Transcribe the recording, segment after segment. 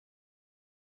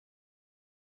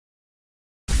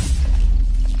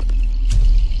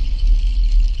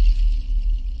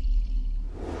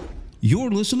You're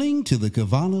listening to the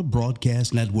Kavana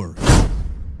Broadcast Network.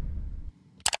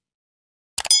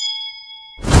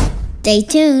 Stay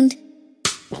tuned.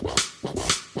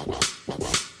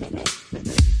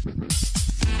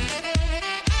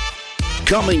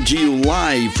 Coming to you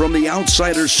live from the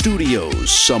Outsider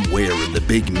Studios, somewhere in the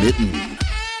Big Mitten.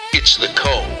 It's the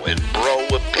Co and Bro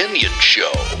Opinion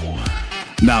Show.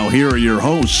 Now here are your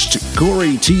hosts,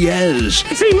 Corey Tiez.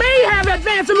 He may have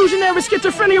advanced illusionary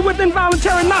schizophrenia with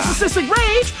involuntary narcissistic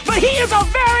rage, but he is a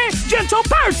very gentle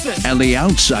person. And the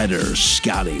Outsider,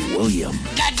 Scotty William.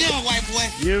 Goddamn, white boy.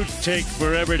 You take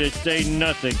forever to say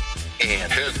nothing.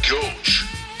 And head coach,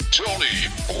 Tony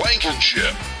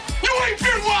Blankenship. You ain't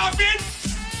been where I've been.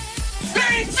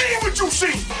 They ain't seen what you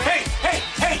seen. Hey,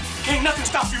 can't nothing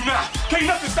stop you now. Can't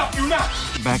nothing stop you now.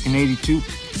 Back in '82,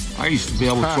 I used to be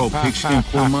able to throw pigskin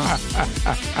for a month.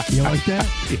 You like that?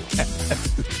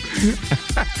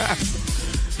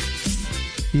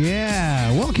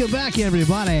 Yeah. Welcome back,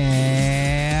 everybody,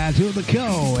 to the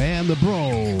Co and the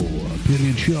Bro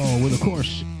Opinion Show with, of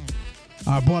course,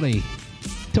 our buddy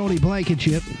Tony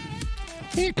Blankenship.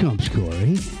 Here comes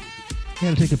Corey.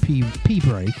 Got to take a pee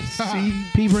break.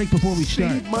 Pee break before we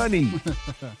start. Money.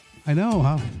 I know,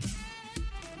 huh?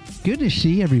 Good to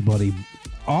see everybody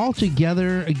all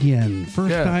together again.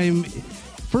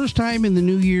 First time in the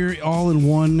new year, all in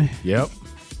one. Yep.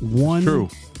 One True.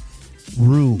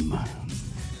 room.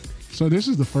 So this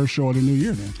is the first show of the new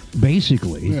year, then.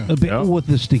 Basically, Yeah. a bit with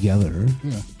this together.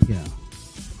 Yeah.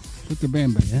 Put the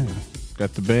band back. Yeah.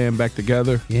 Got the band back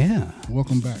together. Yeah.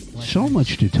 Welcome back. So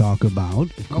much to talk about,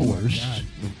 of Oh, my course.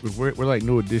 God. We're like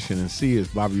New Edition, and C is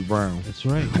Bobby Brown. That's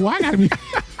right. Well, I gotta be.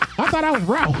 I thought I was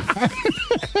Ralph.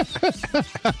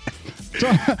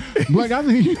 So, Blake, I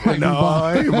think you like me,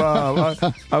 Bob. Hey, Bob.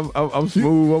 I'm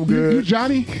smooth. I'm good. You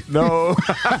Johnny? No.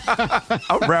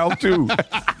 I'm Ralph, too.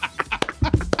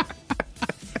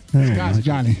 Scott's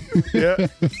Johnny. Yeah.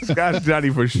 Scott's Johnny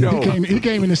for sure. He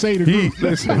came in to save the group.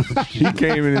 Listen, he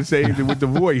came in and saved it with the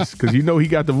voice, because you know he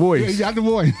got the voice. Yeah, he got the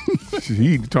voice.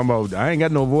 He talking about, I ain't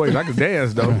got no voice. I can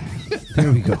dance, though.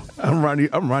 There we go. I'm Ronnie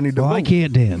the Well, I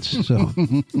can't dance, so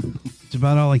it's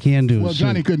about all I can do. Well, is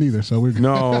Johnny sing. couldn't either, so we're good.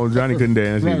 No, Johnny couldn't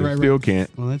dance either. Right. Still can't.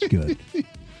 Well, that's good.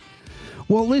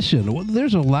 Well, listen,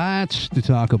 there's a lot to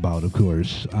talk about, of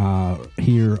course,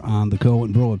 here on the Co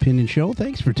and Bro Opinion Show.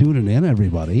 Thanks for tuning in,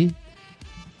 everybody.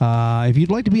 If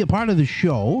you'd like to be a part of the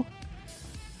show,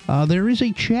 there is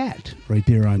a chat right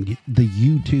there on the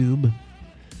YouTube.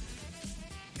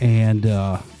 And,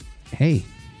 hey,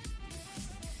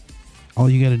 all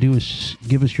you got to do is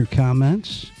give us your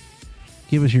comments,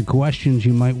 give us your questions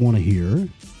you might want to hear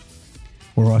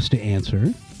or us to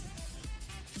answer.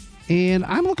 And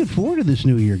I'm looking forward to this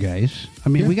new year, guys. I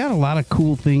mean, we got a lot of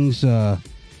cool things, coming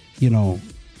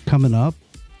up.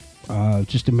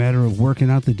 Just a matter of working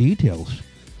out the details.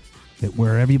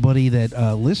 Where everybody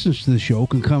that listens to the show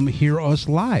can come hear us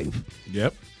live.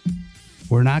 Yep.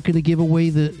 We're not going to give away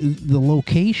the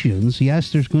locations.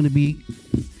 Yes, there's going to be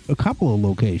a couple of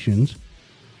locations,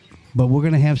 but we're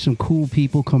going to have some cool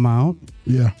people come out.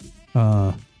 Yeah.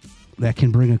 That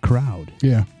can bring a crowd.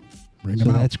 Yeah. Bring them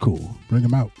out. That's cool. Bring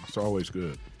them out. It's always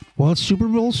good. Well, it's Super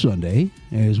Bowl Sunday,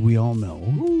 as we all know.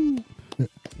 Woo.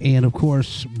 And, of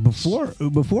course, before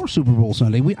Super Bowl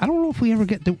Sunday, I don't know if we ever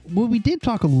get to... Well, we did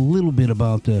talk a little bit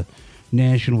about the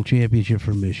national championship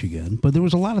for Michigan, but there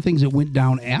was a lot of things that went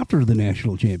down after the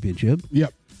national championship.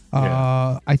 Yep.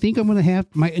 I think I'm going to have...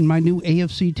 My new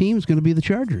AFC team is going to be the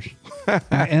Chargers. My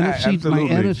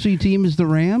NFC team is the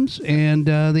Rams, and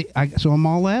so I'm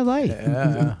all LA.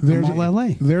 Yeah. There's I'm all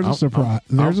LA. There's a surprise.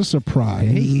 There's a surprise.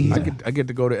 Hey. I get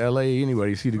to go to L.A.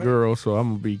 anyway to see the girls, so I'm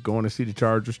going to be going to see the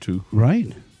Chargers, too.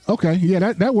 Right. Okay.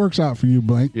 Yeah, that works out for you,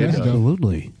 Blank. Yeah, That's dope.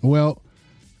 Absolutely. Well,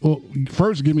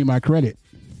 first, give me my credit.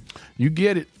 You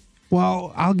get it.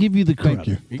 Well, I'll give you the credit.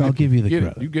 Thank you. I'll give you the Get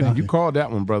credit. it. You get it. You called that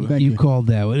one, brother. Thank You you. called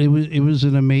that one. It was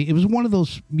an amazing. It was one of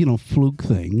those fluke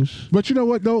things. But you know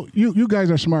what, though? You guys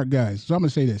are smart guys. So I'm going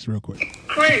to say this real quick.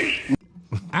 Crazy.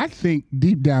 I think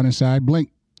deep down inside,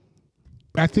 Blink,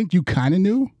 I think you kind of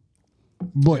knew,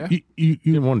 but you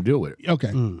didn't want to deal with it.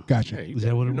 Okay, gotcha. Hey, Is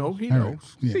that what it knows? was? He All knows. right.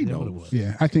 Yeah. He Is that what it knows. was?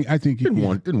 Yeah, I think you Didn't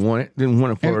want it. Didn't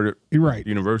want it for the You're right.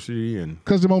 university, and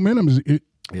Because the momentum is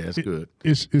it's good.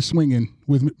 is swinging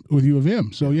with U of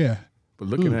M. So yeah, But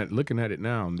looking at it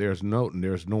now, there's no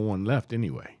one left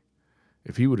anyway.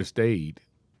 If he would have stayed,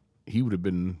 he would have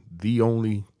been the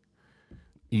only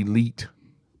elite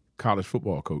college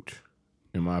football coach,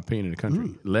 in my opinion, in the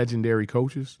country. Legendary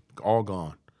coaches, all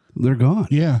gone. They're gone.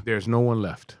 yeah. There's no one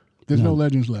left. There's no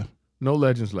legends left. No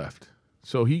legends left.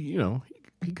 So he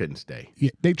couldn't stay. Yeah,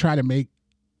 they try to make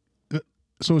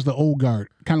So it's the old guard,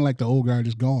 kind of like the old guard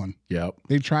is gone. Yep.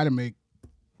 They try to make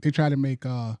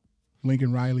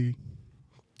Lincoln Riley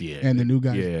and the new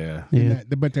guys. Yeah.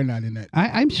 But they're not in that.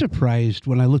 I'm surprised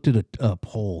when I looked at a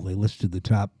poll. They listed the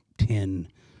top 10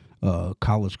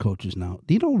 college coaches now.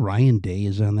 Do you know Ryan Day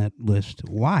is on that list?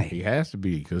 Why? He has to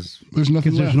be because There's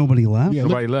nothing left. There's nobody left. Yeah,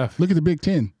 nobody left. Look at the Big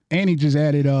Ten. And he just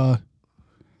added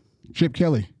Chip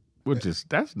Kelly Which is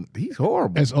he's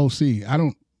horrible. as OC.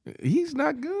 He's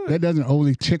not good. That doesn't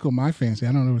overly tickle my fancy.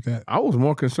 I don't know what that. I was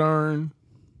more concerned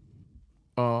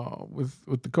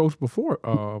with the coach before.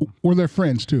 Or they're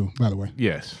friends too, by the way.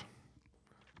 Yes.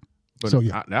 But So,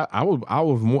 yeah. I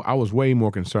was way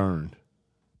more concerned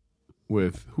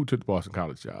with who took the Boston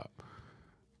College job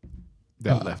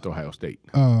that left Ohio State.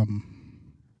 The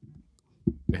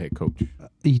head coach.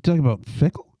 You talking about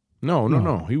Fickle?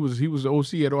 No. He was the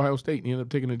OC at Ohio State and he ended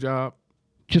up taking the job.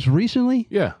 Just recently?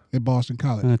 Yeah. At Boston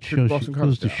College. That shows Boston goes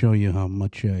College to job. show you how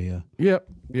much I Yep.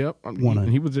 wanna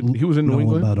He was in New know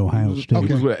England. about Ohio State.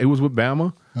 He was with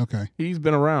Bama. Okay. He's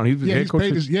been around. He's the Yeah, head he's coach.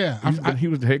 paid his- yeah, he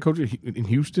was the head coach in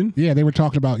Houston. Yeah, they were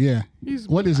talking about,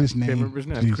 what is his I name? can't remember his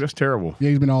name. Jeez. That's terrible. Yeah,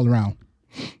 he's been all around.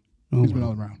 Oh, He's been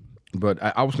all around. But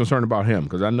I was concerned about him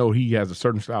because I know he has a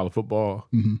certain style of football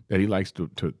Mm-hmm. that he likes to.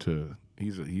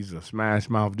 He's a smash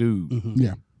mouth dude. Mm-hmm.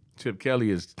 Yeah. Chip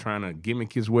Kelly is trying to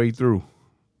gimmick his way through.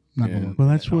 Not And- gonna- Well,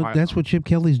 that's what Chip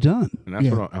Kelly's done. And that's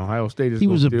Yeah. what Ohio State is. He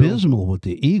was gonna steal. abysmal with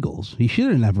the Eagles. He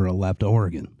should have never left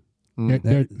Oregon.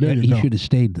 There you He go. should have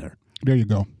stayed there. There you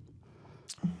go.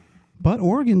 But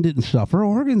Oregon didn't suffer.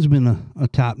 Oregon's been a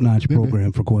top-notch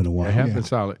program for quite a while. They have been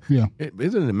solid. Yeah.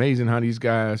 Isn't it amazing how these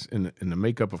guys in the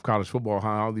makeup of college football,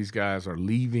 how all these guys are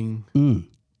leaving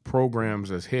programs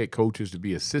as head coaches to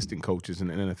be assistant coaches in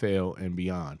the NFL and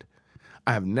beyond?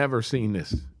 I have never seen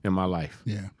this in my life.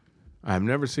 Yeah. I have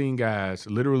never seen guys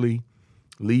literally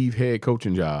leave head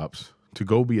coaching jobs to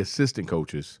go be assistant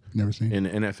coaches Never seen. in the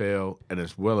NFL and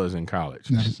as well as in college.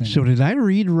 Never seen. So did I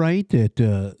read right that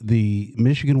the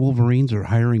Michigan Wolverines are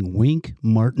hiring Wink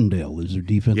Martindale as their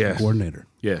defensive coordinator?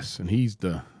 Yes, and he's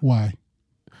the Why?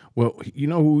 well, you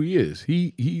know who he is.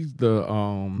 He's the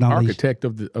architect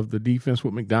of the defense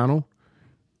with McDonald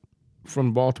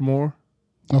from Baltimore.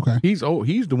 Okay. He's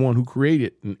the one who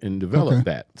created and developed Okay.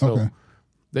 that. So Okay.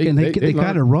 they They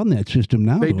kind of run that system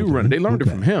now. They don't do run it. They learned it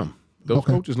from him. Those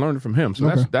Okay. coaches learned it from him. So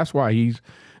Okay. that's why he's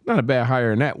not a bad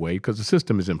hire in that way because the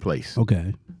system is in place.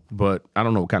 Okay. But I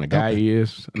don't know what kind of guy he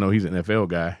is. I know he's an NFL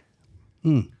guy.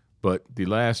 But the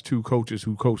last two coaches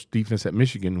who coached defense at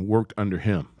Michigan worked under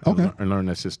him and learned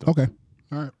that system. Okay.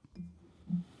 All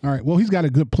right. Well, he's got a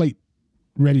good plate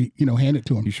ready, hand it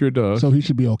to him. He sure does. So he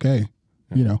should be okay.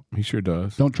 He sure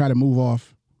does. Don't try to move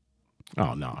off.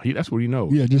 Oh, no. That's what he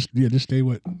knows. Yeah, just stay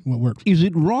what works. Is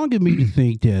it wrong of me to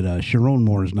think that Sharon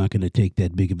Moore is not going to take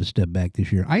that big of a step back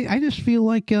this year? I just feel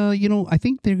like, I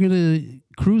think they're going to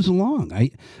cruise along. I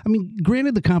mean,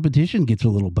 granted, the competition gets a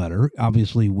little better,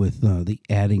 obviously, with the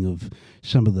adding of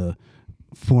some of the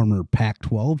former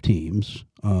Pac-12 teams,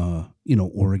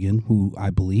 Oregon, who I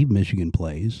believe Michigan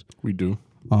plays. We do.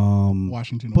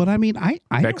 Washington. But I mean,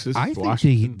 Texas, I think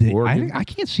Washington, Oregon. I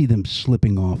can't see them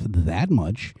slipping off that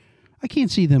much. I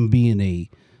can't see them being a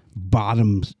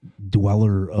bottom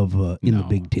dweller of in the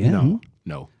Big Ten.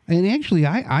 No. And actually,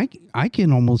 I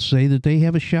can almost say that they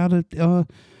have a shot at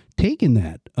taking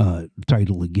that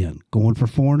title again, going for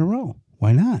 4 in a row.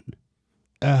 Why not?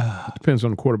 Depends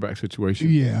on the quarterback situation.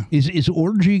 Yeah. Is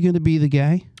Orgy going to be the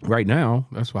guy? Right now,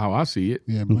 that's how I see it.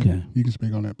 Yeah, Blank. Okay. You can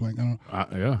speak on that, Blank. I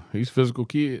don't Yeah, he's a physical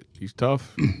kid. He's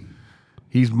tough.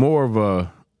 He's more of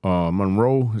a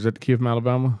Monroe. Is that the kid from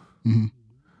Alabama?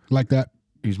 like that.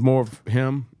 He's more of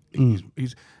him.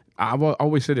 He's. I've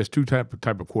always said there's two type of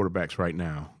quarterbacks right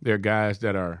now. There are guys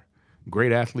that are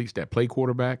great athletes that play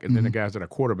quarterback, and then the guys that are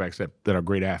quarterbacks that are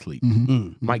great athletes.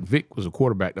 Mike Vick was a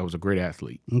quarterback that was a great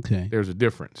athlete. Okay. There's a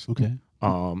difference. Okay.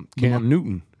 Cam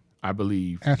Newton, I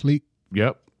believe. Athlete.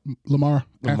 Yep. Lamar.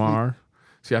 Lamar.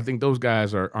 See, I think those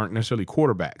guys aren't necessarily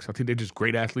quarterbacks. I think they're just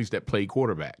great athletes that play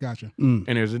quarterback. Gotcha. And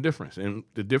there's a difference. And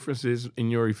the difference is in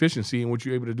your efficiency and what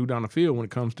you're able to do down the field when it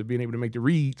comes to being able to make the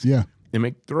reads Yeah. and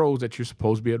make throws that you're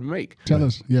supposed to be able to make. Tell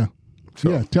us. Yeah.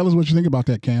 So- Tell us what you think about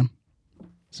that, Cam.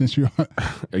 Since you're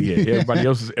Everybody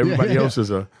else is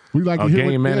a we like to a hear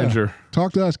game what- yeah. manager.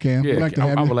 Talk to us, Cam. Yeah, We'd like to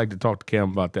have I you. would like to talk to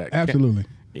Cam about that. Cam- Absolutely.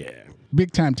 yeah.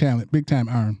 Big time talent. Big time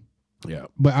iron. Yeah.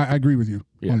 But I agree with you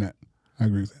Yeah. on that. I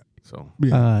agree with that. So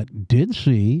Did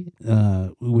see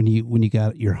when you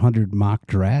got your 100 mock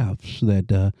drafts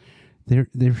that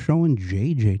they're showing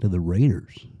JJ to the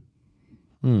Raiders.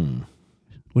 What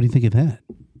do you think of that?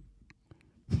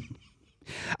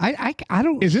 I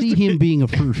don't see him being a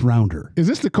first rounder. Is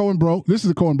this the Cohen Bro? This is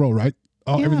the Cohen Bro, right?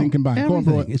 Oh, everything combined. Cohen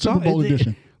Bro, It's Super Bowl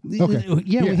edition. Okay.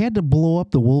 Yeah, we had to blow up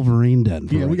the Wolverine den.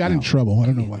 We got in trouble. I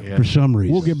don't know why. For some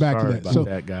reason. We'll get back Sorry to that. about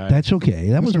that, guy. That's okay.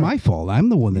 That was my fault. I'm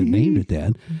the one that named it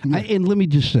that. And let me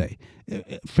just say,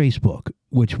 Facebook,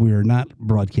 which we are not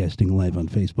broadcasting live on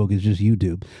Facebook, is just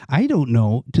YouTube. I don't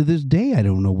know, to this day, I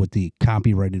don't know what the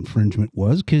copyright infringement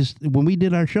was, because when we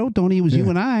did our show, Tony, it was you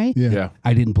and I. Yeah.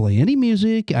 I didn't play any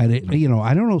music. I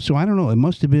don't know. So I don't know. It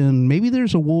must have been, maybe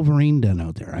there's a Wolverine den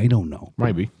out there. I don't know.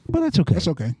 Might be. But that's okay. That's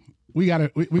okay. We got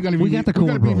to. We got the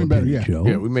Cohen be even better. Yeah. Show.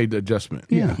 Yeah, we made the adjustment.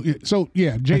 Yeah. So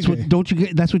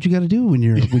JJ. That's what you got to do when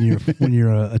you're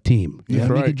a team. You That's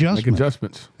gotta right. Make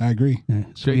adjustments. I agree.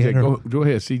 So JJ, go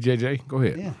ahead. CJJ, go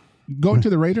ahead. Yeah. Going to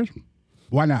the Raiders?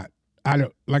 Why not? I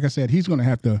don't. Like I said, he's going to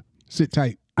have to sit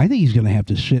tight. I think he's going to have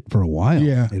to sit for a while.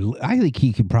 Yeah. I think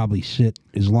he could probably sit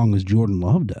as long as Jordan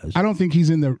Love does. I don't think he's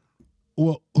in the.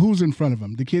 Well, who's in front of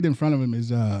him? The kid in front of him is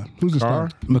who's the star?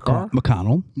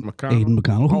 McConnell. Aiden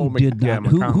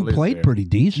McConnell, who played pretty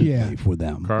decently for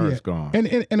them. Carr's gone. And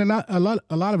a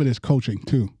lot of it is coaching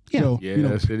too. Yeah. So,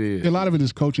 yes, it is. A lot of it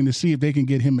is coaching to see if they can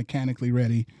get him mechanically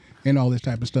ready and all this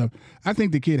type of stuff. I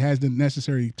think the kid has the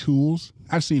necessary tools.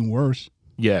 I've seen worse.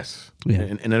 Yes. Yeah.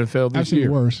 In NFL this I've seen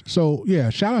year. worse. So yeah,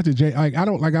 shout out to Jay. I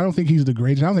don't think he's the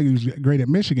greatest. I don't think he was great at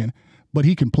Michigan, but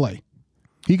he can play.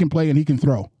 He can play and he can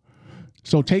throw.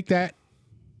 So take that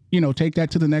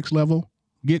to the next level.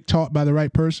 Get taught by the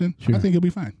right person. Sure. I think he'll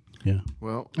be fine. Yeah.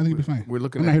 Well, I think he'll be fine. We're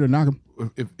looking. I'm not here to knock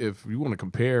him. If you want to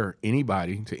compare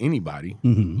anybody to anybody,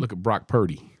 Mm-hmm. look at Brock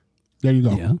Purdy. There you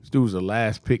go. Yeah. This dude was the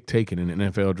last pick taken in the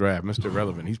NFL draft. Mr.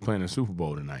 Relevant. He's playing in the Super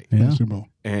Bowl tonight. Yeah. Super Bowl.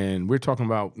 And we're talking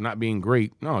about not being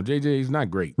great. No, JJ's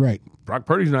not great. Right. Brock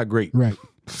Purdy's not great. Right.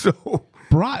 So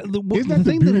Isn't that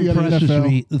the beauty of the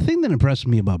NFL? The thing that impresses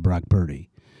me about Brock Purdy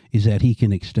is that he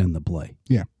can extend the play.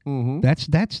 Yeah. Mm-hmm. That's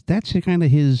kind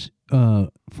of his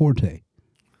forte.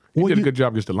 He did a good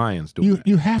job against the Lions doing that.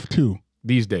 You have to.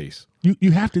 These days.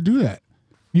 You have to do that.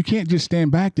 You can't just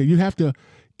stand back there. You have to.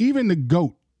 Even the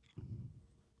GOAT,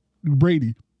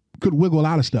 Brady, could wiggle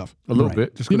out of stuff. A little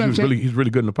bit. Just because he's really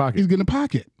good in the pocket. He's good in the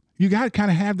pocket. You got to kind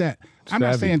of have that. I'm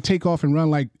not saying take off and run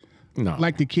like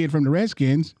the kid from the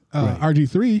Redskins,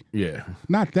 RG3. Yeah.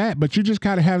 Not that, but you just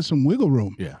got to have some wiggle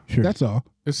room. Yeah. Sure. That's all.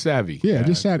 It's savvy. Yeah,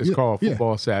 just savvy. It's called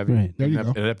football savvy. Right. There you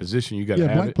in go. that position, you got to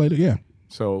have Blank it. played it. Yeah.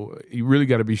 So you really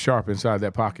got to be sharp inside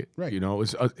that pocket. Right. You know,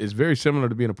 it's very similar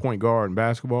to being a point guard in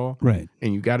basketball. Right.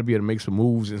 And you got to be able to make some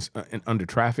moves in under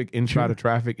traffic, inside of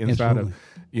traffic, inside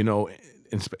Absolutely.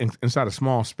 of, inside of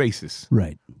small spaces.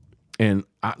 Right. And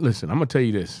listen, I'm gonna tell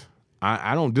you this.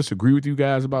 I don't disagree with you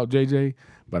guys about JJ,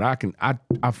 but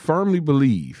I firmly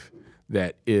believe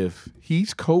that if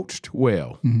he's coached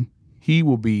well, he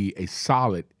will be a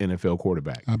solid NFL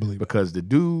quarterback. I believe it. Because the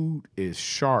dude is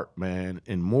sharp, man,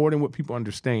 and more than what people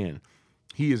understand.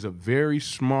 He is a very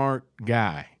smart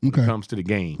guy when it comes to the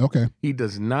game. Okay. He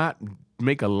does not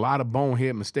make a lot of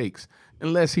bonehead mistakes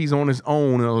unless he's on his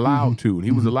own and allowed to. And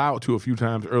he was allowed to a few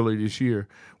times earlier this year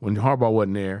when Harbaugh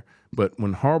wasn't there. But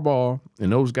when Harbaugh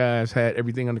and those guys had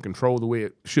everything under control the way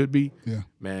it should be,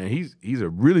 man, he's a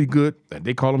really good,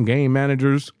 they call them game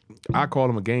managers. I call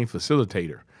him a game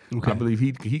facilitator. Okay. I believe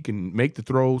he can make the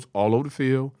throws all over the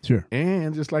field. Sure.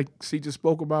 And just like C just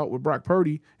spoke about with Brock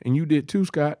Purdy, and you did too,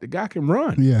 Scott, the guy can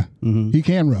run. Yeah. He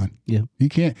can run. Yeah. He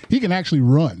can actually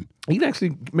run. He can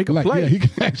actually make a play. Yeah, he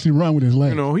can actually run with his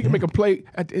legs. You know, he can make a play.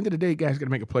 At the end of the day, guys got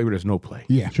to make a play where there's no play.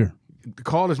 Yeah. Sure. The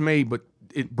call is made, but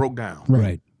it broke down.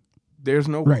 Right. There's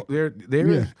no there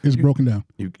Yeah, it's broken down.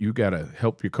 You got to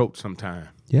help your coach sometime.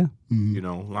 Yeah. You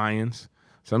know, Lions.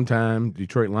 Sometimes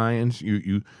Detroit Lions,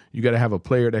 you got to have a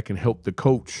player that can help the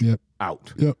coach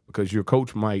out. Yep. Because your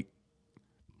coach might,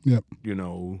 Yep. you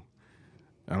know,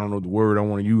 I don't know the word I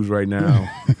want to use right now.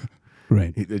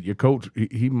 Right. Your coach,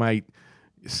 he might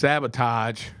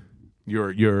sabotage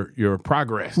your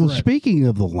progress. Well, speaking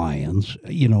of the Lions,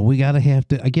 you know,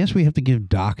 I guess we have to give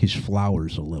Doc his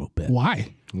flowers a little bit.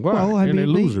 Why? Why? Well, I mean, they're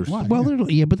losers. But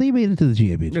they made it to the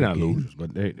championship. They're not game. losers,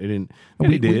 but they didn't.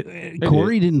 They did.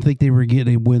 Corey didn't think they were going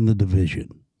to win the division.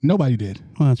 Nobody did.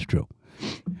 Well, that's true.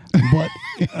 But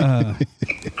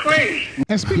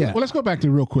and speaking, well, let's go back to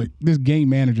real quick this game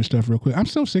manager stuff real quick. I'm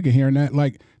so sick of hearing that.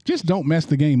 Like, just don't mess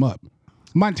the game up.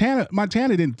 Montana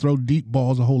didn't throw deep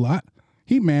balls a whole lot.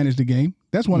 He managed the game.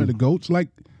 That's one of the GOATs. Like,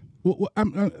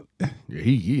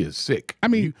 he is sick. I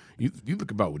mean, you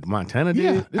look about what Montana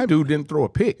did. This dude didn't throw a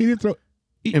pick. He didn't throw.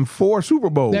 in 4 Super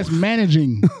Bowls. That's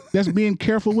managing. That's being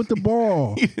careful with the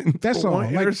ball. That's all.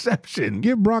 One interception.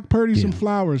 Give Brock Purdy some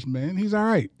flowers, man. He's all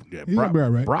right. Yeah, He's Brock, gonna be all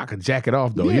right. Brock can jack it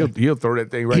off though. Yeah. He'll throw that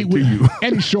thing right to will. you.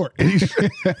 And he's short. he'll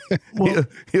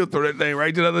throw that thing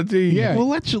right to the other team. Yeah. Well,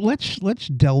 let's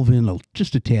delve in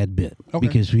just a tad bit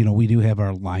because we do have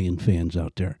our Lion fans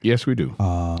out there. Yes, we do.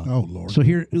 Oh Lord. So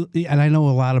here, and I know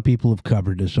a lot of people have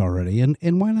covered this already,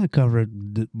 and why not cover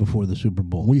it before the Super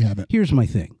Bowl? We haven't. Here's my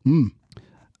thing.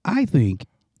 I think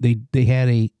they had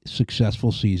a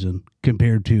successful season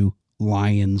compared to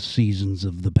Lions seasons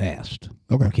of the past.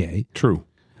 Okay. True.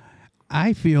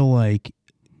 I feel like,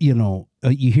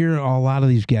 you hear a lot of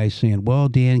these guys saying, well,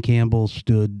 Dan Campbell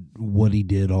stood what he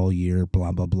did all year,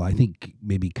 blah, blah, blah. I think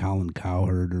maybe Colin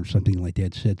Cowherd or something like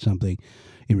that said something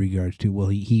in regards to, well,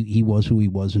 he was who he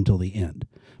was until the end.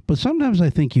 But sometimes I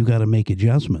think you got to make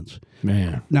adjustments.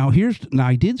 Man. Now,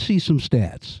 I did see some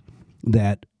stats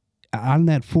that on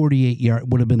that 48-yard,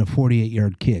 would have been a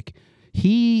 48-yard kick,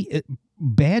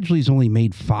 Badgley's only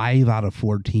made 5 out of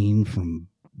 14 from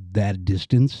that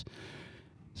distance.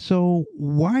 So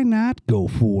why not go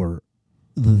for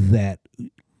that?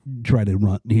 Try to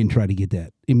run and try to get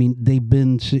that. I mean, they've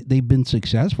been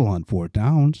successful on 4th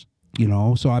downs.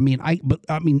 So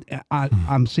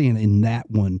I'm saying in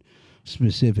that one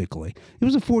specifically, it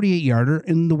was a 48-yarder,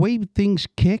 and the way things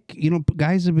kick,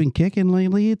 guys have been kicking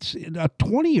lately. It's a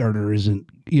 20-yarder isn't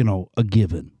a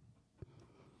given.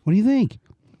 What do you think?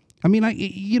 I mean,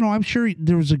 I'm sure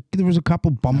there was a couple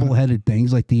bumbleheaded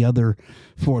things like the other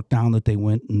 4th down that they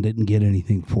went and didn't get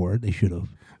anything for it. They should have.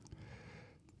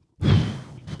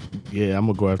 Yeah, I'm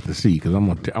gonna go after C because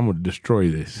I'm gonna destroy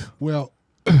this. Well,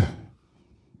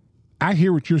 I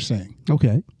hear what you're saying.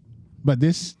 Okay. But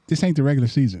this ain't the regular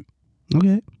season.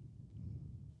 Okay.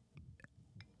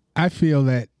 I feel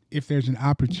that if there's an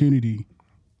opportunity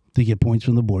to get points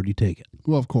from the board, you take it.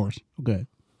 Well, of course. Okay.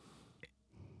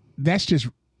 That's just,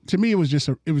 to me, it was just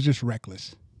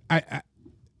reckless.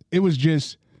 It was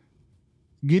just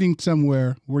getting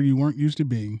somewhere where you weren't used to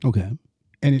being. Okay.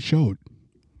 And it showed.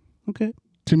 Okay.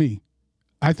 To me.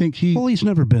 I think he's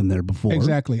never been there before.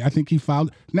 Exactly. I think he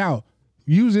fouled. Now,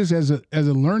 use this as a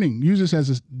learning. Use this as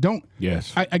a don't.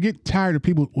 Yes. I get tired of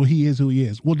people, well, he is who he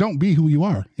is. Well, don't be who you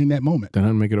are in that moment. That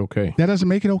doesn't make it okay. That doesn't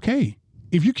make it okay.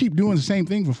 If you keep doing the same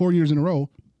thing for 4 years in a row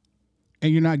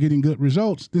and you're not getting good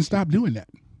results, then stop doing that.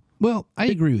 Well, I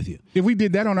agree with you. If we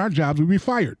did that on our jobs, we'd be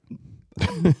fired.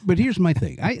 But here's my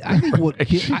thing. I think what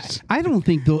I don't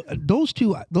think those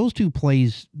two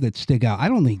plays that stick out. I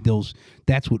don't think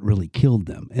that's what really killed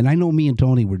them. And I know me and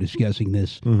Tony were discussing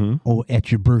this.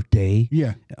 At your birthday.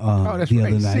 Yeah. That's the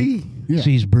right. other night. Yeah.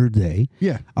 C's birthday.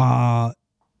 Yeah.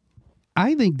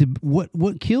 I think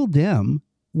what killed them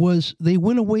was they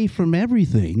went away from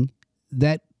everything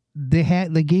that they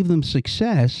had. They gave them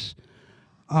success.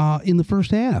 In the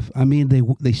first half, I mean,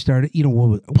 they started.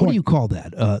 What do you call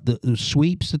that? The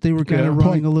sweeps that they were kind of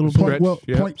running a little bit.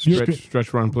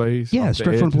 Stretch run plays. Yeah,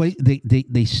 stretch run plays.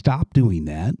 They stopped doing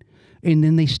that, and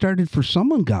then they started, for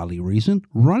some ungodly reason,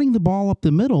 running the ball up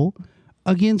the middle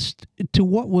to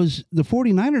what was the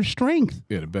 49ers' strength.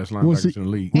 Yeah, the best linebackers in the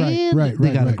league. Right.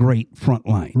 They got a great front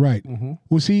line. Right.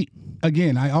 Well, see,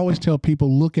 again, I always tell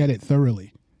people, look at it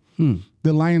thoroughly.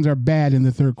 The Lions are bad in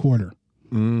the third quarter.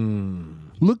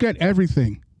 Look at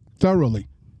everything thoroughly.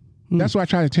 That's what I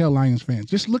try to tell Lions fans.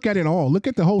 Just look at it all. Look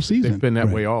at the whole season. They've been that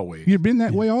way always. You've been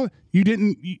that way all. You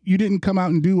didn't come out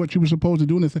and do what you were supposed to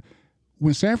do.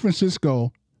 When San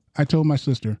Francisco, I told my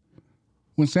sister,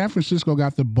 when San Francisco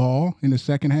got the ball in the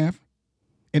second half,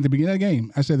 at the beginning of the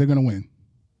game, I said they're going to win.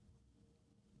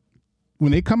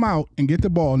 When they come out and get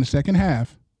the ball in the second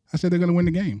half, I said they're going to win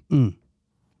the game.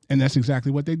 And that's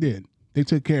exactly what they did. They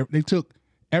took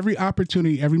every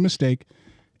opportunity, every mistake.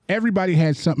 Everybody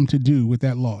had something to do with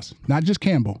that loss, not just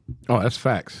Campbell. Oh, that's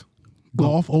facts.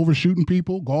 Goff overshooting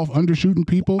people, Goff undershooting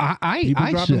people. I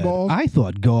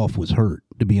thought Goff was hurt,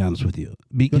 to be honest with you,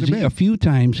 because a few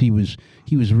times he was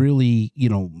really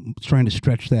trying to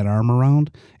stretch that arm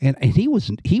around, and he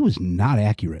was not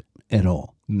accurate at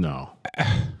all. No.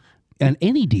 And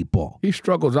any deep ball. He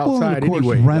struggles outside of course,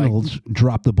 anyway. Reynolds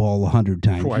dropped the ball 100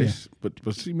 times. Twice. Yeah.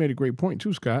 But he made a great point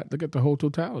too, Scott. Look at the whole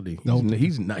totality.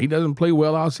 He doesn't play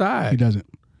well outside. He doesn't.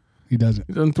 He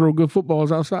doesn't throw good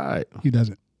footballs outside. He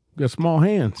doesn't. He got small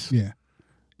hands. Yeah.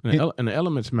 And the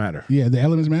elements matter. Yeah, the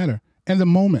elements matter. And the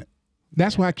moment.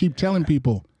 That's why I keep telling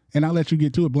people, and I'll let you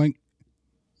get to it, Blank,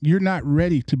 you're not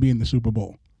ready to be in the Super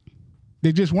Bowl.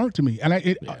 They just weren't to me.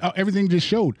 And everything just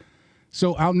showed.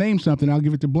 So I'll name something. I'll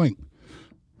give it to Blank.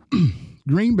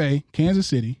 Green Bay, Kansas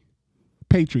City,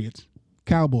 Patriots,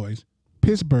 Cowboys,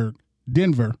 Pittsburgh,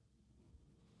 Denver,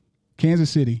 Kansas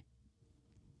City,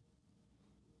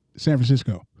 San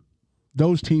Francisco.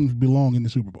 Those teams belong in the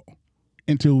Super Bowl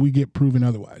until we get proven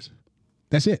otherwise.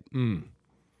 That's it.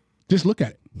 Just look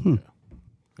at it.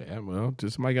 Yeah, well,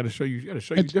 just somebody got to show you. You got to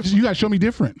show you different. You got to show me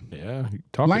different. Yeah,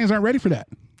 Lions aren't ready for that.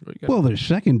 Well, their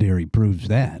secondary proves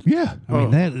that. Yeah, I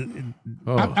mean that.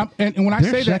 And when I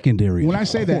Their say secondary that, when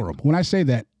is I say horrible. that, when I say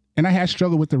that, and I had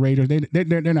struggled with the Raiders,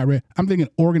 they're not ready. I'm thinking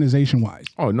organization wise.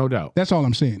 Oh, no doubt. That's all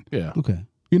I'm saying. Yeah. Okay.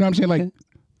 You know what I'm saying? Like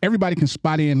everybody can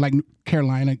spot in, like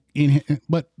Carolina,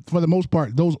 but for the most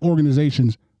part, those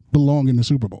organizations belong in the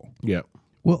Super Bowl. Yeah.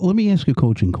 Well, let me ask a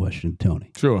coaching question,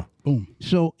 Tony. Sure. Boom.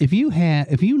 So if you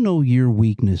know your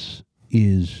weakness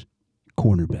is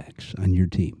cornerbacks on your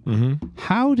team,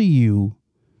 how do you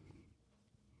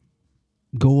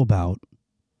go about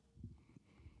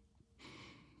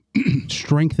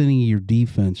strengthening your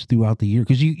defense throughout the year?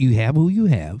 Because you have who you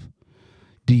have.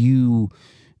 Do you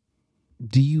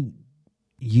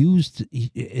use?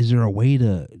 Is there a way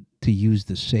to use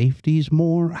the safeties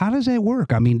more? How does that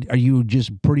work? I mean, are you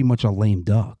just pretty much a lame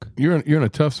duck? You're in a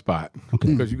tough spot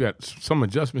Okay. because you got some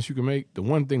adjustments you can make. The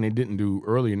one thing they didn't do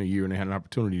early in the year, and they had an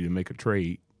opportunity to make a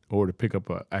trade or to pick up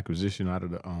an acquisition out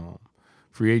of the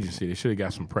free agency, they should have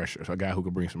got some pressure. So a guy who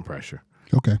could bring some pressure.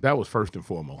 Okay. That was first and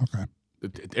foremost. Okay.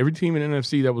 Every team in the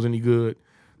NFC that was any good,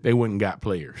 they went and got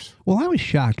players. Well, I was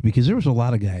shocked because there was a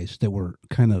lot of guys that were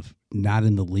kind of not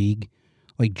in the league.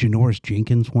 Like Janoris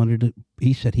Jenkins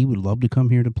he said he would love to come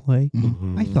here to play.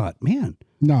 I thought, man,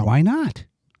 No. why not?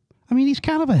 I mean, he's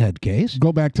kind of a head case.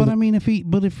 Go back to But I mean, if he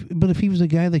was a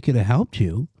guy that could have helped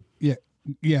you.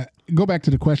 Yeah. Go back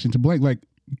to the question to Blake. Like,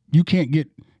 you can't get.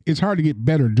 It's hard to get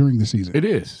better during the season. It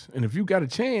is, and if you got a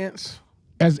chance,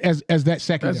 As that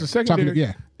secondary. as a secondary,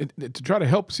 Yeah. To try to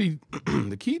help. See,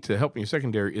 the key to helping your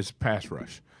secondary is pass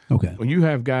rush. Okay. When you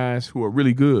have guys who are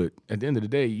really good, at the end of the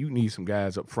day, you need some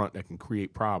guys up front that can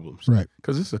create problems. Right.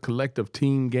 Because it's a collective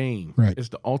team game. Right. It's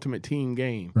the ultimate team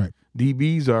game. Right.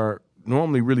 DBs are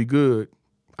normally really good,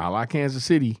 a la Kansas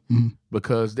City,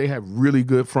 because they have really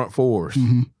good front fours.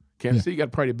 Kansas City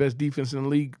got probably the best defense in the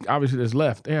league, obviously, that's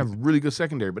left. They have really good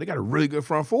secondary, but they got a really good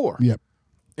front four. Yep.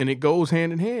 And it goes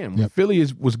hand in hand. Yep. Philly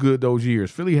was good those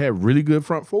years. Philly had really good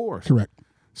front fours. Correct.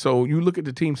 So you look at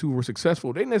the teams who were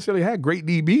successful, they necessarily had great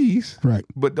DBs. Right.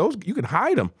 But those you can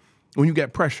hide them when you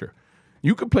got pressure.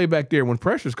 You can play back there when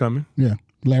pressure's coming. Yeah.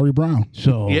 Larry Brown.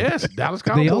 So Yes, Dallas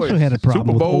Cowboys. they also had a problem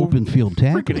Super with Bowl open field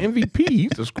tackling. Freaking MVP.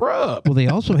 He's a scrub. Well, they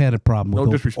also had a problem No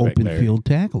with disrespect, open Larry. field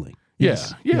tackling. Yeah.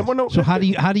 Well, no, So how do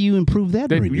you improve that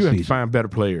during you the have to season? find better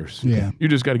players. Yeah. You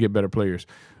just got to get better players.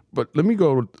 But let me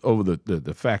go over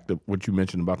the fact of what you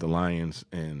mentioned about the Lions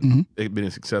and they've been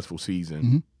a successful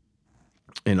season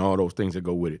and all those things that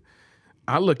go with it.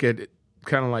 I look at it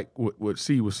kind of like what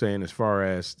C was saying as far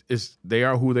as they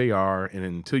are who they are, and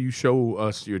until you show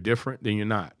us you're different, then you're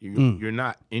not. You're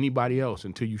not anybody else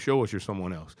until you show us you're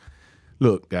someone else.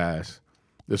 Look, guys,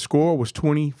 the score was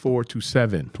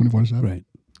 24-7. 24-7. Right.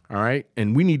 All right?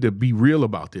 And we need to be real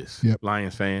about this, Yep.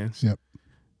 Lions fans. Yep.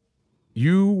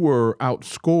 You were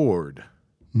outscored.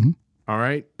 All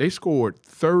right? They scored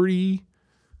 31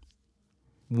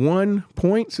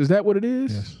 points. Is that what it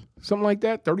is? Yes. Something like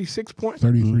that? 36 points?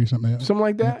 33, something like that. Something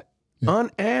like that?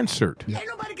 Unanswered. Ain't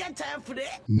nobody got time for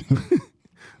that.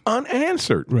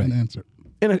 Unanswered. Right. An answer.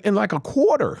 In like a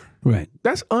quarter. Right.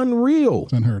 That's unreal.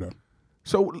 It's unheard of.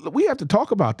 So we have to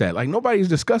talk about that. Like nobody's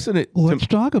discussing it. Well, let's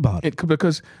talk about it.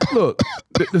 Because look,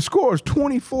 the score is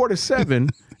 24-7,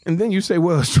 and then you say,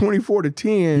 well, it's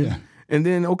 24-10. Yeah. And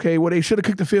then, okay, well, they should have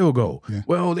kicked the field goal. Yeah.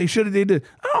 Well, they should have did this.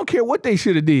 I don't care what they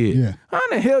should have did. Yeah. How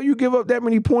in the hell you give up that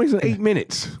many points in 8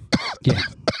 minutes? Yeah.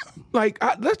 Like,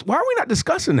 why are we not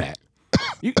discussing that?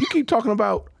 You keep talking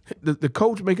about the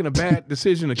coach making a bad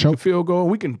decision to kick the field goal.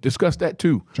 We can discuss that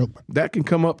too. Choke. That can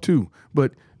come up too.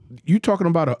 But you talking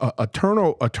about a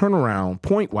turnaround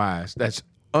point wise that's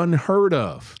unheard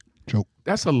of. Choke.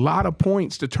 That's a lot of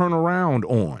points to turn around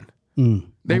on.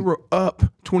 They were up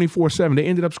 24-7. They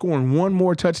ended up scoring one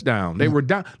more touchdown. They were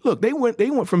down. Look, they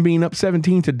went from being up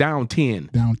 17 to down 10.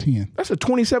 Down 10. That's a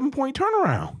 27-point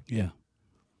turnaround. Yeah.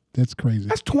 That's crazy.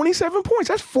 That's 27 points.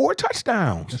 That's 4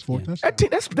 touchdowns. That's 4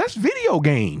 touchdowns. That's video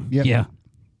game. Yep. Yeah.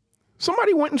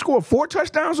 Somebody went and scored 4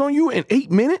 touchdowns on you in 8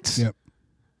 minutes. Yep.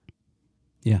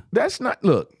 Yeah. That's not.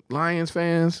 Look, Lions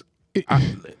fans. I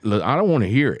don't want to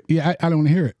hear it. Yeah, I don't want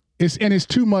to hear it. It's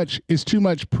too much. It's too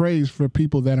much praise for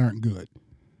people that aren't good.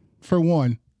 For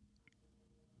one,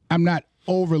 I'm not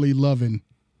overly loving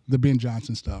the Ben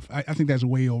Johnson stuff. I think that's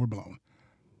way overblown.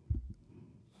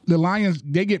 The Lions,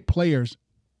 they get players.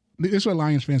 This is what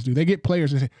Lions fans do. They get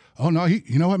players that say, "Oh no,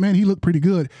 you know what, man? He looked pretty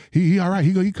good. He all right.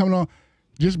 He coming on."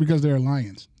 just because they're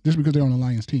Lions, just because they're on the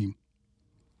Lions team.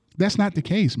 That's not the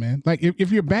case, man. Like,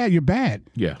 if you're bad, you're bad.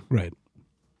 Yeah. Right.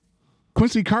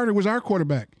 Quincy Carter was our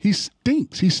quarterback. He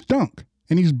stinks. He stunk.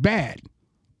 And he's bad.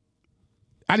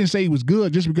 I didn't say he was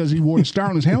good just because he wore the star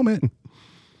on his helmet.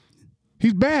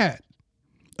 He's bad.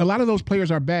 A lot of those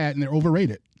players are bad, and they're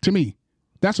overrated. To me,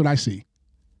 that's what I see.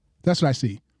 That's what I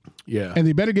see. Yeah. And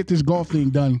they better get this golf thing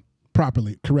done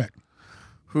properly. Correct.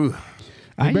 Whew.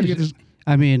 They better get this.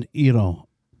 I mean,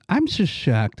 I'm just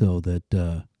shocked, though,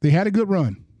 that They had a good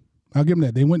run. I'll give them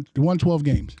that. They won 12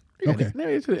 games. Yeah, Okay.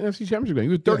 It's an NFC Championship game.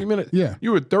 You were 30 minutes. Yeah.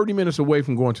 You were 30 minutes away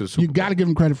from going to the Super You Bowl. got to give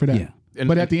them credit for that. Yeah.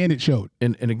 But at the end, it showed.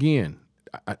 And again,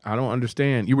 I don't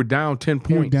understand. You were down 10 points.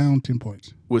 You were down 10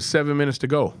 points. With 7 minutes to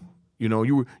go.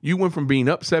 You went from being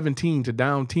up 17 to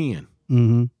down 10.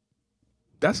 Mm-hmm.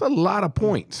 That's a lot of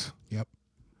points. Yep.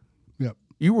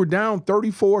 You were down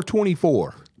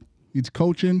 34-24. It's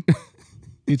coaching.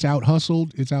 It's out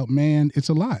hustled. It's out manned. It's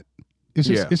a lot. It's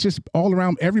just all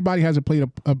around. Everybody has played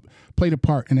a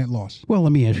part in that loss. Well,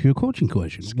 let me ask you a coaching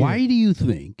question. Scared. Why do you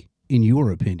think, in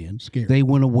your opinion, they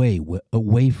went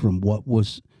away from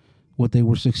what they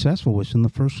were successful with in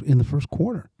the first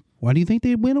quarter? Why do you think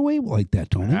they went away like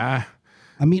that, Tony? I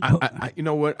mean, you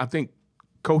know what? I think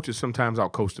coaches sometimes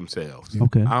outcoach themselves.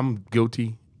 Okay. I'm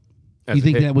guilty. You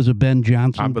think that was a Ben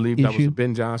Johnson I believe issue? that was a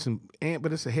Ben Johnson,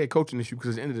 but it's a head coaching issue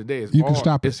because at the end of the day,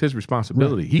 it's his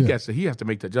responsibility. Right. He has to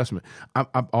make the adjustment.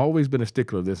 I've always been a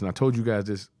stickler of this, and I told you guys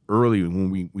this early when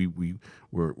we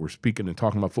were speaking and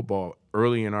talking about football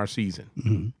early in our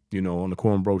season, on the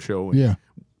Core and Bro show. And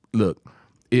look,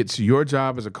 it's your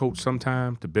job as a coach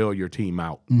sometimes to bail your team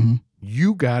out. Mm-hmm.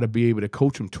 You got to be able to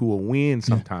coach them to a win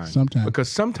sometimes.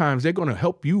 Because sometimes they're going to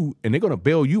help you and they're going to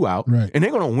bail you out, and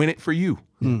they're going to win it for you.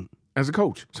 As a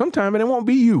coach, sometimes it won't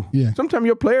be you. Yeah. Sometimes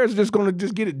your players are just going to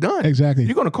just get it done. Exactly.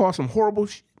 You're going to cause some horrible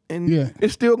and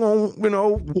it's still going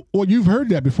to, Well, you've heard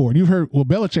that before. You've heard,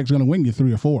 Belichick's going to win you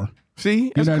 3 or 4.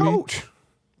 See, as a coach.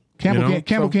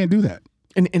 Campbell can't do that.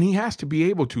 And he has to be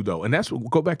able to, though. And that's what,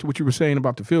 go back to what you were saying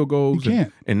about the field goals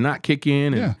and not kick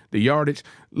in and the yardage.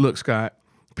 Look, Scott,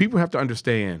 people have to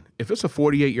understand, if it's a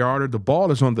 48-yarder, the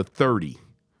ball is on the 30.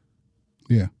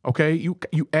 Yeah. Okay? You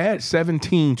add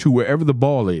 17 to wherever the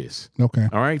ball is. Okay.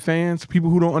 All right, fans? People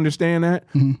who don't understand that,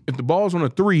 if the ball's on a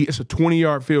 3, it's a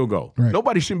 20-yard field goal. Right.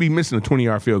 Nobody shouldn't be missing a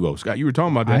 20-yard field goal. Scott, you were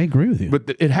talking about that. I agree with you.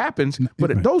 But it happens.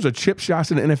 But those are chip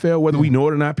shots in the NFL, whether we know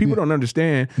it or not. People don't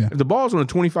understand. Yeah. If the ball's on the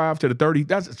 25 to the 30,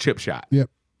 that's a chip shot. Yep.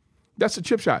 That's a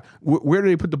chip shot. Where do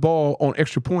they put the ball on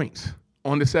extra points?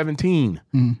 On the 17.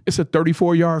 It's a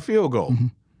 34-yard field goal.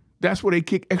 That's where they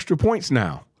kick extra points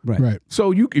now. Right.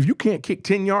 So if you can't kick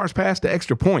 10 yards past the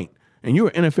extra point and you're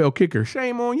an NFL kicker,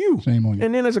 shame on you. Shame on you.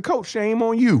 And then as a coach, shame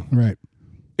on you. Right.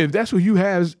 If that's what you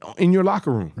have in your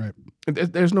locker room. Right.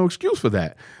 There's no excuse for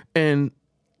that. And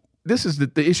this is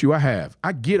the issue I have.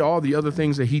 I get all the other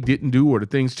things that he didn't do or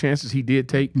the chances he did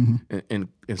take. And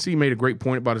C made a great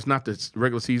point about it's not the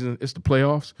regular season, it's the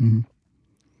playoffs.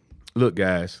 Look,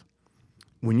 guys,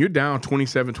 when you're down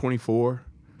 27-24,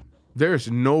 there's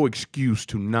no excuse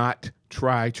to not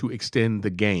try to extend the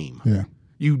game. Yeah.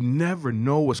 You never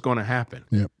know what's going to happen.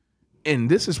 Yep. And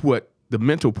this is what the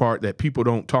mental part that people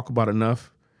don't talk about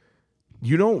enough.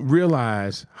 You don't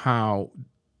realize how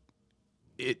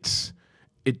it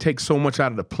takes so much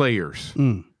out of the players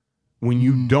when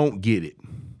you don't get it.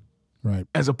 Right.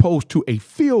 As opposed to a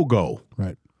field goal.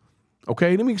 Right.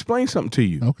 Okay, let me explain something to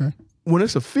you. Okay. When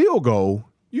it's a field goal,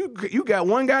 you got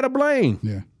one guy to blame.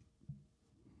 Yeah.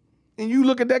 And you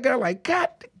look at that guy like, God,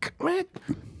 man,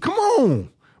 come on.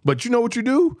 But you know what you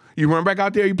do? You run back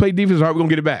out there, you play defense, all right, we're going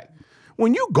to get it back.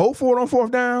 When you go for it on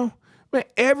 4th down, man,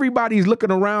 everybody's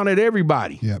looking around at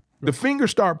everybody. Yep. The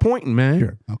fingers start pointing, man.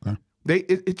 Sure. Okay.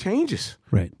 It changes.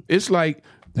 Right. It's like,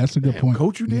 that's a good point.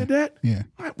 Coach, you did that? Yeah.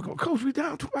 Right, Coach, we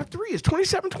down by 3. It's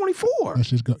 27-24. Let's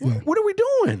just go. Yeah. What are we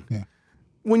doing? Yeah.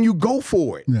 When you go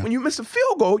for it, Yeah. when you miss a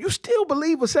field goal, you still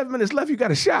believe with 7 minutes left, you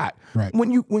got a shot. Right.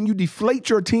 When you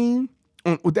deflate your team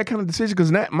with that kind of decision,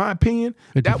 because in my opinion,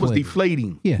 that was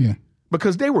deflating. Yeah. Yeah.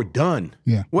 Because they were done.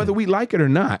 Yeah. Whether we like it or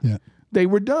not, Yeah. they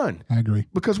were done. I agree.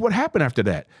 Because what happened after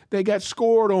that? They got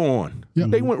scored on.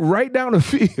 Yep. They went right down the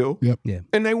field. Yep. Yeah.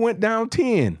 And they went down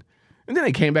 10. And then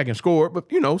they came back and scored. But,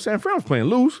 San Fran was playing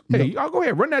loose. Hey, y'all go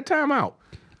ahead, run that timeout.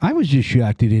 I was just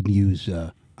shocked they didn't use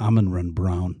Amon-Ra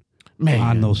Brown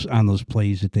on those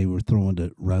plays that they were throwing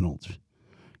to Reynolds.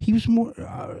 He was more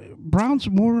Brown's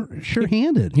more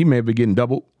sure-handed. He may have been getting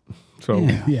doubled. So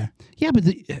Yeah. Yeah, but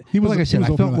like I said,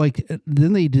 I felt like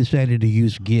then they decided to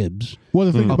use Gibbs. Well,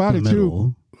 the thing up about the it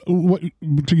middle. too,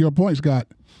 to your point, Scott,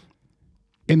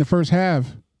 in the first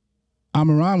half,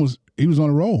 Amon-Ra he was on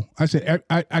a roll. I said,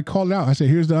 I called it out. I said,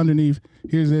 here's the underneath.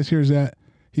 Here's this. Here's that.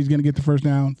 He's going to get the first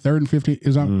down. 3rd and 50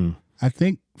 is on. I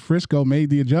think Frisco made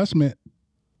the adjustment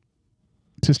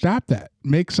to stop that.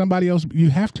 Make somebody else. You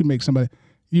have to make somebody.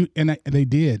 They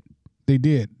did.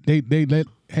 They let,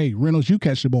 hey, Reynolds, you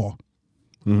catch the ball.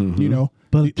 You know.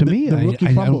 But to me, I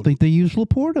don't think they used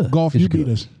Laporta. Golf, you beat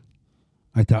us.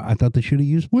 I thought they should have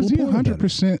used. Was Laporta he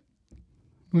 100%?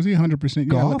 Was he 100%?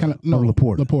 Golf or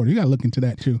Laporta? Laporta. You got to look into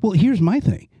that too. Well, here's my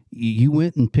thing. You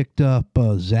went and picked up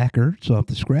Zach Ertz off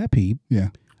the scrap heap. Yeah.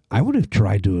 I would have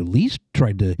tried to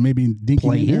maybe dink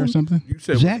him in there or something. You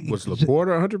said was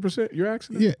Laporta 100% your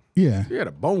accident? Yeah. He had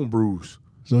a bone bruise.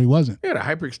 So he wasn't. He had a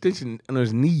hyperextension on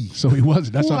his knee. So he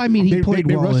wasn't. That's I mean, he played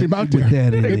well. They rushed him out there.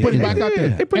 They put him back out there.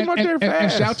 They put him out there fast.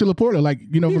 And shout to Laporta, like,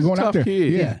 you know, he's for going a tough out there.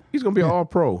 Kid. Yeah. He's going to be an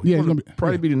all-pro. Yeah, he's going to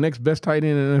probably be the next best tight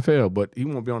end in the NFL, but he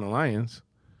won't be on the Lions.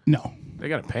 No. They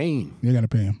got to pay him. They got to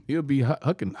pay him. He'll be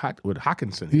with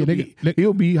Hawkinson. Yeah,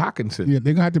 he'll be Hawkinson. Yeah,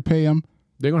 they're going to have to pay him.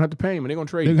 They're going to have to pay him, and they're going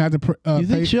to trade him. They're going to have to you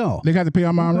think so? They got to pay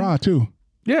Amon-Ra, too.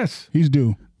 Yes. He's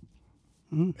due.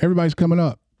 Everybody's coming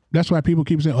up. That's why people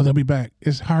keep saying, oh, they'll be back.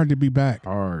 It's hard to be back.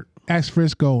 Hard. Ask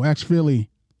Frisco. Ask Philly.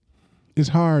 It's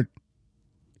hard.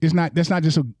 It's not. That's not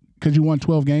just because you won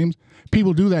 12 games.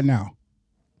 People do that now.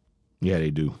 Yeah,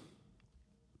 they do.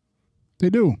 They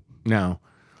do. Now,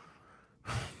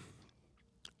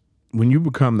 when you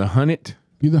become the hunted,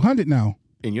 you're the hunted now,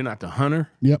 and you're not the hunter.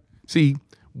 Yep. See,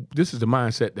 this is the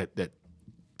mindset that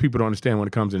people don't understand when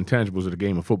it comes to intangibles of the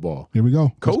game of football. Here we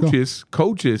go. Coaches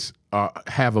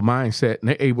have a mindset, and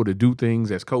they're able to do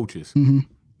things as coaches. Man,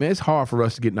 it's hard for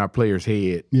us to get in our players'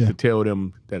 head to tell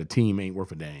them that a team ain't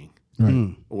worth a dang,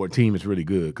 right? Or a team is really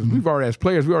good, because we've already, as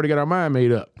players, we already got our mind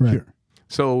made up. Right. Sure.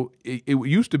 So it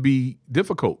used to be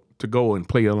difficult to go and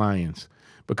play the Lions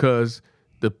because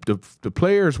the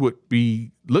players would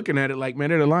be looking at it like, man,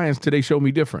 they're the Lions till they show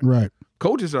me different. Right.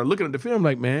 Coaches are looking at the film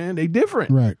like, man, they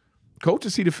different. Right.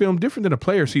 Coaches see the film different than a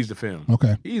player sees the film.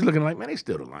 Okay. He's looking like, man, they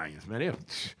still the Lions, man.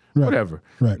 Whatever.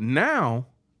 Right. Now,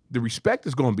 the respect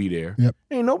is going to be there. Yep.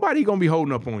 Ain't nobody going to be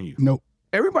holding up on you. Nope.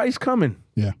 Everybody's coming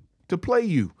to play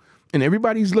you. And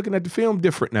everybody's looking at the film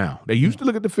different now. They used to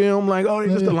look at the film like, oh, they're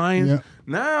just the Lions. Yeah.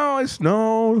 Now it's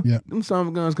them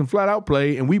some guns can flat out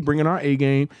play, and we bring in our A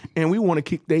game, and we want to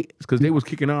kick because they was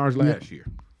kicking ours last year.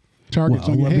 Targets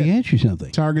on your head. Let me ask you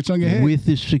something. Targets on your head. With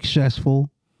this successful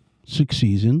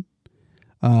season,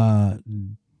 do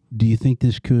you think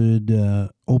this could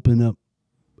open up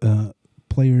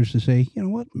players to say, you know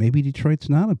what, maybe Detroit's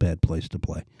not a bad place to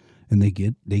play, and they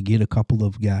get a couple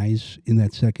of guys in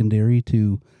that secondary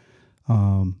to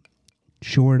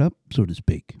shore it up, so to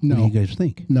speak? No. What do you guys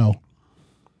think? No.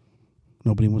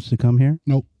 Nobody wants to come here?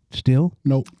 Nope. Still?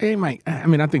 Nope. Hey, Mike, I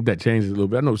mean, I think that changes a little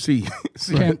bit. I know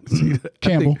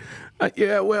Campbell. I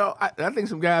think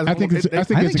some guys. I think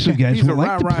some guys he's would a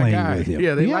like to play guy. with him.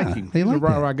 Yeah, they like him. They he's like a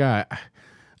rah-rah guy.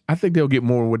 I think they'll get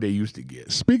more than what they used to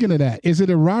get. Speaking of that, is it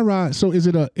a rah-rah? So is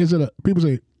it a people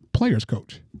say players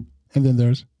coach, and then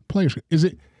there's players. Is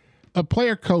it a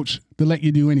player coach to let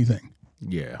you do anything?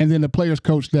 Yeah. And then the players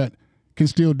coach that can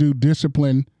still do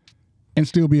discipline and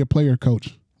still be a player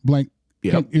coach. Blank.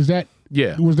 Yeah. Is that?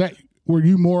 Yeah. Were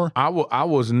you more? I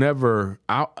was never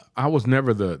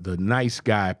the nice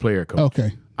guy player coach.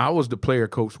 Okay. I was the player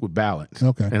coach with balance.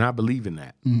 Okay. And I believe in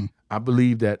that. I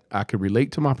believe that I can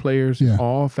relate to my players in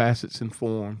all facets and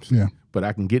forms. Yeah. But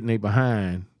I can get in their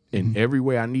behind in every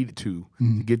way I needed to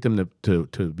get them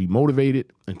to be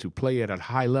motivated and to play at a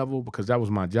high level, because that was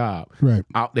my job. Right.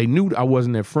 They knew I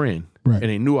wasn't their friend. Right. And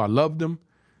they knew I loved them.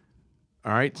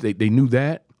 All right. They knew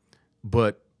that.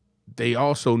 But they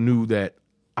also knew that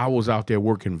I was out there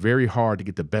working very hard to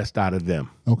get the best out of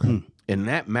them. Okay. And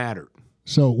that mattered.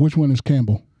 So which one is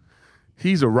Campbell?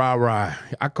 He's a rah-rah.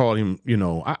 I call him,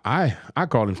 I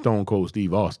call him Stone Cold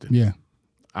Steve Austin. Yeah.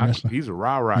 He's a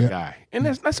rah-rah guy. And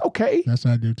that's okay. That's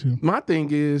what I do too. My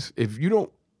thing is, if you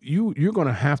don't, you're going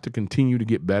to have to continue to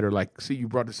get better. Like, see, you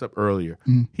brought this up earlier.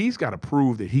 He's got to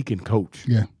prove that he can coach.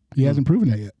 Yeah. He hasn't proven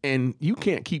that yet. And you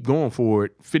can't keep going for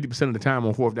it 50% of the time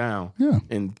on fourth down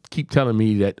and keep telling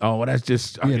me that, oh, that's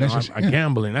just, I'm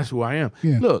gambling. That's who I am.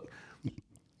 Yeah. Look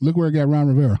where it got Ron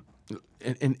Rivera.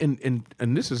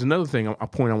 And this is another thing, a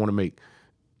point I want to make.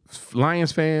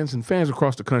 Lions fans and fans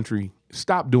across the country,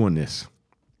 stop doing this.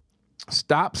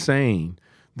 Stop saying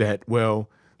that, well,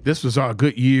 this was our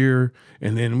good year,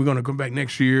 and then we're going to come back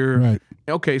next year. Right.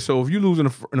 Okay, so if you lose in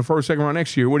the first, second round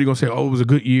next year, what are you going to say? Oh, it was a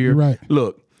good year. Right.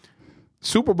 Look,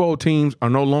 Super Bowl teams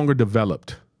are no longer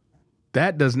developed.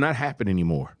 That does not happen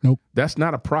anymore. Nope. That's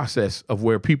not a process of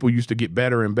where people used to get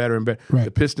better and better and better. Right.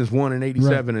 The Pistons won in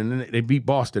 '87, and then they beat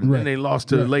Boston, and then they lost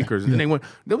to the Lakers, and they won.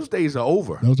 Those days are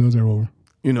over. Those are over.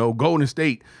 You know, Golden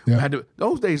State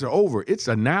those days are over. It's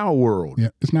a now world. Yeah,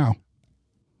 it's now.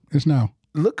 It's now.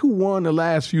 Look who won the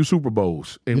last few Super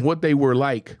Bowls and what they were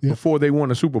like before they won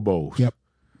the Super Bowls. Yep.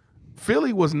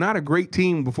 Philly was not a great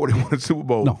team before they won the Super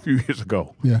Bowl a few years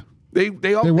ago. Yeah. They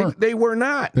were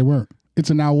not. They weren't. It's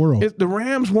a now world. The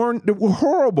Rams were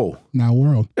horrible. Now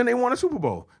world. And they won a Super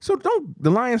Bowl. So the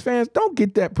Lions fans, don't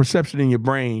get that perception in your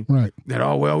brain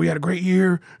that, we had a great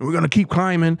year and we're going to keep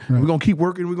climbing. We're going to keep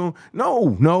working.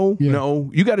 No.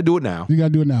 You got to do it now. You got to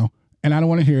do it now. And I don't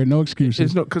want to hear it. No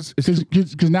excuses.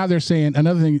 Because now they're saying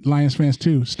another thing, Lions fans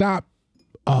too. Stop.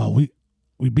 Oh,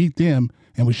 we beat them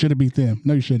and we should have beat them.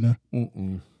 No, you shouldn't have.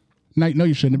 No,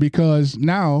 you shouldn't have, because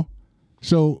now,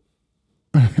 so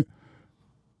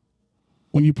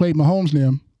when you played Mahomes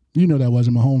them, you know that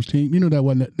wasn't Mahomes' team. You knew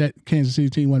that Kansas City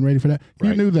team wasn't ready for that.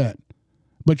 You knew that.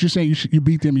 But you're saying you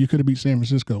beat them and you could have beat San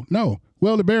Francisco. No.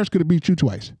 Well, the Bears could have beat you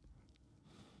twice.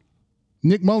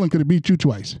 Nick Mullen could have beat you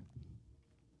twice.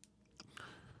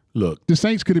 Look, the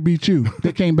Saints could have beat you.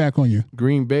 They came back on you.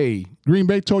 Green Bay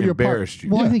tore you apart. Embarrassed you.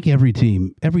 Well, I think every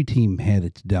team had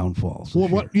its downfalls. Well,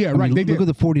 right. They did. Look at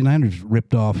the 49ers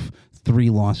ripped off 3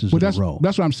 losses in a row.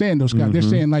 That's what I'm saying, though, Scott. They're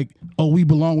saying like, oh, we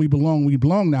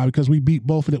belong now because we beat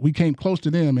both of them. We came close to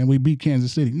them and we beat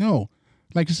Kansas City. No,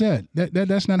 like you said,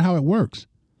 that's not how it works.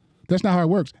 That's not how it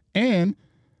works. And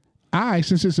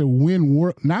since it's a win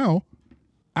world now,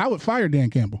 I would fire Dan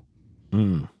Campbell.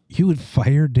 You would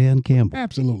fire Dan Campbell?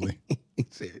 Absolutely.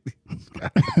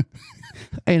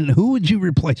 And who would you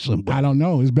replace him with? I don't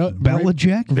know. Is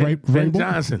Belichick? Ben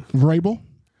Johnson. Vrabel?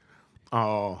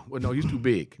 Oh, well, no, he's too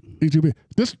big. He's too big.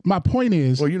 My point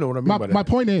is. Well, you know what I mean by that. My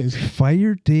point is.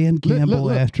 Fire Dan Campbell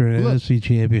after an NFC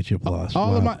Championship loss.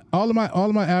 All of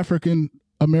my African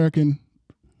American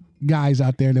guys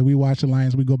out there that we watch the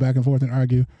Lions, we go back and forth and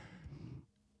argue.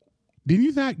 Didn't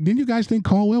you guys think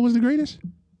Caldwell was the greatest?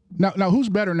 Now, who's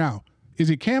better now? Is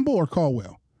it Campbell or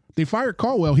Caldwell? They fired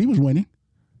Caldwell. He was winning.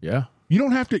 Yeah. You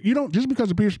don't just because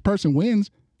a person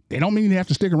wins, they don't mean they have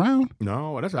to stick around.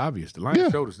 No, that's obvious. The Lions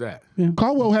showed us that. Yeah.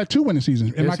 Caldwell had 2 winning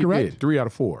seasons. Am I correct? He did. 3 out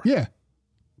of 4. Yeah.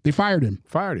 They fired him.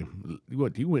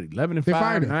 What? He went 11-5, They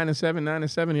fired him. 9-7,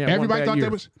 9-7. He had Everybody thought year.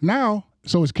 that was now.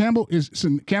 So Campbell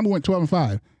went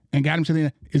 12-5 and got him to the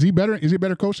end. Is he better? Is he a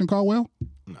better coach than Caldwell?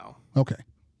 No. Okay.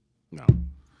 No.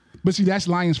 But see, that's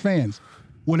Lions fans.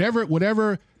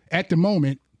 Whatever at the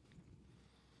moment,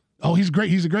 oh, he's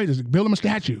great. He's the greatest. Build him a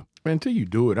statue. Until you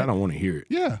do it, I don't want to hear it.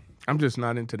 Yeah. I'm just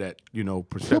not into that,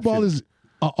 perception. Football is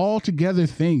an all-together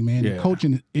thing, man. Yeah. And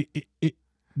coaching,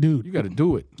 dude. You got to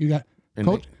do it. You got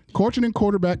coaching and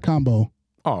quarterback combo.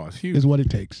 Oh, it's huge. Is what it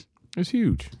takes. It's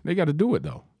huge. They got to do it,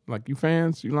 though. Like you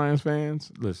Lions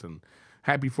fans, listen,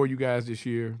 happy for you guys this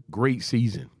year. Great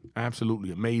season.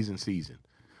 Absolutely amazing season.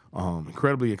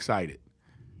 Incredibly excited.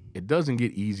 It doesn't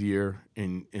get easier,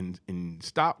 and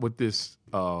stop with this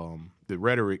the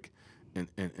rhetoric,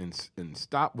 and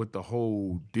stop with the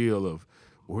whole deal of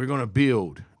we're going to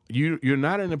build. You're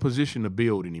not in a position to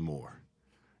build anymore.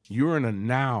 You're in a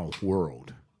now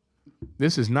world.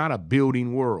 This is not a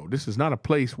building world. This is not a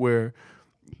place where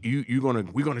we're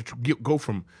gonna go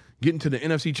from getting to the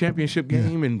NFC Championship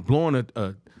game and blowing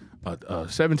a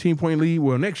 17-point lead.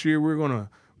 Well, next year we're gonna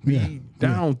be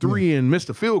down 3 and miss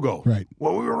the field goal. Right.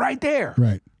 Well, we were right there.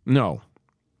 Right. No.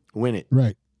 Win it.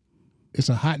 Right. It's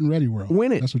a hot and ready world.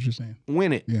 Win it. That's what you're saying.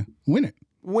 Win it. Yeah. Win it.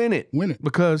 Win it. Win it.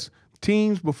 Because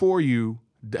teams before you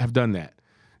have done that.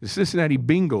 The Cincinnati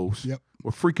Bengals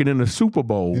were freaking in the Super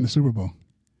Bowl.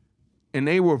 And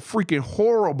they were freaking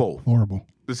horrible.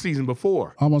 The season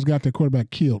before. Almost got their quarterback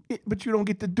killed. But you don't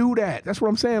get to do that. That's what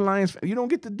I'm saying, Lions. You don't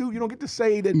get to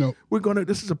say that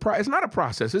this is it's not a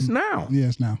process. It's now. Yeah,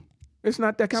 it's now. It's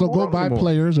not that kind so of go buy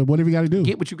players or whatever you got to do.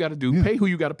 Get what you got to do. Pay who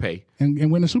you got to pay. And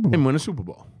win a Super Bowl. And win a Super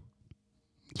Bowl.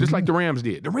 Just like the Rams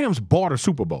did. The Rams bought a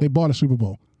Super Bowl. They bought a Super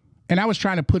Bowl. And I was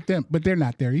trying to put them, but they're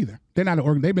not there either. They're not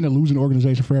they've been a losing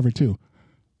organization forever too.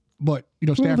 But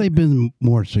they've been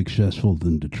more successful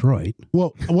than Detroit.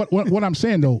 Well, what I'm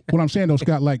saying though,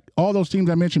 Scott, like all those teams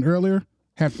I mentioned earlier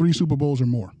have 3 Super Bowls or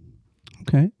more.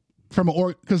 Okay.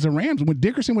 Because the Rams, when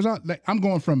Dickerson was out, like, I'm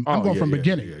going from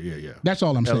beginning. Yeah. That's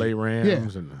all I'm saying. LA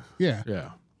Rams yeah. Yeah.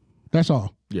 That's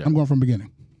all. Yeah. I'm going from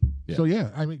beginning. Yeah. So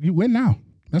I mean, you win now.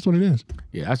 That's what it is.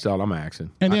 Yeah, that's all I'm asking.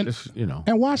 And then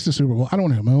and watch the Super Bowl. I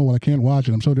don't know. I can't watch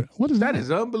it. What is that? That is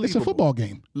unbelievable. It's a football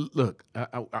game. Look,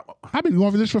 I've been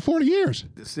going for this for 40 years.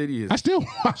 The city is. I still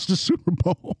watch the Super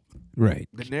Bowl. Right.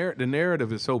 The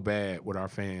narrative is so bad with our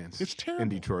fans. It's terrible. In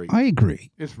Detroit. I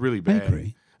agree. It's really bad. I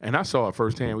agree. And I saw it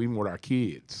firsthand even with our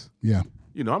kids. Yeah.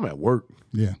 You know, I'm at work.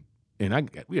 Yeah. And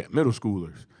we got middle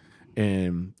schoolers.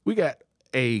 And we got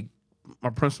my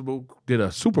principal did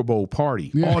a Super Bowl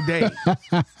party all day.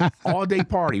 All day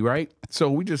party, right? So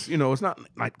we just, it's not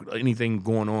like anything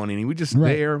going on. We just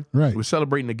there. Right. We're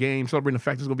celebrating the game, celebrating the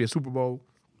fact there's going to be a Super Bowl.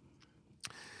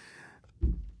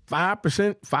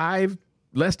 5%,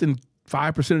 less than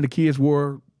 5% of the kids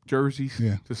wore jerseys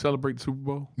to celebrate the Super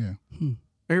Bowl. Yeah.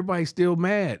 Everybody's still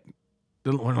mad.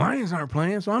 The Lions aren't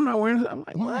playing, so I'm not wearing it. I'm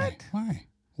like, what?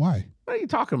 Why? What are you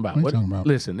talking about? What are you talking about?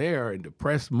 Listen, they are in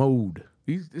depressed mode.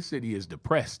 This city is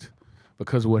depressed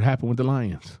because of what happened with the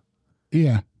Lions.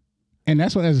 Yeah. And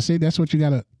that's what, as I say, that's what you got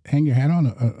to hang your hat on,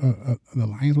 the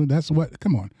Lions. That's what,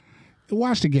 come on.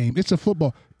 Watch the game. It's a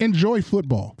football. Enjoy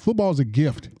football. Football is a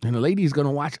gift. And the lady's going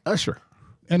to watch Usher.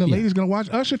 And the lady's going to watch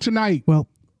Usher tonight. Well,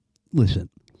 listen,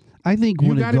 I think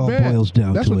when it all boils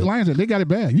down that's to what it, the Lions are. They got it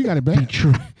bad. You got it bad.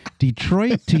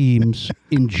 Detroit teams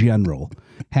in general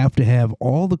have to have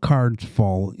all the cards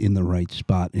fall in the right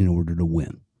spot in order to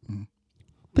win.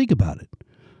 Think about it.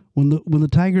 When the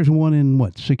Tigers won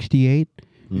in, 68?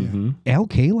 Mm-hmm. Al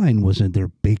Kaline wasn't their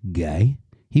big guy.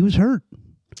 He was hurt.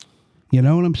 You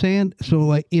know what I'm saying? So,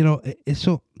 like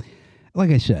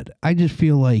I said, I just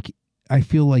feel like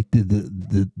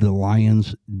the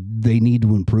Lions, they need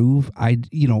to improve. And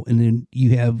then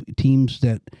you have teams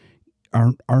that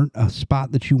aren't a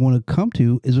spot that you want to come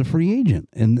to as a free agent,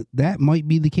 and that might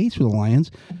be the case for the Lions.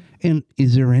 And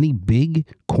is there any big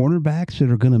cornerbacks that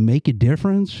are going to make a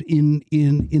difference in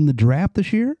the draft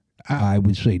this year? I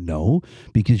would say no,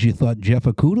 because you thought Jeff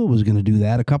Okudah was going to do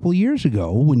that a couple of years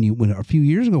ago a few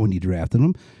years ago when you drafted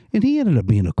him, and he ended up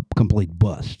being a complete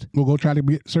bust. We'll go try to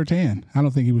get Surtain. I don't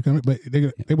think he would come, but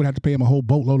they would have to pay him a whole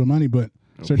boatload of money. But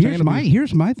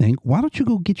here's my thing. Why don't you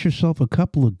go get yourself a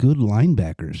couple of good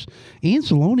linebackers?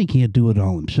 Anceloni can't do it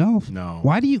all himself. No.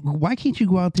 Why can't you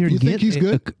go out there and get? You think he's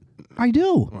good? I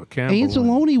do.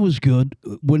 Anceloni was good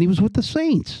when he was with the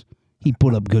Saints. He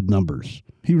put up good numbers.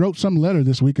 He wrote some letter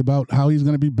this week about how he's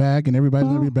going to be back and everybody's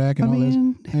going to be back and all this.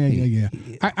 Yeah.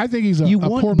 I think he's a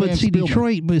poor man's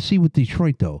Detroit. But see, with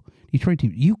Detroit though, Detroit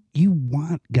team, you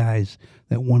want guys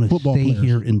that want to stay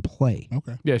here and play.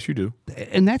 Okay. Yes, you do.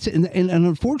 And that's and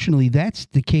unfortunately that's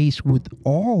the case with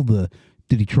all the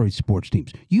Detroit sports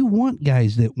teams. You want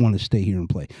guys that want to stay here and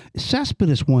play.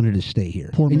 Cespedes wanted to stay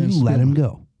here, and you let him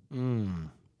go.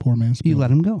 Poor man. You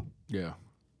let him go. Yeah.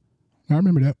 I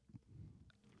remember that.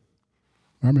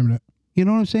 You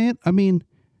know what I'm saying? I mean,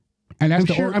 and that's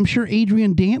I'm sure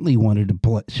Adrian Dantley wanted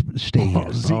to stay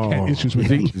here. Zeke had issues with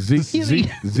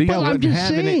Zeke. But I'm just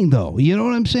saying, though. You know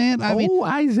what I'm saying? I mean,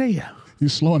 Isaiah.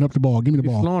 He's slowing up the ball. Give me the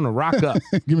ball. Slowing the rock up.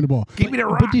 Give me the ball. Give me the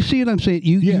rock. But do you see what I'm saying?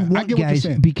 You want guys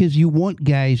because you want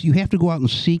guys. You have to go out and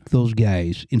seek those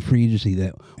guys in free agency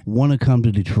that want to come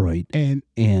to Detroit. And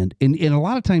a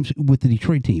lot of times with the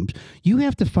Detroit teams, you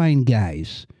have to find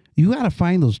guys. You got to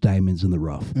find those diamonds in the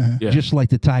rough. Yeah. Just like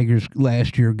the Tigers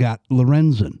last year got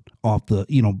Lorenzen off the,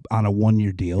 on a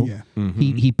 1-year deal. Yeah. Mm-hmm.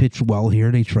 He pitched well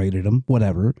here. They traded him,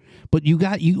 whatever. But you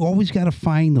always got to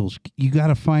find those. You got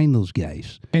to find those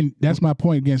guys. And that's my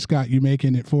point again, Scott. You're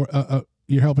making it for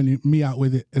you're helping me out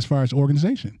with it as far as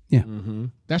organization. Yeah. Mm-hmm.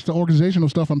 That's the organizational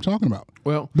stuff I'm talking about.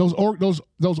 Well, those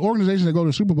organizations that go to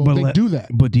the Super Bowl, they do that.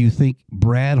 But do you think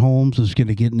Brad Holmes is going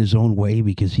to get in his own way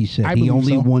because he said he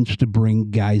only wants to bring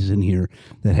guys in here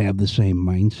that have the same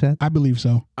mindset? I believe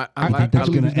so. I think that's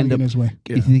going to end up his way.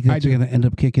 You think that's going to end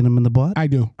up kicking him in the butt? I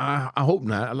do. I hope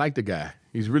not. I like the guy.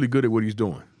 He's really good at what he's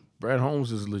doing. Brad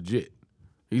Holmes is legit.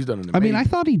 He's done an amazing.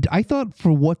 I mean, I thought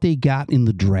for what they got in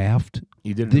the draft,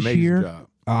 he did an this amazing year, job.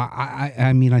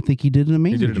 I think he did an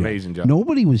amazing job. He did an amazing job.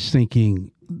 Nobody was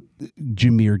thinking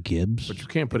Jahmyr Gibbs. But you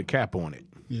can't put a cap on it.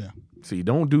 Yeah. See,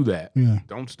 don't do that. Yeah.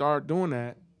 Don't start doing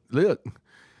that. Look,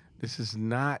 this is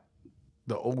not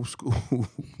the old school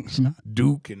It's not.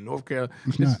 Duke and North Carolina.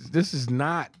 This is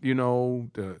not,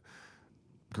 the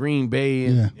Green Bay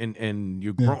and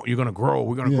you're going to grow.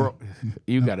 We're going to grow.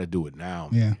 You got to do it now,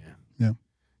 man. Yeah.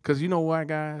 Because you know what,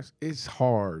 guys? It's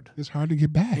hard. It's hard to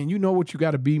get back. And you know what you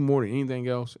got to be more than anything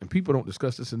else? And people don't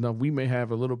discuss this enough. We may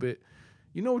have a little bit.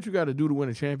 You know what you got to do to win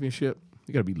a championship?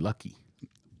 You got to be lucky.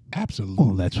 Absolutely.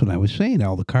 Well, that's what I was saying.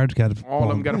 All the cards got to fall. All of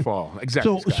them got to fall.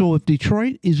 Exactly. So if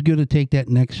Detroit is going to take that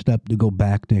next step to go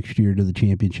back next year to the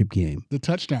championship game, the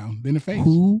touchdown in the face.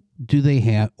 Who do they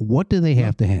have? What do they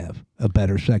have to have? A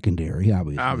better secondary,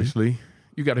 obviously. Obviously,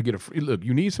 you got to get look.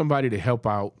 You need somebody to help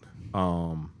out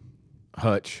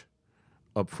Hutch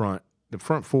up front The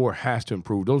front four has to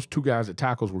improve. Those two guys at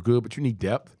tackles were good, but you need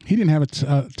depth. He didn't have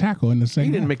a tackle in the same.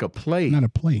 He didn't make a play. Not a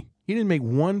play. He didn't make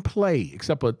one play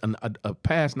except a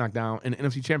pass knockdown in the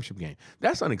NFC Championship game.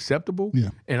 That's unacceptable. Yeah.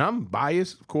 And I'm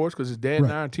biased, of course, because his dad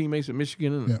and I are teammates at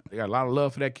Michigan, and they got a lot of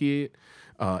love for that kid.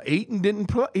 Aiton didn't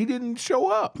play. He didn't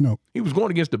show up. No. He was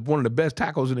going against one of the best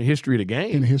tackles in the history of the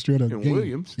game. In the history of the game.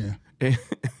 Williams. Yeah.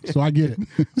 So I get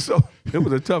it. So it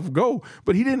was a tough go,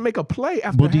 but he didn't make a play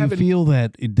after But do you feel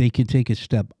that they could take a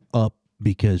step up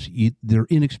because they're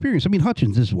inexperienced? I mean,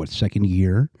 Hutchins, this is what, second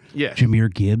year? Yeah.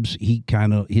 Jameer Gibbs,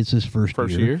 it's his first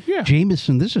year. Yeah.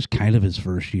 Jameson, this is kind of his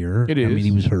first year. It is. I mean,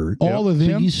 he was hurt. All of them.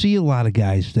 So you see a lot of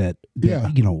guys that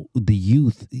you know, the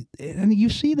youth, and you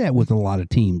see that with a lot of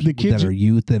teams that are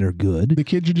youth that are good. The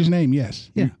kids you just named, yes.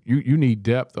 Yeah. You need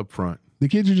depth up front. The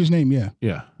kids you just named, yeah.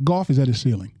 Yeah. Goff is at his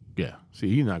ceiling. Yeah.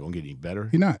 See, he's not going to get any better.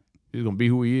 He's not. He's going to be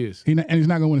who he is. And he's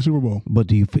not going to win a Super Bowl. But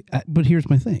but here's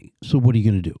my thing. So what are you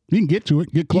going to do? You can get to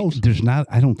it, get close.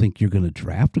 I don't think you're going to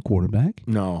draft a quarterback.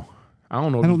 No. I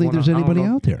don't know. I don't think there's anybody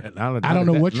out there. I don't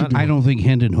know what you do. I don't think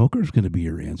Hendon Hooker's going to be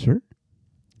your answer.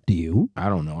 Do you? I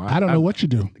don't know. I don't know what you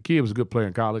do. The kid was a good player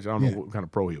in college. I don't know what kind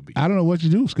of pro he'll be. I don't know what you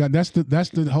do, Scott. That's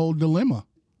the whole dilemma.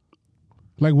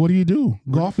 Like, what do you do?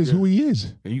 Goff is who he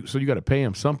is. So you got to pay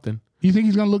him something. You think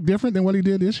he's going to look different than what he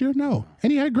did this year? No.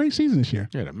 And he had a great season this year.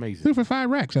 Yeah, amazing. Threw for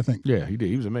 5 racks, I think. Yeah, he did.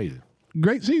 He was amazing.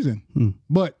 Great season.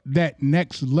 But that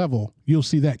next level, you'll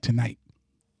see that tonight.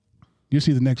 You'll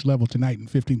see the next level tonight in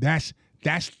 15. That's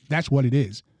what it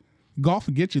is. Golf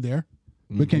will get you there,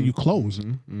 but can you close?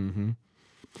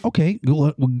 Okay,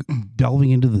 we're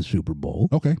delving into the Super Bowl.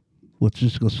 Okay.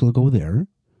 Let's go there.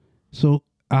 So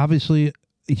obviously,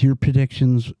 your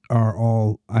predictions are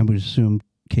all, I would assume,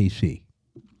 KC.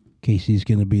 KC's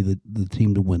going to be the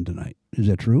team to win tonight. Is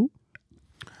that true?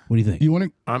 What do you think? You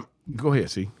want to? Go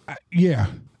ahead, see. Yeah.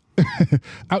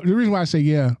 The reason why I say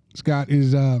yeah, Scott,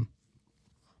 is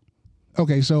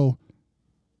okay. So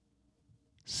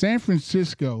San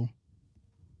Francisco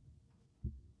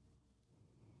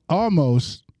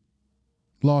almost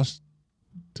lost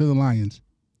to the Lions.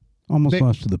 Almost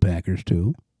lost to the Packers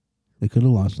too. They could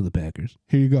have lost to the Packers.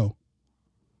 Here you go.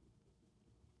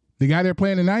 The guy they're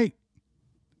playing tonight,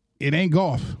 it ain't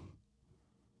Goff,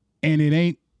 and it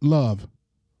ain't Love.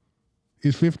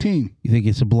 It's 15. You think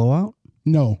it's a blowout?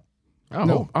 No.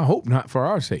 I hope not for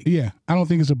our sake. Yeah, I don't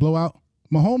think it's a blowout.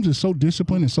 Mahomes is so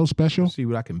disciplined and so special. See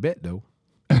what I can bet, though.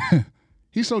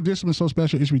 He's so disciplined, so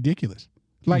special, it's ridiculous.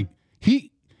 Like,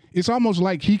 it's almost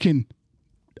like he can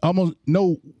almost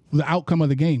know the outcome of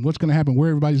the game, what's going to happen, where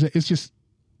everybody's at. It's just,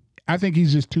 I think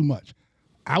he's just too much.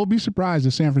 I would be surprised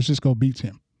if San Francisco beats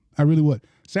him. I really would.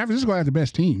 San Francisco has the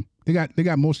best team. They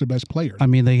got most of the best players. I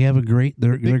mean, they have a great.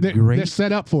 They're great. They're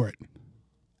set up for it.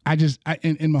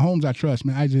 In Mahomes, I trust,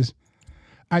 man.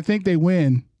 I think they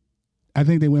win. I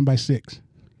think they win by 6.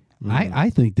 I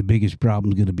think the biggest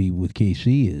problem is going to be with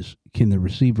KC is, can the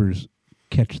receivers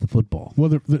catch the football?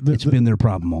 Well, it's been their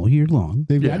problem all year long.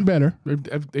 They've gotten better.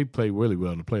 They play really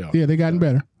well in the playoffs. Yeah, they've gotten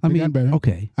better.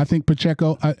 Okay. I think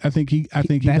Pacheco. I think he that's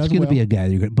does going to well. be a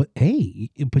guy. But hey,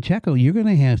 Pacheco, you're going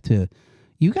to have to.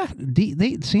 You got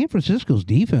San Francisco's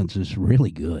defense is really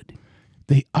good.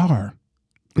 They are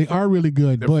really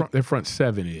good. Their front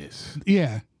 7 is.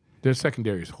 Yeah. Their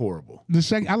secondary is horrible.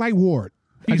 I like Ward.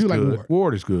 I do like Ward.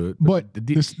 Ward is good, but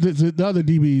the other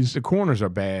DBs, the corners are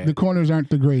bad. The corners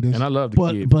aren't the greatest. And I love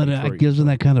the kid. But doesn't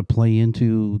that kind of play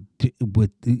into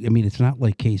with? I mean, it's not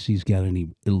like KC's got any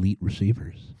elite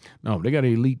receivers. No, they got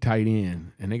an elite tight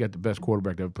end, and they got the best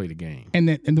quarterback to ever play the game. And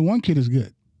the one kid is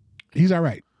good. He's all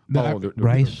right. The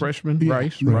Rice, the freshman, yeah,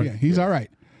 Rice. Yeah, he's all right.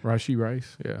 Rashee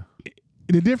Rice, yeah.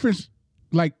 The difference,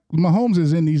 like Mahomes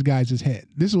is in these guys' head.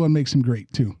 This is what makes him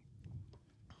great too.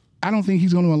 I don't think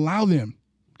he's going to allow them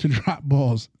to drop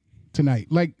balls tonight.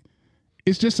 Like,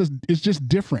 it's just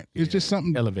different. It's just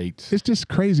something elevates. It's just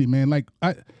crazy, man. Like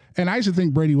I used to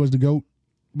think Brady was the GOAT,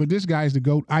 but this guy's the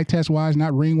GOAT. Eye test wise,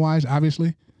 not ring wise,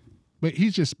 obviously, but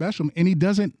he's just special, and he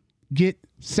doesn't get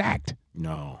sacked.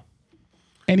 No,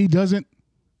 and he doesn't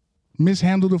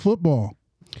mishandle the football.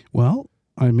 Well,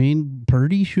 I mean,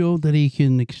 Purdy showed that he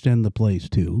can extend the plays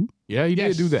too. Yeah, he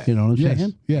did do that. You know what I'm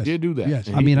saying? Yes. He did do that. Yes.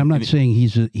 I mean, I'm not saying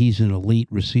he's an elite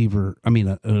receiver. I mean,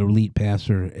 an elite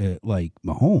passer like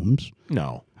Mahomes.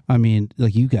 No. I mean,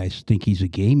 like you guys think he's a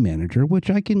game manager, which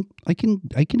I can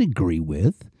agree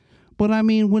with. But I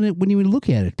mean, when you look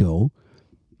at it though,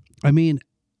 I mean,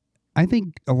 I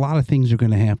think a lot of things are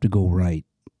going to have to go right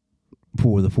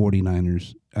for the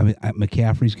 49ers. I mean,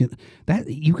 McCaffrey's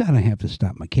you got to have to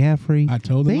stop McCaffrey. I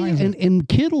told them. And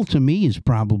Kittle to me is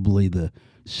probably the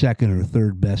second or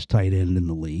third best tight end in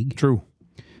the league. True.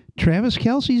 Travis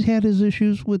Kelce's had his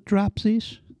issues with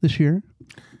dropsies this year.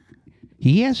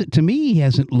 He hasn't. To me, he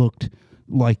hasn't looked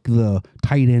like the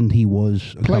tight end he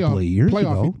was a couple of years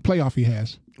ago. Playoff he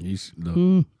has. He's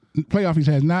Playoff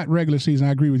he has, not regular season.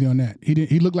 I agree with you on that.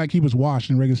 He looked like he was washed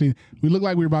in regular season. We looked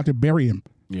like we were about to bury him.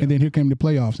 Yeah. And then here came the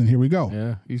playoffs, and here we go.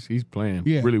 Yeah, he's playing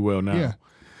really well now. Yeah.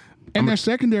 And their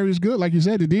secondary is good, like you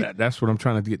said. That's what I'm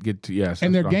trying to get to. Yes.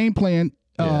 And their game plan,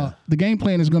 the game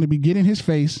plan is going to be get in his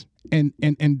face and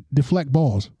deflect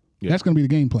balls. Yeah. That's going to be the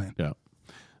game plan. Yeah.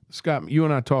 Scott, you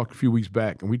and I talked a few weeks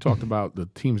back, and we talked about the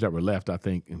teams that were left, I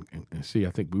think, and I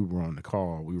think we were on the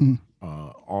call. We were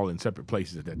all in separate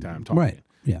places at that time talking. Right,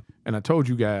 yeah. And I told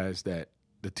you guys that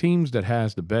the teams that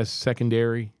has the best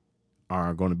secondary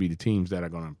are going to be the teams that are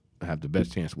going to have the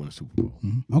best chance to win a Super Bowl.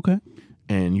 Mm-hmm. Okay.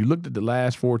 And you looked at the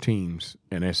last 4 teams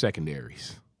and their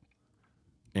secondaries,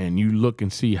 and you look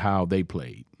and see how they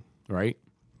played, right?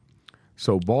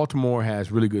 So Baltimore has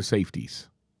really good safeties.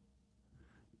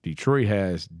 Detroit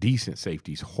has decent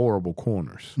safeties, horrible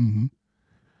corners. Mm-hmm.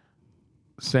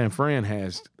 San Fran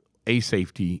has a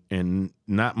safety and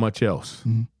not much else.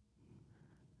 Mm-hmm.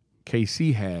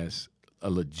 KC has a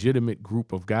legitimate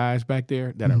group of guys back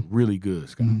there that are really good,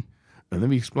 Scott. And let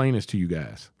me explain this to you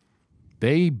guys.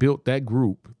 They built that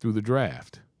group through the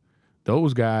draft.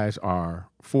 Those guys are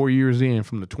 4 years in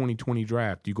from the 2020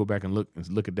 draft. You go back and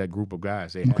look at that group of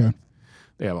guys they have.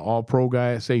 They have an all-pro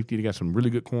guy at safety. They got some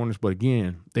really good corners. But,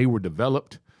 again, they were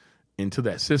developed into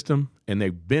that system, and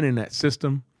they've been in that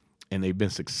system, and they've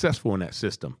been successful in that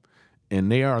system.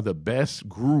 And they are the best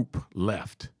group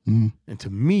left. And to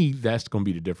me, that's going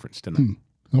to be the difference tonight.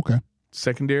 Okay.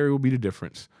 Secondary will be the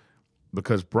difference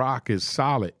because Brock is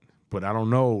solid, but I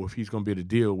don't know if he's going to be able to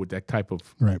deal with that type of,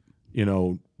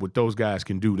 what those guys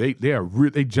can do.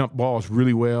 They jump balls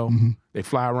really well. They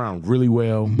fly around really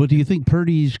well. But do you think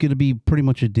Purdy's going to be pretty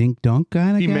much a dink-dunk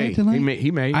kind of guy tonight?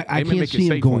 He may. I can't see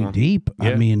him going deep. Yeah.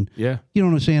 I mean, you know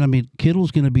what I'm saying? I mean,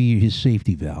 Kittle's going to be his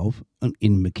safety valve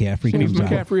in McCaffrey. And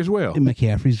McCaffrey as well. And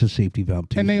McCaffrey's a safety valve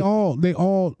too. And they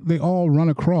all run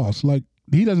across. Like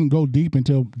he doesn't go deep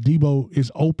until Debo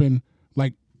is open.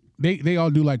 Like they all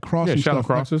do like crossing shallow stuff.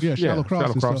 crosses. Like, shallow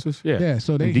crosses. Yeah.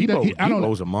 So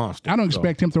Debo's a monster. I don't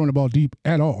expect him throwing the ball deep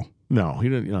at all. No, he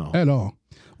didn't. No, at all.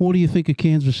 What do you think of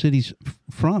Kansas City's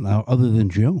front other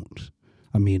than Jones?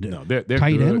 I mean, they're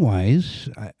tight good. end wise,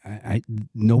 I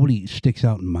nobody sticks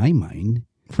out in my mind.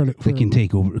 They can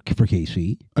take over for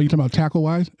KC. Are you talking about tackle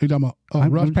wise? Are you talking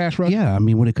about pass rush? Yeah, I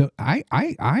mean, when it comes, I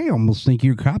almost think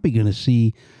you're probably going to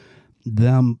see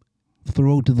them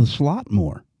throw to the slot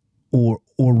more, or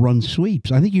run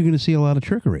sweeps. I think you're going to see a lot of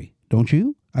trickery, don't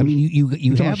you? I mean, you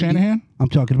talking about Shanahan? I'm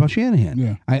talking about Shanahan.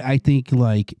 Yeah, I think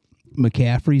like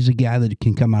McCaffrey's a guy that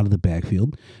can come out of the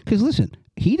backfield because listen,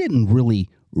 he didn't really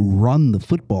run the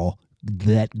football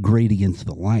that great against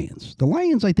the Lions. The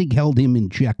Lions, I think, held him in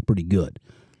check pretty good.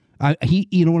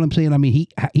 You know what I'm saying? I mean,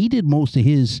 he did most of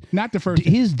his not the first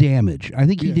his damage. I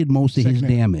think he did most of his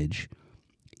damage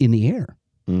in the air,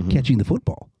 catching the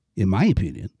football. In my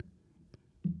opinion,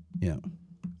 yeah.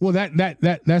 Well,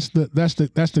 that's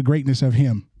the greatness of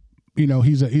him. You know,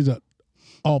 he's a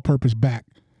all-purpose back.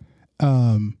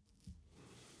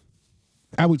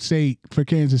 I would say for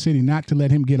Kansas City not to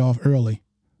let him get off early,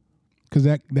 because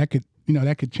that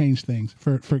could change things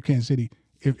for Kansas City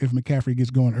if McCaffrey gets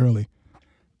going early.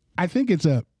 I think it's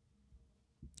a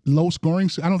low scoring.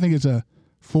 I don't think it's a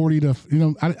 40 to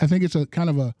I think it's a kind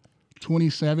of a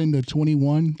 27 to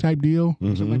 21 type deal,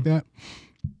 something like that.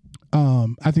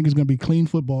 I think it's going to be clean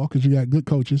football because you got good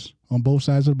coaches on both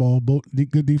sides of the ball,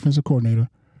 good defensive coordinator.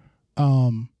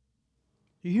 You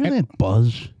hear that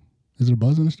buzz? Is there a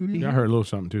buzz in the studio? Yeah, I heard a little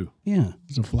something too. Yeah.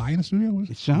 Is there a fly in the studio?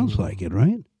 It sounds like it,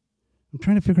 right? I'm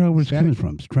trying to figure out where it's coming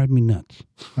from. It's driving me nuts.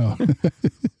 Oh.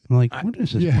 I'm like, where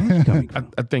is this buzz coming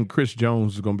from? I think Chris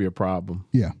Jones is going to be a problem.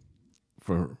 Yeah.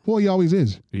 Well, he always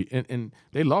is. And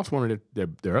they lost one of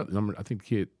their other number. I think the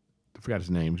kid, I forgot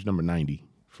his name. He's number 90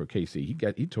 for KC.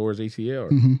 He tore his ACL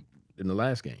in the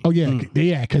last game. Oh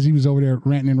yeah, because he was over there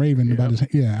ranting and raving about his.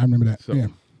 Yeah, I remember that. So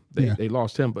they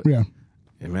lost him, but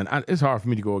man, it's hard for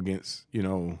me to go against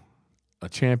a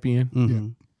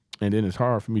champion, and then it's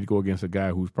hard for me to go against a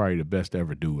guy who's probably the best to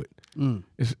ever do it.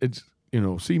 It's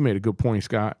C made a good point,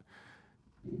 Scott,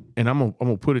 and I'm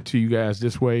gonna put it to you guys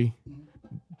this way: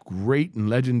 great and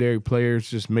legendary players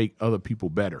just make other people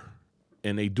better,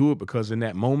 and they do it because in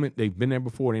that moment they've been there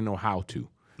before. They know how to.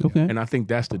 Okay. And I think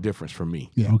that's the difference for me.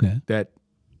 Yeah. Okay. That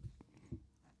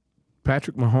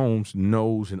Patrick Mahomes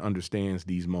knows and understands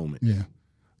these moments. Yeah.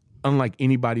 Unlike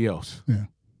anybody else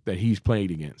that he's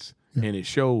played against. Yeah. And it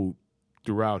showed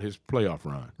throughout his playoff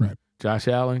run. Right. Josh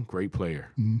Allen, great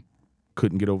player.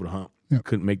 couldn't get over the hump. Yep.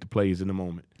 Couldn't make the plays in the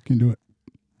moment. Can do it.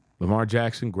 Lamar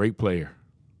Jackson, great player.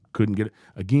 Couldn't get it.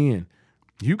 Again,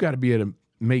 you got to be able to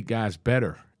make guys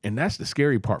better. And that's the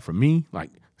scary part for me.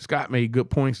 Like, Scott made good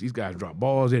points. These guys drop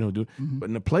balls. They don't do it. Mm-hmm. But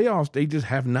in the playoffs, they just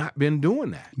have not been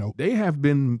doing that. Nope. They have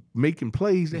been making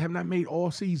plays they have not made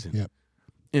all season. Yep.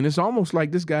 And it's almost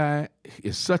like this guy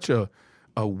is such a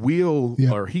wheel,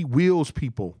 Yep. or he wheels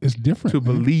people It's different, to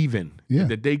man. believe in Yeah.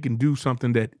 that they can do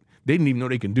something that they didn't even know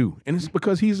they can do. And it's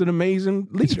because he's an amazing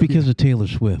leader. It's because of Taylor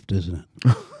Swift, isn't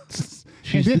it?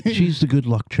 She's the good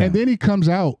luck charm. And then he comes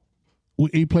out,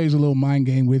 he plays a little mind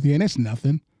game with you, and it's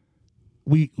nothing.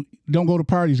 We don't go to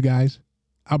parties, guys.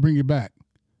 I'll bring you back.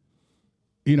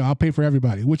 I'll pay for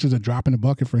everybody, which is a drop in the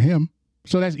bucket for him.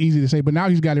 So that's easy to say. But now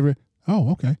he's got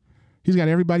okay. He's got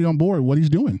everybody on board with what he's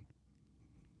doing.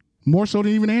 More so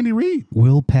than even Andy Reid.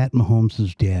 Will Pat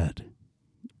Mahomes' dad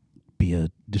be a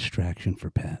distraction for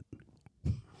Pat?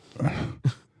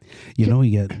 He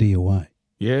got DUI.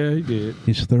 Yeah, he did.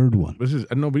 His third one. But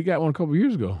he got one a couple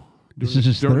years ago. This is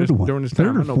his third one. During this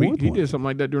Third time. or fourth He one. did something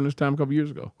like that during this time a couple years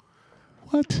ago.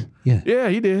 What? Yeah. Yeah,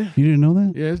 he did. You didn't know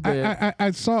that? Yeah, his dad.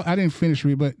 I saw. I didn't finish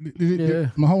read, but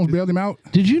did Mahomes bailed him out.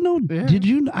 Did you know? Yeah.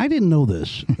 I didn't know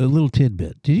this. A little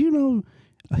tidbit. Did you know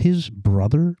his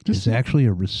brother is actually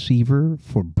a receiver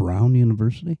for Brown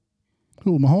University?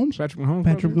 Who, Mahomes? Patrick Mahomes.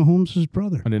 Patrick Mahomes'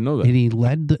 brother. I didn't know that. And he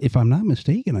led. If I'm not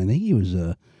mistaken, I think he was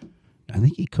I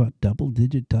think he caught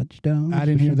double-digit touchdowns. I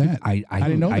didn't hear that. I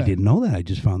didn't know that. I didn't know that. I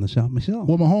just found this out myself.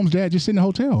 Well, Mahomes' dad just sit in the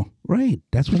hotel. Right.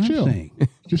 That's what Just I'm chill. saying.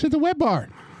 Just hit the wet bar.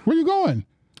 Where you going?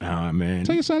 Ah, man.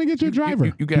 Tell your son to get you a driver.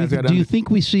 You guys got Do you think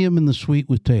we see him in the suite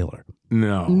with Taylor?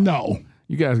 No. No.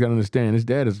 You guys got to understand, his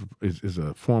dad is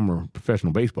a former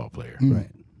professional baseball player. Right.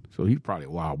 So he's probably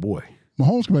a wild boy.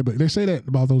 Mahomes can play. They say that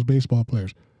about those baseball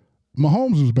players.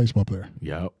 Mahomes was a baseball player.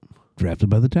 Yep. Drafted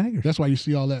by the Tigers. That's why you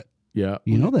see all that. Yeah.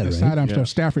 You know that, right? Sidearm Yeah. stuff.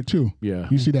 Stafford too. Yeah.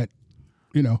 You see that.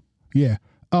 Yeah.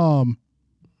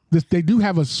 They do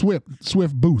have a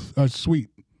Swift booth, a suite.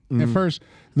 At first,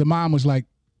 the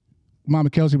Mama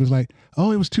Kelsey was like,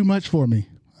 "Oh, it was too much for me."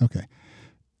 Okay.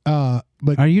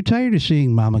 But Are you tired of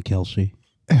seeing Mama Kelsey?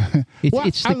 It's, Well,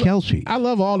 it's the Kelsey. I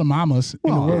love all the mamas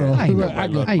in the world. I know.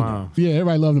 Everybody loves Mom. Yeah,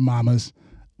 everybody love the mamas.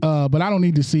 But I don't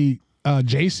need to see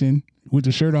Jason with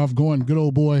the shirt off going good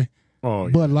old boy Oh,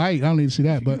 yeah. Bud Light. I don't need to see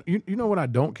that. But You know what I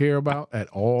don't care about at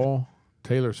all?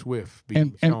 Taylor Swift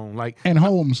being shown. And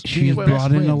Holmes. She's being brought best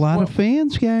in a friends. lot of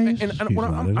fans, guys. And She's what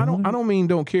brought in a lot. I don't mean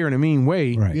don't care in a mean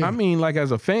way. Right. Yeah. I mean, like,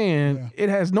 as a fan, it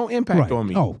has no impact Right. on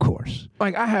me. Oh, of course.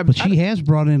 Like, I have. But she has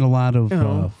brought in a lot of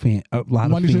know, a lot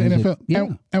of Money to the fans. NFL. Yeah.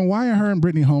 And why are her and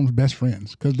Brittany Holmes best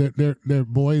friends? Because their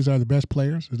boys are the best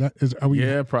players. Are we?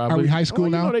 Yeah, probably. Are we high school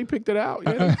you now? know, they picked it out.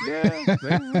 Yeah.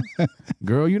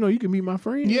 Girl, you know you can be my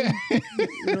friend. Yeah.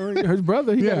 You know, his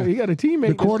brother, he got a teammate.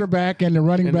 The quarterback and the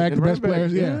running And back, the the best running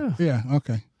players. back, Yeah.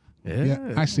 Okay.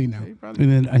 Yeah, I see now. They probably-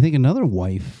 And then I think another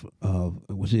wife of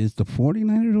is the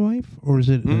 49ers wife, or is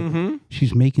it?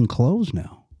 She's making clothes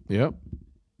now. Yep.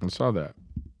 I saw that.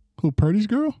 Who, Purdy's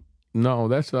girl? No,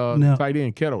 that's No. tight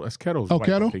end Kettle. That's Kettle's Oh, wife,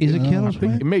 Kettle? I think. Is it I Kettle's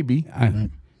think wife? it may be.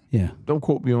 Yeah. Don't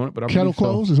quote me on it, but I Kettle believe so.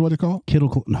 clothes is what they call.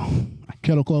 No.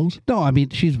 Kettle clothes. No, I mean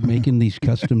she's making these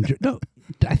custom. No,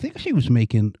 I think she was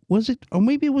making. Was it? Or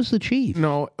maybe it was the Chiefs.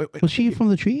 No, Was she from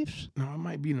the Chiefs? No, it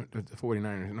might be the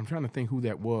 49ers, and I'm trying to think who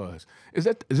that was. Is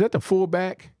that the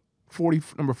fullback,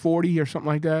 number 40 or something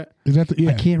like that? Is that the?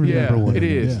 Yeah. I can't remember what it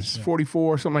is. Yeah. It's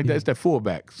 44 or something like that. It's that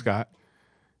fullback, Scott.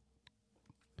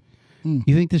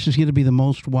 You think this is going to be the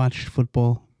most watched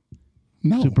football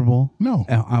No. Super Bowl? No.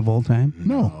 Of all time?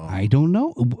 No. I don't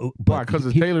know. But Why? Because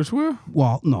it's Taylor Swift?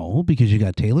 Well, no, because you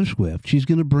got Taylor Swift. She's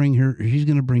going to bring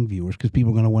viewers because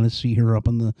people are going to want to see her up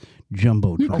on the You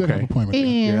jumbotron. could have a point with that.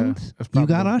 And that's you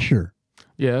got probably- Usher.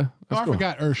 Yeah. Oh, Let's I go.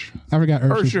 forgot Ursh.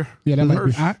 Ursher. Yeah, that might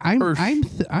be.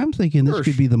 Ursh. I'm thinking this Ursh.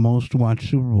 could be the most watched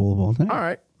Super Bowl of all time. All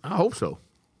right. I hope so.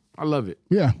 I love it.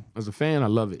 Yeah, As a fan, I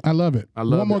love it. I love it. I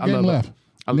love One more it. I game love it. left.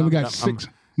 I And then we love got it. 6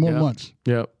 more yeah. months.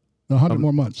 Yep. 100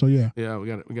 more months. So yeah. Yeah, we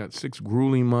got 6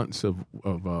 grueling months of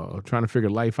trying to figure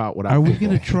life out without. Are we football.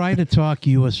 going to try to talk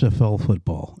USFL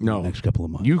football in No. the next couple of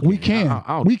months? You We can.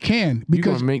 I'll- We can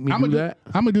because gonna make me I'ma do that?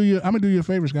 I'm gonna do you a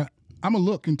favor, Scott. I'm gonna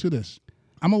look into this.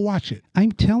 I'm gonna watch it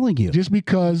I'm telling you. just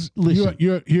because Listen,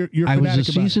 you're I was a fanatic about it.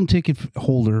 season ticket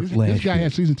holder This last guy year.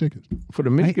 had season tickets. for the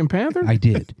Michigan Panthers? I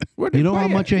did. Where'd they You know play how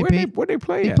at? much I Where'd paid? Where'd they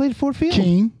play They at? played at Fort Field.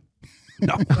 King.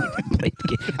 No,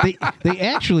 they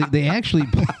actually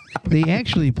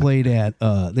played at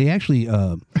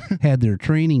had their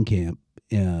training camp.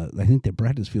 I think their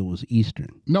practice field was Eastern.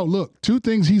 No, look, 2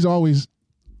 things he's always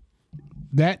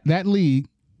that league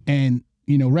and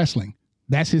wrestling.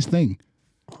 That's his thing.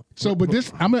 So, but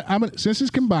this, since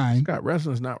it's combined, Scott,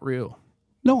 wrestling's not real.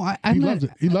 No, I'm not. loves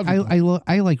it. He loves it.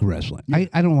 I like wrestling. Yeah.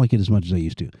 I don't like it as much as I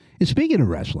used to. And speaking of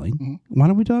wrestling, why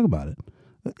don't we talk about it?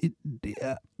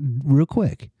 Real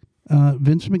quick.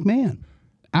 Vince McMahon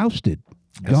ousted.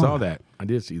 I saw that. I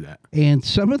did see that. And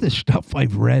some of the stuff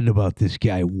I've read about this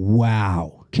guy,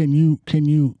 wow. Can you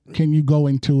go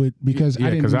into it because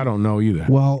I don't know either.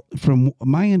 Well, from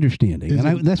my understanding,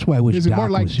 that's why I wish is it Doc more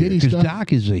like was here, Diddy 'cause stuff?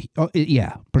 Doc is pretty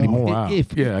much. Oh, wow.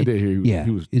 I did hear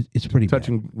he was it's pretty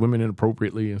touching women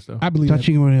inappropriately and stuff. I believe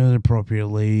touching women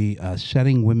inappropriately,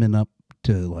 setting women up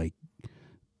to like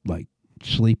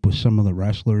sleep with some of the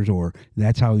wrestlers, or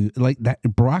that's how like that.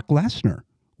 Brock Lesnar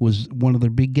was one of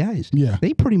their big guys. Yeah,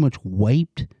 they pretty much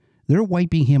they're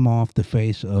wiping him off the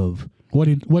face of. What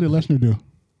did Lesnar do?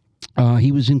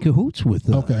 He was in cahoots with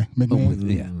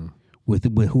McMahon. With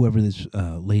whoever this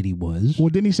lady was. Well,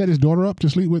 didn't he set his daughter up to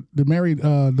sleep with the married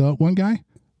the one guy?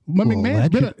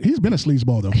 McMahon's he's been a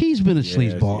sleazeball though. He's been a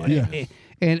sleazeball. Yeah.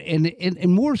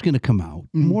 And more's going to come out.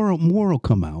 More will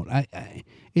come out.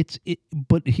 This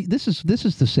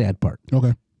is the sad part.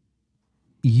 Okay.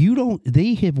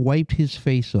 They have wiped his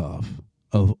face off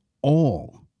of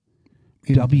all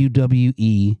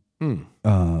WWE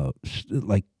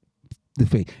like the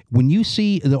face. When you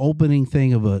see the opening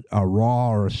thing of a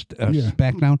Raw or a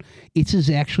SmackDown, it's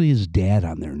actually his dad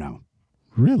on there now.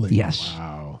 Really? Yes.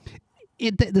 Wow.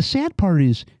 The sad part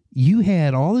is you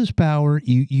had all this power.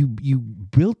 You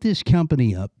built this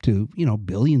company up to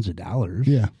billions of dollars.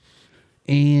 Yeah.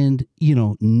 And you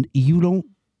don't.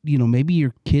 Maybe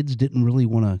your kids didn't really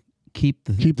want to keep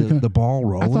the ball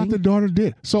rolling. I thought the daughter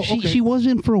did. So she was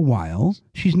in for a while.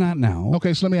 She's not now.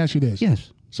 Okay, so let me ask you this.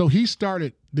 Yes. So he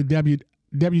started the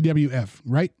WWF,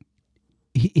 right?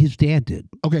 His dad did.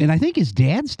 Okay. And I think his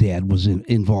dad's dad was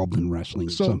involved in wrestling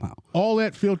somehow. All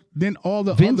that then all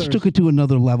the Vince others, took it to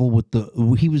another level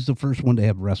he was the first one to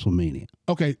have WrestleMania.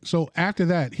 Okay, so after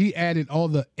that, he added all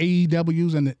the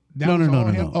AEWs and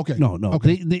No. Okay. No.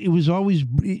 Okay. It was always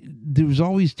there was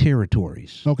always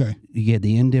territories. Okay. You had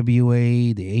the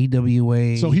NWA, the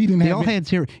AWA. So he didn't They have all had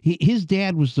his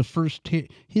dad was the first.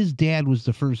 His dad was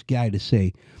the first guy to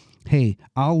say, "Hey,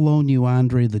 I'll loan you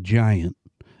Andre the Giant,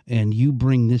 and you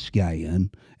bring this guy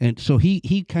in." And so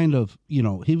he kind of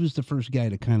he was the first guy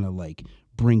to kind of like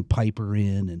bring Piper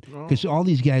in, and because all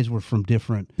these guys were from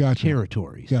different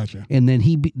territories. Gotcha. And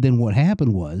then what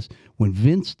happened was when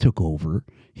Vince took over,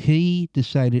 he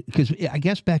decided, because I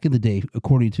guess back in the day,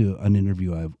 according to an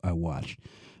interview I watched,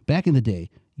 back in the day,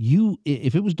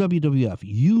 if it was WWF,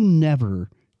 you never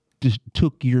just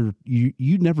took you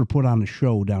never put on a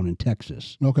show down in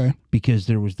Texas. Okay. Because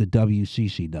there was the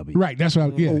WCCW. Right. That's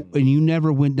what and you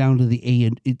never went down to the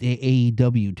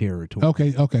AEW territory.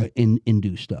 Okay. And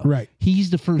do stuff. Right. He's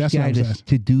the first guy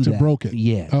to do that. To broke it.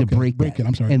 Yeah. Okay. To break it.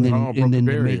 I'm sorry. And then broke and then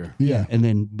the to make barrier. and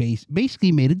then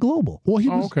basically made it global. Well,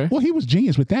 he was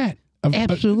genius with that.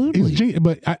 Absolutely. He's genius,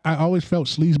 but I always felt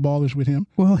sleazeballish with him.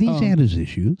 Well, he's had his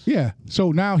issues. Yeah.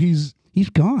 So now he's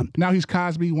gone. Now he's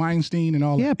Cosby, Weinstein, and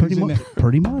all that. Yeah, pretty much.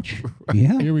 Pretty much.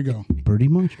 Yeah. Here we go. Pretty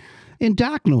much. And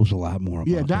Doc knows a lot more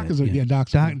about Doc that. is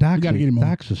Doc's you gotta get him on.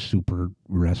 Doc's a super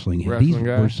wrestling head. He's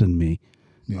worse than me.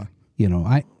 Yeah.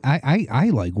 I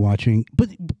like watching, but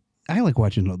I like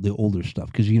watching the older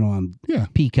stuff because on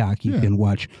Peacock you can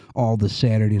watch all the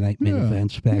Saturday night main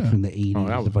events back from the 80s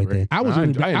and stuff like that. I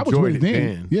enjoyed it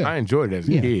then. Yeah. I enjoyed it as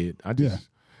a kid. I just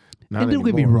and don't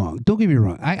get me wrong. Don't get me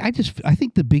wrong. I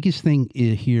think the biggest thing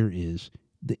here is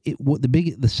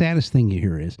the saddest thing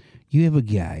here is you have a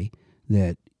guy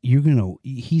that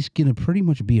he's gonna pretty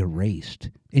much be erased.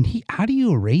 And how do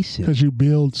you erase him? Because you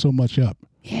build so much up.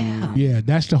 Yeah. Yeah,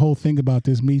 that's the whole thing about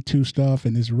this Me Too stuff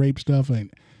and this rape stuff.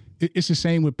 And it's the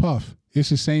same with Puff. It's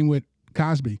the same with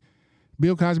Cosby.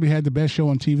 Bill Cosby had the best show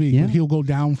on TV, but he'll go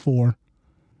down for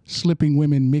slipping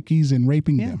women Mickeys and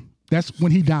raping them. That's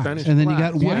when he dies. And then you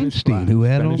got Weinstein, who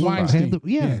had all Weinstein.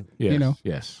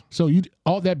 Yes. So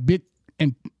all that bit,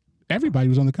 and everybody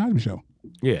was on the Cosby Show.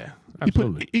 Yeah,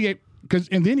 absolutely.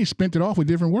 And then he spent it off with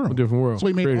Different World. So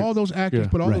he made all those actors,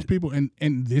 put all those people, and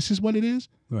this is what it is.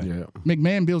 Right. Yeah.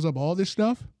 McMahon builds up all this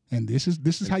stuff, and this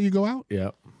is how you go out.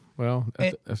 Yeah. Well,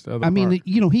 that's the other part. I mean,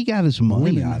 he got his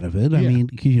money out of it. Yeah. I mean,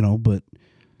 but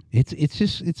it's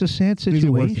a sad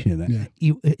situation.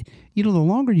 Yeah. The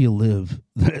longer you live,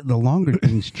 the longer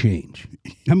things change.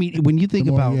 I mean, when you think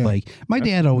about my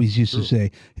dad always used to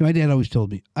say, my dad always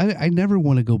told me, I never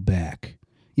want to go back.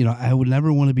 I would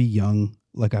never want to be young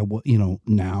like I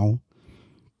now.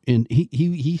 And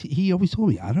he always told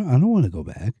me, I don't want to go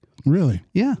back. Really?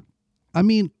 Yeah. I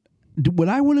mean, would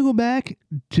I want to go back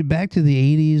to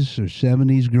the 80s or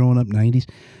 70s, growing up 90s?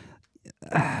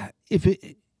 if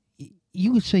it,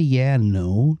 you would say yeah and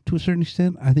no to a certain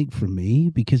extent. I think for me,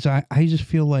 because I just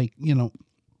feel like,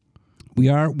 we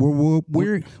are where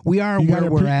we're at. You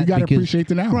got to appreciate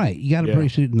the now, right? You got to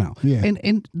appreciate it now. Yeah.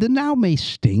 And the now may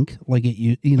stink, like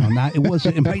not.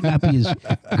 It might not be as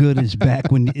good as back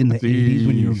when in the 80s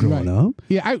when you were growing up.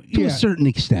 Yeah, to a certain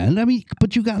extent. I mean,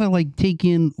 but you got to like take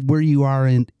in where you are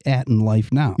at in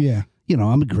life now. Yeah.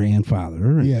 I'm a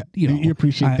grandfather. And, Yeah, you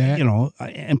appreciate that.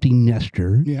 Empty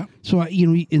nester. Yeah. So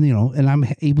and I'm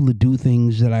able to do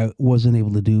things that I wasn't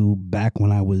able to do back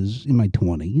when I was in my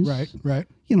 20s. Right.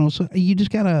 So you just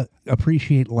gotta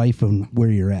appreciate life and where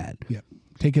you're at. Yeah.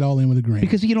 Take it all in with a grain.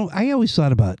 Because I always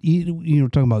thought about you were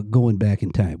talking about going back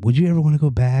in time. Would you ever want to go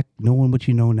back, knowing what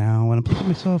you know now? And I'm thinking to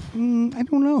myself, I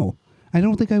don't know. I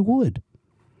don't think I would.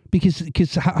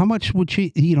 Because how much would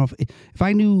change? If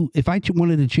I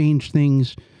wanted to change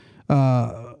things,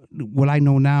 what I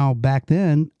know now back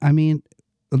then, I mean,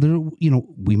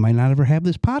 we might not ever have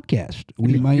this podcast.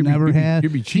 We might never have.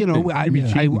 You'd be cheating. I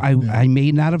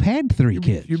may not have had 3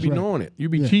 kids. You'd be knowing it.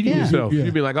 You'd be cheating yourself.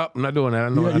 You'd be like, oh, I'm not doing that. I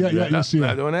know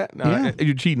not doing that. No,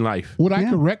 you're cheating life. Would I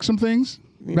correct some things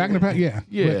back in the past? Yeah.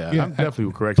 I definitely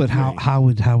would correct. But how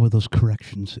would those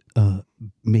corrections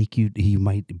make you? You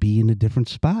might be in a different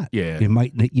spot. Yeah. It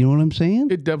might. You know what I'm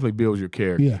saying? It definitely builds your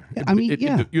character. Yeah. I mean,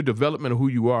 your development of who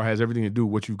you are has everything to do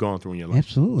with what you've gone through in your life.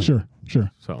 Absolutely.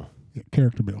 Sure. So. Yeah,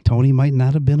 character build. Tony might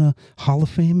not have been a Hall of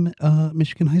Fame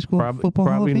Michigan high school football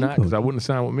Hall of probably Fame not, because coach. I wouldn't have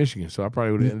signed with Michigan, so I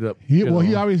probably would have ended up. He's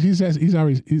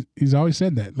always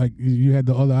said that. Like you had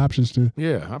the other options to.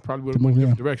 Yeah, I probably would have went a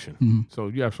different direction. Mm-hmm. So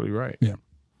you're absolutely right. Yeah.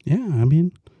 Yeah, I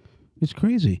mean, it's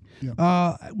crazy.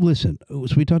 Yeah. Listen, so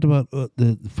we talked about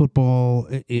the football.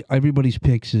 Everybody's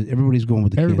picks. Everybody's going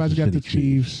with the Everybody's Kansas got the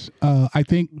City Chiefs. I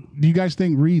think. Do you guys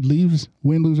think Reed leaves,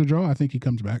 win, lose, or draw? I think he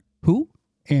comes back. Who?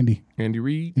 Andy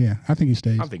Reid? Yeah, I think he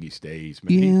stays. I think he stays,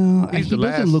 man. Yeah, he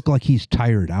doesn't look like he's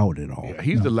tired out at all. Yeah,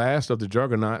 he's the last of the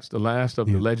juggernauts, the last of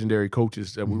the legendary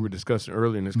coaches that we were discussing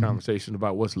earlier in this conversation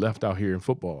about what's left out here in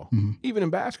football, even in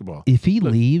basketball. If he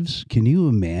leaves, can you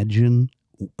imagine?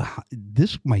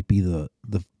 This might be the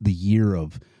year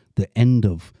of the end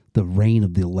of the reign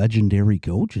of the legendary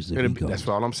coaches. If he goes. That's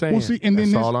all I'm saying. Well, see, and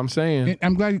then that's all I'm saying. And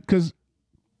I'm glad, because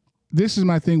this is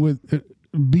my thing with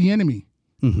Bieniemy.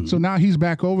 Mm-hmm. So now he's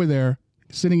back over there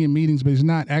sitting in meetings, but he's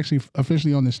not actually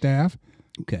officially on the staff.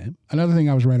 Okay. Another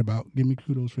thing I was right about. Give me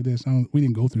kudos for this. We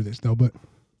didn't go through this though, but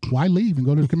why leave and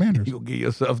go to the Commanders? You'll give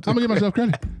yourself. I'm gonna give myself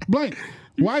credit. Blank.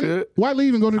 Why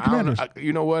leave and go to the Commanders?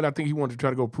 You know what? I think he wanted to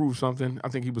try to go prove something. I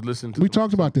think he was listening to. We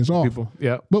talked about this all people.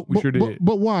 Yeah, we sure did.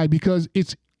 But why? Because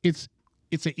it's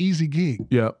an easy gig.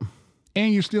 Yep.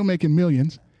 And you're still making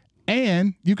millions,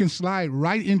 and you can slide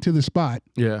right into the spot.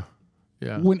 Yeah.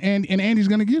 Yeah. And Andy's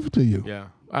going to give it to you. Yeah.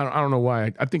 I don't know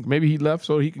why. I think maybe he left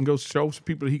so he can go show some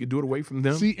people that he could do it away from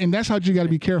them. See, and that's how you got to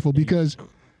be careful, because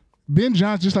Ben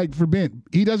Johnson, just like for Ben,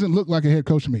 he doesn't look like a head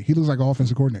coach to me. He looks like an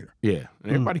offensive coordinator. Yeah.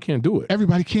 And everybody can't do it.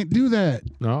 Everybody can't do that.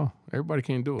 No, everybody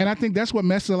can't do it. And I think that's what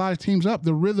messes a lot of teams up,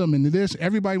 the rhythm and this.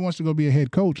 Everybody wants to go be a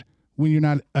head coach when you're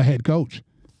not a head coach.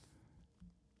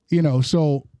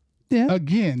 So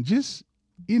again, just,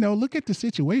 look at the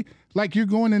situation. Like you're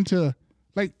going into,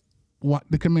 like, what,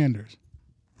 the Commanders.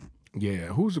 Yeah.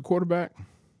 Who's the quarterback?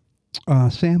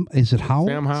 Sam, is it Howell?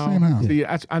 Sam Howell. Sam Howell. See,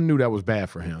 I knew that was bad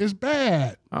for him. It's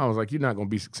bad. I was like, you're not going to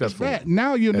be It's successful. bad.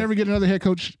 Now you'll never get another head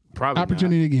coach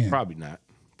opportunity again. Probably not.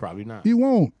 You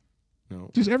won't. No.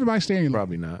 Just everybody stay in your life.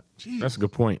 Probably not. That's a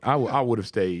good point. I would have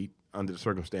stayed under the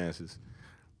circumstances.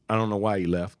 I don't know why he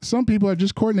left. Some people are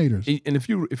just coordinators. And if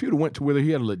you'd have went to where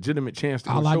he had a legitimate chance to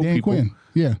go like show Dan people Quinn.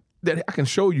 Yeah. that I can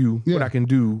show you what I can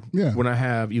do when I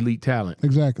have elite talent.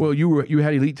 Exactly. Well, you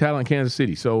had elite talent in Kansas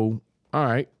City, so all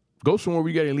right, go somewhere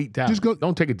where you got elite talent. Just go.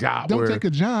 Don't take a job. Don't take a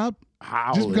job.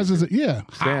 Howell just because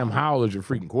it's Sam Howell is your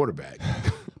freaking quarterback.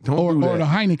 Don't do that. Or the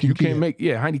Heineken. You can't make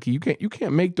Heineken. You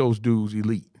can't make those dudes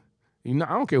elite. I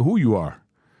don't care who you are.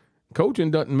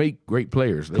 Coaching doesn't make great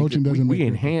players. We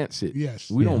enhance it. Yes.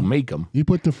 We don't make them. You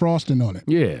put the frosting on it.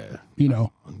 Yeah.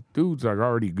 Dudes are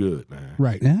already good, man.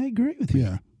 Right. Yeah, I agree with you.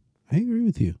 Yeah. I agree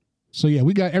with you. So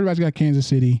everybody's got Kansas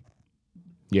City.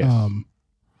 Yes.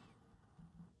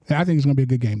 I think it's gonna be a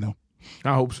good game though.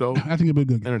 I hope so. I think it'll be a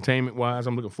good game. Entertainment wise,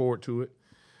 I'm looking forward to it.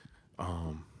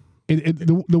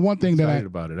 The one thing that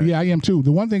I am too.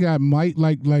 The one thing I might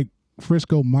like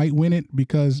Frisco might win it,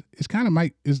 because it's kind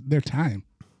of is their time.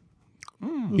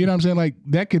 You know what I'm saying? Like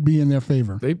that could be in their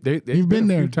favor. You've been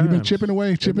there. You've been chipping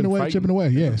away.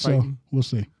 Yeah. So we'll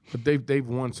see. But they've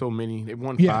won so many. They've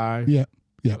won 5. Yeah.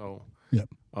 So,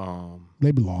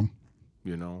 they belong.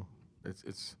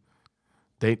 It's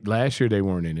last year they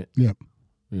weren't in it. Yep.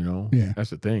 You know, Yeah. that's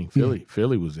the thing.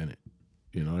 Philly was in it.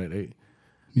 You know, they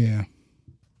Yeah.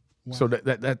 So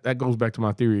that goes back to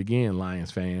my theory again,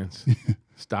 Lions fans.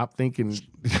 Stop thinking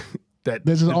that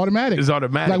This is automatic. It's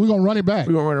automatic. Like we're gonna run it back.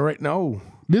 We're gonna run it right. No,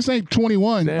 This ain't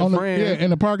 21 San on the Fran. in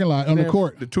the parking lot on the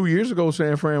court. The 2 years ago,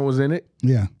 San Fran was in it,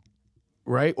 Yeah.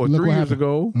 right? Or Look 3 what years happened.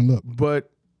 ago. And look. But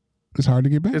It's hard to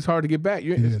get back. it's hard to get back.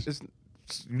 You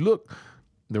look,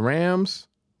 the Rams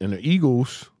and the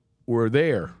Eagles were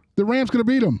there. The Rams could have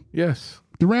beat them. Yes.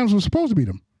 The Rams were supposed to beat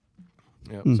them.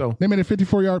 Yeah. So They made a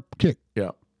 54-yard kick. yeah,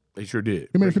 they sure did.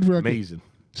 They made a 54-yard kick. Amazing.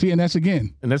 See, and that's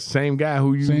again. And that's the same guy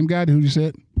who you. Same guy who you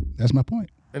said. That's my point.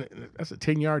 And that's a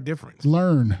 10-yard difference.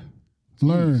 Learn.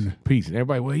 Peace. And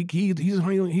everybody, well,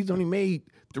 he's only made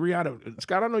 3 out of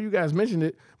Scott. I know you guys mentioned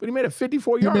it, but he made a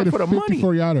 54-yarder for the money.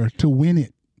 54-yarder to win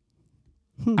it.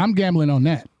 I'm gambling on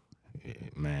that.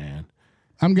 Man,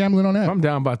 I'm gambling on that. I'm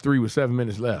down by 3 with 7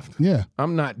 minutes left. Yeah.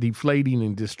 I'm not deflating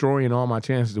and destroying all my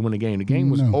chances to win the game. The game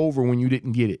was No. over when you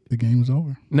didn't get it. The game was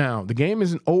over. Now, the game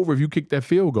isn't over if you kick that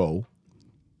field goal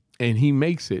and he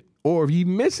makes it, or if he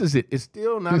misses it. It's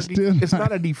still not. It's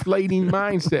not a deflating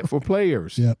mindset for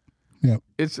players. Yep.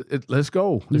 Let's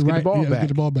go. Let's You're get right. the ball Yeah, back. Let's get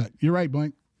the ball back. You're right,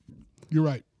 Blank. You're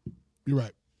right.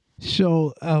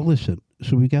 So listen.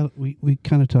 So we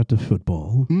kind of talked to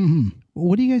football. Mm-hmm.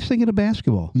 What do you guys think of the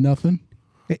basketball? Nothing.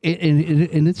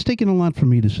 And it's taken a lot for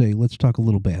me to say, let's talk a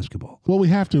little basketball. Well, we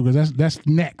have to because that's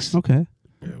next. Okay.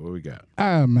 Yeah, what we got?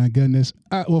 Oh my goodness.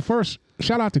 Well, first,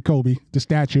 shout out to Kobe, the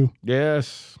statue.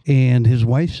 Yes. And his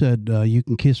wife said, "You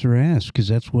can kiss her ass," because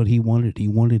that's what he wanted. He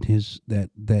wanted his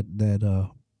that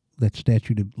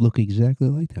statue to look exactly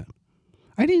like that.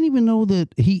 I didn't even know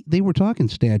that they were talking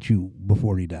statue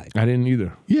before he died. I didn't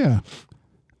either. Yeah.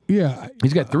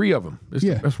 He's got 3 of them.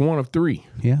 That's one of 3.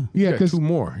 Yeah. Yeah, Got 2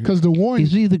 more. Because the one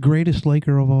Is he the greatest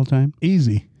Laker of all time?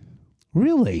 easy,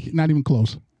 Really? not even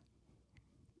close.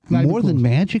 Not More even than close.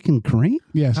 Magic and Kareem?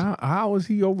 Yes, How is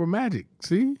he over Magic?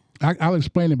 See? I'll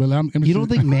explain it. But You don't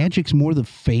think Magic's more the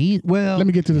face? Well, Let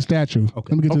me get to the statue.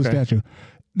 Okay. Let me get to the Okay. statue.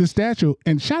 The statue,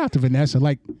 and shout out to Vanessa.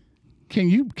 Like,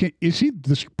 is she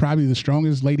probably the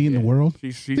strongest lady in the world?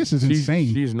 This is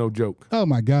insane. She's no joke. Oh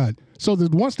my God! So the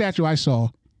one statue I saw,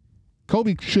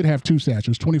 Kobe should have 2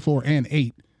 statues, 24 and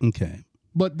 8. okay.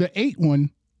 But the 8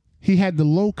 one, he had the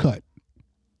low cut.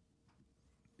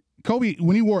 Kobe,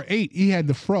 when he wore 8, he had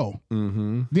the fro.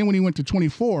 Mm-hmm. Then when he went to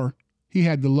 24, he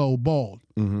had the low bald.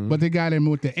 Mm-hmm. But they got him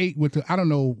with the 8 with the, I don't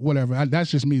know, whatever. That's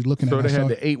just me looking So at it. they I had saw-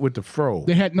 the 8 with the fro.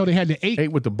 They had the 8.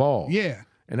 8 with the ball. Yeah.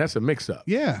 And that's a mix-up.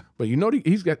 Yeah. But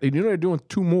they're doing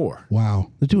 2 more.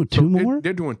 Wow. They're doing two more?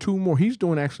 They're doing 2 more. He's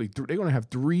doing actually 3. They're going to have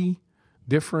 3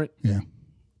 different Yeah.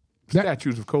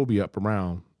 statues of Kobe up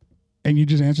around. And you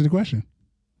just answered the question.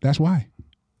 That's why.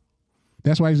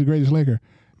 That's why he's the greatest Laker.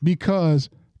 Because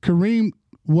Kareem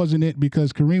wasn't it,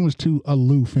 because Kareem was too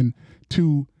aloof and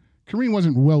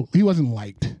Kareem he wasn't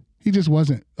liked. He just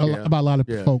wasn't about a lot of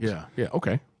folks. Yeah,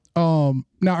 okay. Now,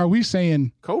 are we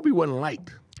saying Kobe wasn't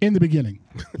liked. in the beginning?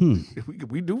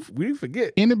 We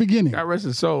forget. In the beginning. God rest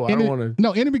his soul. In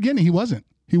the beginning, he wasn't.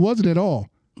 He wasn't at all.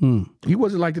 He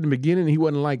wasn't liked in the beginning. He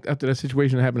wasn't liked after that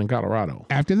situation that happened in Colorado.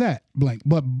 After that, blank.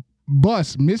 But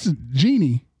Mrs.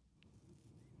 Jeannie,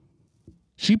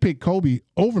 she picked Kobe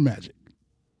over Magic.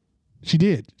 She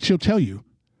did. She'll tell you.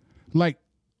 Like,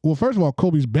 well, first of all,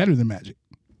 Kobe's better than Magic.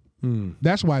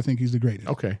 That's why I think he's the greatest.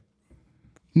 Okay.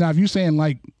 Now, if you're saying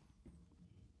like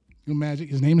Magic,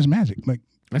 his name is Magic. Like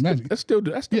Magic. That's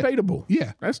debatable.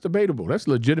 Yeah. That's debatable. That's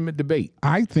legitimate debate.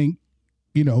 I think,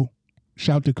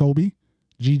 shout to Kobe,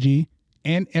 Gigi,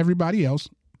 and everybody else,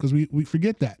 because we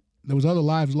forget that. There was other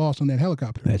lives lost on that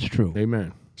helicopter. That's true.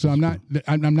 Amen. So I'm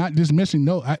not dismissing.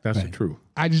 No, That's the truth.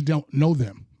 I just don't know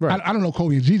them. Right. I don't know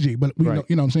Kobe and Gigi, but we know,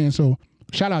 you know what I'm saying? So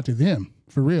shout out to them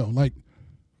for real. Like,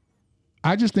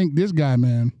 I just think this guy,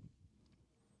 man,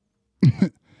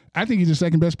 I think he's the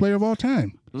second best player of all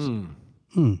time.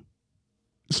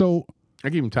 So I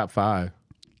give him top 5.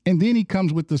 and then he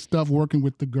comes with the stuff working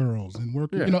with the girls and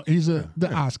working, Yeah. he's the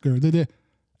Oscar.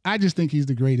 I just think he's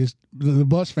the greatest. The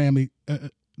Buss family,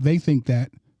 they think that.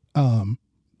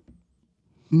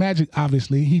 Magic,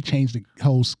 obviously, he changed the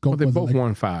whole scope. But they of it. both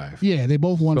won 5. Yeah, they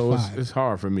both won So 5. it's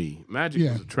hard for me. Magic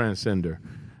Yeah. was a transcender.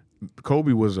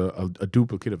 Kobe was a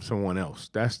duplicate of someone else.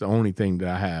 That's the only thing that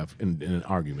I have in an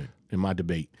argument, in my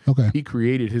debate. Okay. He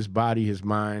created his body, his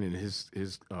mind, and his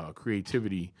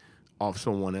creativity off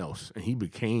someone else, and he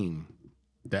became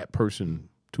that person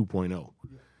 2.0.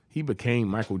 He became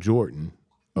Michael Jordan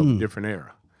of a different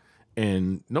era.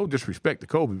 And no disrespect to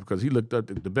Kobe because he looked up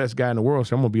to the best guy in the world,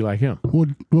 so I'm gonna be like him.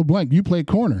 Well, Blank, you played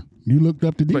corner. You looked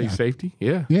up to Dion. Played safety,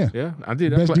 yeah. I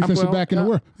did. Best defensive back in the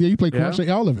world. Yeah, you played corner, say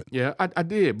all of it. Yeah, I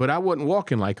did, but I wasn't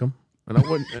walking like him, and I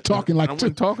wasn't talking like I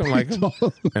wasn't talking like him,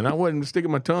 and I wasn't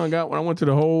sticking my tongue out when I went to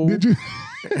the hole. Did you?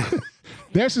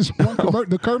 There's this one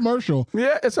the commercial.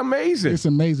 Yeah, it's amazing. It's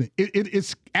amazing.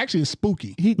 It's actually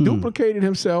spooky. He duplicated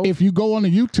himself. If you go on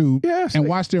the YouTube and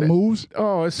watch their moves,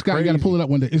 it's Scott, crazy. you got to pull it up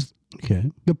one day. It's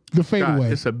the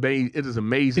fadeaway. It is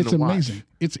amazing. It's to amazing.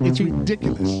 Watch. It's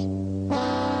ridiculous.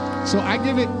 So I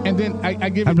give it, and then I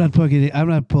give it. I'm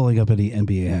not pulling up any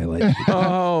NBA highlights.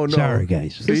 Oh no! Sorry,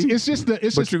 guys. It's just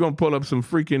you're gonna pull up some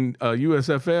freaking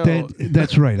USFL.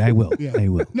 That's right. I will. Yeah. I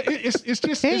will. It's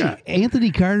just. Hey, Anthony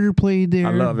Carter played there.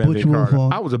 I love Anthony Carter.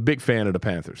 I was a big fan of the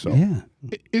Panthers. So yeah,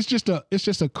 it's just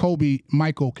a Kobe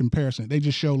Michael comparison. They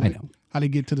just show how they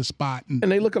get to the spot, and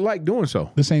they look alike doing so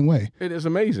the same way. It is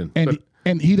amazing,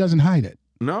 and he doesn't hide it.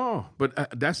 No,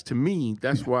 but that's to me.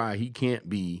 That's why he can't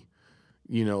be.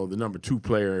 The number 2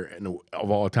 player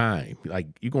of all time. Like,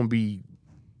 you're going to be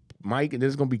Mike and then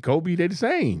it's going to be Kobe. They're the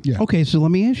same. Yeah. Okay, so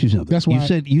let me ask you something. That's why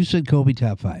you said Kobe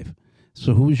top 5.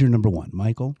 So who's your number 1?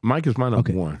 Michael? Mike is my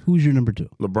number 1. Who's your number 2?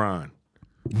 LeBron.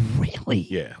 Really?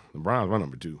 Yeah. LeBron's my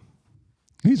number 2.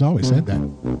 He's always said that.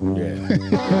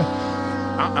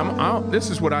 Yeah. This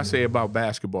is what I say about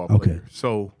basketball players. Okay.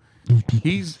 So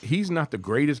he's not the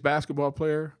greatest basketball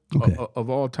player of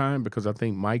all time because I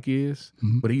think Mike is,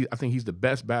 but I think he's the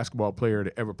best basketball player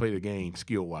to ever play the game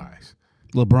skill wise.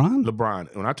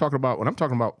 LeBron. When I'm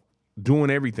talking about doing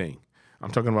everything,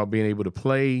 I'm talking about being able to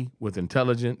play with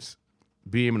intelligence,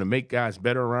 being able to make guys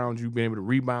better around you, being able to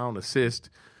rebound,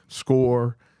 assist,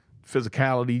 score,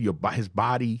 physicality, his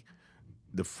body,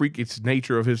 the freakish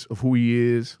nature of who he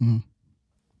is.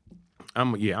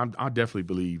 I definitely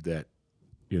believe that.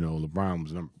 LeBron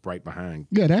was right behind.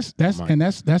 Yeah, that's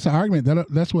an argument.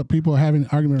 That's what people are having an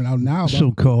argument out now. About.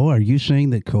 So, Cole, are you saying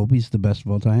that Kobe's the best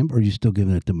of all time, or are you still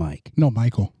giving it to Mike? No,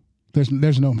 Michael. There's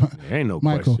no. There ain't no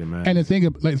Michael. question, man. And the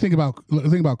think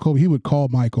about Kobe. He would call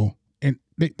Michael, and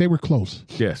they were close.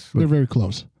 Yes, they're very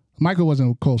close. Michael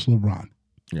wasn't close to LeBron.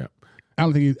 Yeah, I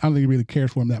don't think he really cared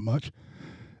for him that much.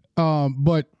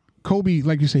 But Kobe,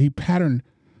 like you said, he patterned.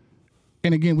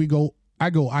 And again, I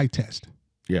go eye test.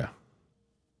 Yeah.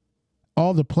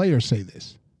 All the players say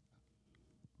this.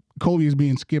 Kobe is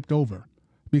being skipped over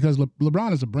because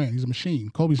LeBron is a brand. He's a machine.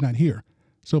 Kobe's not here.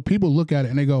 So people look at it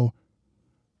and they go,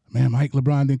 man,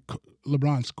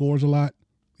 LeBron scores a lot.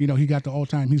 He got the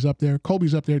all-time. He's up there.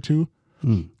 Kobe's up there too.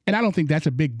 And I don't think that's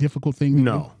a big, difficult thing to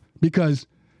do because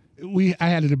I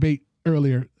had a debate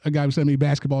earlier. A guy was telling me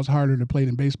basketball is harder to play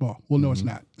than baseball. Well, no, it's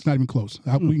not. It's not even close.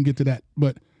 We can get to that.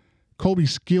 But Kobe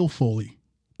skillfully,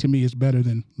 to me, is better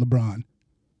than LeBron.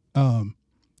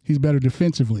 He's better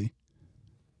defensively,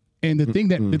 and the thing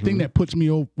that puts me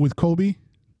over with Kobe,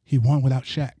 he won without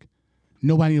Shaq.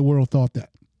 Nobody in the world thought that,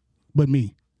 but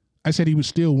me. I said he would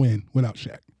still win without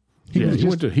Shaq.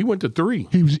 He went to 3.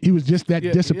 He was just that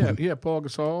disciplined. Yeah, Paul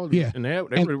Gasol. Yeah, and they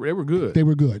were good. They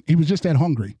were good. He was just that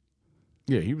hungry.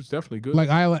 Yeah, he was definitely good. Like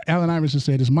Allen Iverson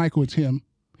said, "It's Michael, it's him."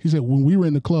 He said, "When we were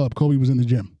in the club, Kobe was in the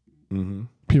gym."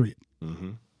 Period.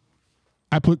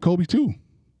 I put Kobe too.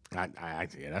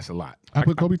 That's a lot. I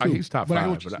put Kobe too. He's top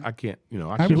 5, but I can't.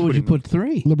 Who would you put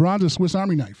 3? LeBron's a Swiss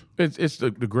Army knife. It's the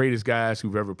greatest guys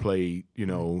who've ever played.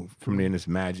 From then it's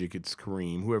Magic, it's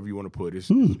Kareem, whoever you want to put.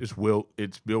 It's Wilt,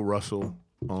 it's Bill Russell.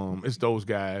 It's those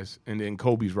guys, and then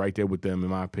Kobe's right there with them, in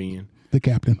my opinion. The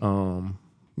captain.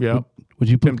 Yeah. Would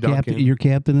you put your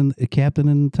captain in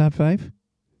the top 5?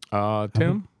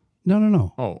 Tim?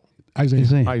 No. Oh.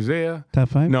 Isaiah. Top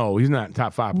 5? No, he's not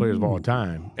top 5 players of all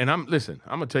time. And I'm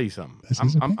gonna tell you something. This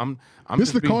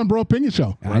is the Cohen Bro Opinion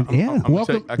Show.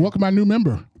 Welcome my new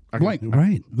member, Blank.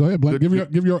 Right. Go ahead, Blank.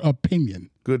 Give your opinion.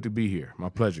 Good to be here. My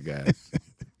pleasure, guys.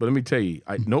 But let me tell you,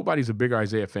 nobody's a bigger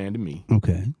Isaiah fan than me.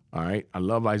 Okay. All right. I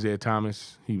love Isaiah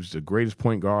Thomas. He was the greatest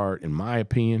point guard, in my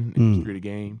opinion, in the history of the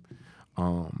game.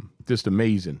 Just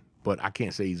amazing. But I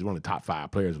can't say he's one of the top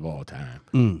 5 players of all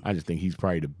time. I just think he's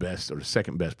probably the best or the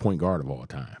second best point guard of all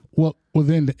time. Well,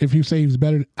 then if you say he's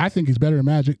better, I think he's better than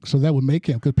Magic, so that would make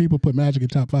him because people put Magic in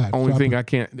top 5. Only thing I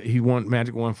can't.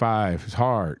 Magic won 5. It's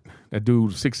hard. That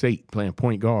dude's 6'8" playing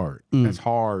point guard. That's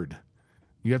hard.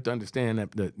 You have to understand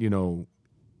that the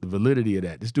validity of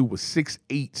that. This dude was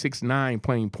 6'8", 6'9",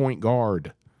 playing point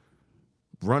guard,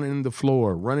 running the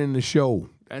floor, running the show.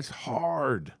 That's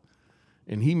hard.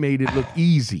 and he made it look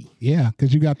easy. Yeah,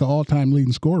 because you got the all-time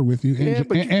leading scorer with you,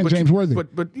 and James Worthy.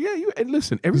 But yeah, and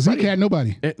listen, everybody. Zeke had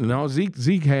nobody. No,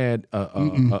 Zeke had He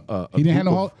didn't have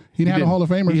no Hall of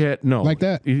Famers. He had no like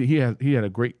that. He had a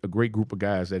great group of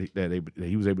guys that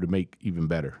he was able to make even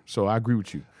better. So I agree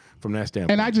with you from that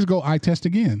standpoint. And I just go eye test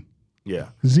again. Yeah,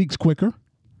 Zeke's quicker,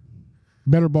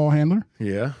 better ball handler,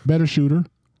 yeah, better shooter,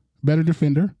 better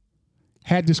defender.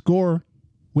 Had to score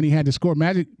when he had to score.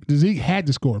 Zeke had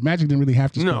to score. Magic didn't really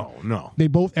have to score. No. They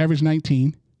both averaged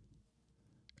 19.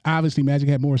 Obviously, Magic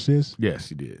had more assists. Yes,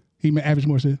 he did. He averaged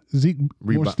more assists. Zeke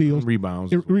more steals,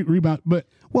 rebounds, rebound. But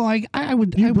I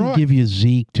would give you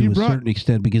Zeke to a certain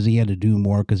extent because he had to do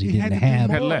more because he didn't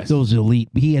have those elite.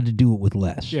 He had to do it with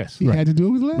less. Yes, he had to do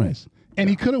it with less, right. And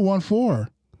he could have won 4.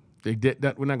 They did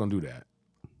that. We're not gonna do that.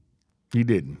 He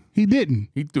didn't. He didn't.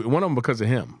 He threw one of them because of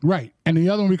him. Right, and the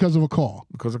other one because of a call.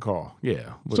 Because of call.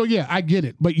 Yeah. So yeah, I get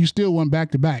it, but you still won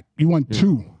back to back. You won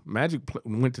 2. Magic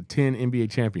went to 10 NBA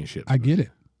championships. I get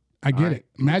it. I get it.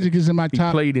 Magic is in my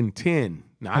top. He played in 10,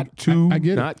 not 2, I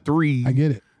get not 3. I get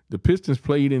it. The Pistons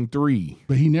played in 3.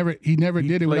 But he never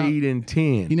did it without. Played in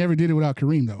 10. He never did it without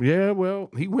Kareem though. Yeah, well,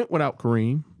 he went without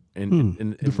Kareem.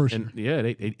 And the first year.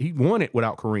 Yeah, he won it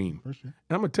without Kareem. And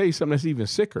I'm gonna tell you something that's even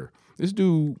sicker. This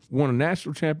dude won a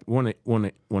national won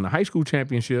a high school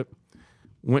championship,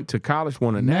 went to college,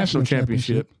 won a national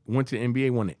championship, went to the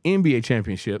NBA, won an NBA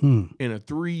championship in a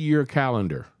 3-year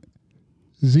calendar.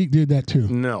 Zeke did that too.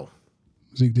 No.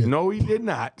 Zeke did. No, he did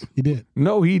not. He did.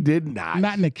 No, he did not.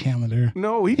 Not in the calendar.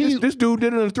 No, this dude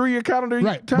did it in a 3-year calendar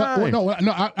right. time.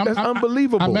 That's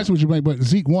unbelievable. I'm messing with you, but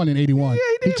Zeke won in 81. Yeah,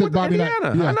 he did. took Bobby Knight.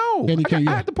 Yeah, I know.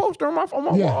 I had the poster on my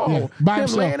wall. Yeah. By him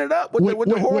himself. laying it up with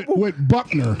the horrible. With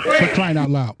Buckner, for crying out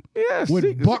loud. Yes.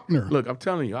 With Buckner. Look, I'm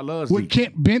telling you, I love Zeke. With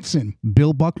Kent Benson.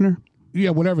 Bill Buckner?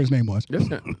 Yeah, whatever his name was.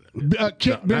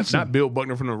 Kent Benson. Not Bill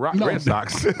Buckner from the Red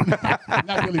Sox.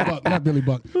 Not Billy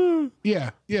Buck.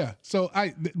 Yeah. So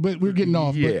but we're getting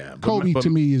off. Yeah, but Kobe to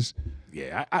me is.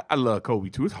 Yeah, I love Kobe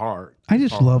too. It's hard. I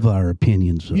just love our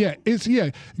opinions. Though. Yeah,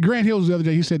 Grant Hills the other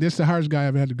day, he said, this is the hardest guy I've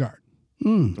ever had to guard.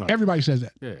 Everybody says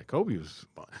that. Yeah, Kobe was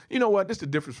fun. You know what? This is the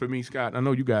difference for me, Scott. I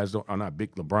know you guys are not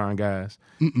big LeBron guys.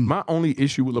 My only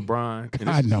issue with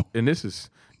LeBron, and this is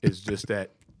just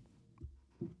that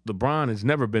LeBron has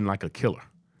never been like a killer.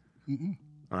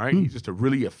 All right, he's just a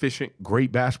really efficient, great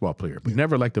basketball player, but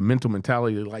never like the mental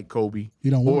mentality like Kobe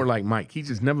or like Mike. He's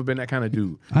just never been that kind of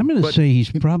dude. I'm going to say he's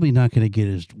probably not going to get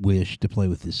his wish to play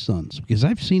with his sons because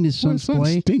I've seen his sons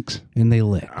play, stinks, and they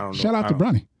lick. Shout out to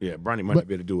Bronny. Yeah, Bronny might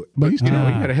be able to do it, but he's he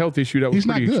had a health issue that was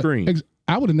pretty extreme.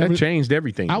 I would have never that changed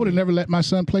everything. I would have never let my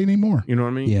son play anymore. You know what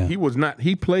I mean? Yeah. He was not.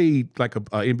 He played like a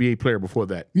NBA player before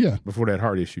that. Yeah, before that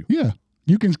heart issue. Yeah,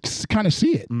 you can kind of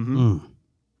see it.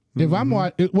 If I'm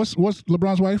what's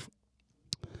LeBron's wife?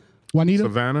 Juanita?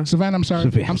 Savannah, I'm sorry.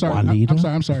 I'm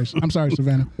sorry. I'm sorry,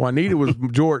 Savannah. Juanita was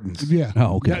Jordan's. Yeah.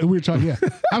 Oh, okay. Yeah, we were talking,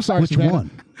 I'm sorry, Which Savannah.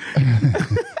 one?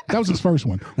 That was his first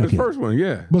one. His first one,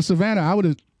 yeah. But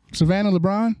Savannah, Savannah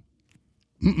LeBron,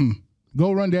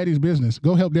 go run daddy's business.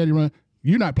 Go help daddy run.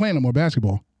 You're not playing no more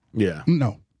basketball. Yeah.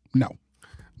 No.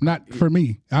 Not for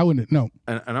me. I wouldn't, no.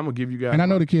 And I'm going to give you guys. And I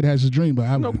know the kid has his dream,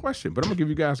 but no question. But I'm going to give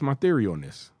you guys my theory on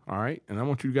this. All right? And I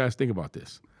want you guys to think about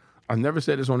this. I've never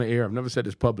said this on the air. I've never said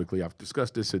this publicly. I've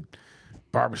discussed this at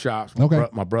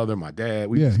barbershops. My brother, my dad.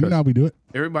 You know how we do it.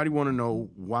 Everybody want to know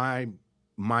why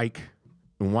Mike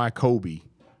and why Kobe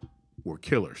were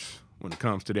killers when it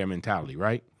comes to their mentality,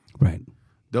 right? Right.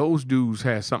 Those dudes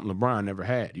had something LeBron never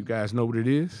had. You guys know what it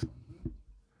is?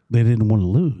 They didn't want to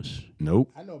lose.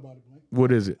 Nope. I know about it, Blake.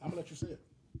 What is it? I'm going to let you say it.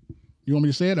 You want me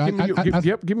to say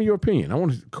it? Give me your opinion. I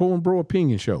want a Cole and Bro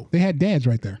opinion show. They had dads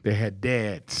right there. They had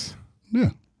dads.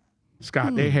 Yeah.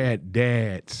 Scott, they had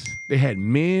dads. They had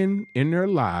men in their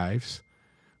lives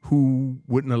who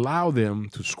wouldn't allow them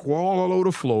to squall all over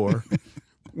the floor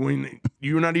when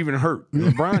you're not even hurt.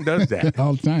 LeBron does that.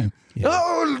 All the time. Yeah.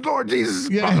 Oh, Lord Jesus.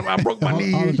 Yeah. I broke my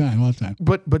knee. All the time.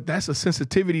 But that's a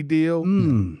sensitivity deal.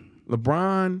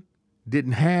 LeBron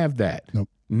didn't have that. Nope.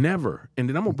 Never. And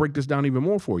then I'm going to break this down even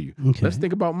more for you. Okay. Let's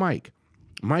think about Mike.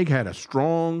 Mike had a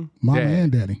strong mom dad.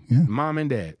 and daddy. Yeah. Mom and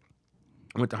dad.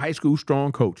 Went to high school,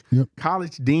 strong coach. Yep.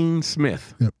 College, Dean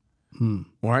Smith. Yep. All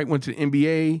right, went to the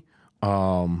NBA.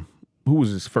 Who was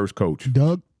his first coach?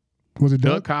 Doug. Was it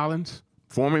Doug? Doug Collins,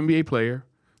 former NBA player,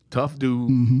 tough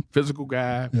dude, physical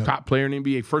guy, top player in the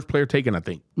NBA, first player taken, I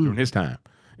think, during his time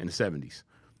in the 70s.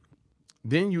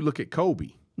 Then you look at Kobe.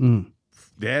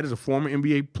 Dad is a former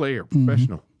NBA player,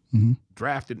 professional,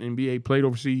 drafted in the NBA, played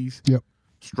overseas,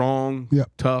 strong,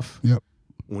 tough.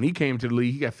 When he came to the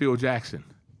league, he got Phil Jackson.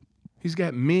 He's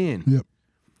got men.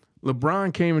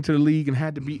 LeBron came into the league and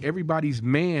had to be everybody's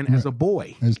man as a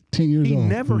boy. As 10 years He old.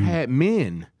 never had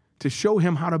men to show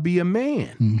him how to be a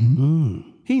man.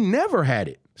 He never had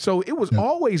it. So it was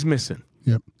always missing.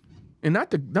 Yep. And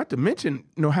not to mention,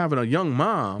 having a young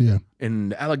mom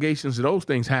and the allegations of those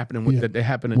things happening that they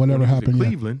happened in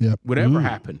Cleveland. Whatever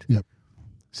happened. Yep.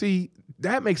 See,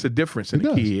 that makes a difference in It a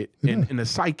does. kid It and does. in the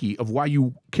psyche of why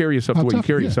you carry yourself the way you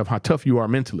carry yourself, how tough you are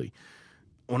mentally.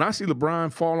 When I see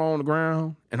LeBron fall on the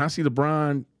ground and I see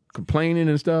LeBron complaining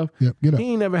and stuff, get up.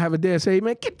 he ain't never have a dad say,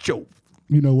 man, get your,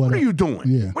 You know what are you doing?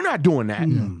 Yeah. We're not doing that.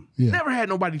 Yeah. Never had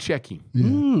nobody check him.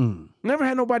 Yeah. Never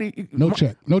had nobody. No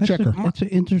checker. That's an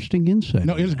interesting insight.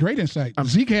 No, it was great insight.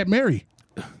 Zeke had Mary.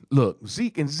 Look,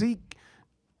 Zeke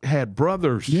had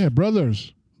brothers. Yeah,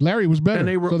 brothers. Larry was better. And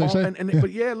they were so they all, said.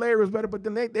 but Larry was better, but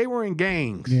then they were in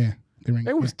gangs. Yeah.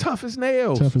 They was tough as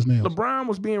nails. Tough as nails. LeBron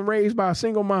was being raised by a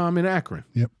single mom in Akron.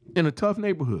 Yep. In a tough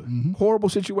neighborhood. Horrible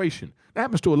situation. That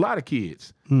happens to a lot of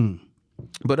kids.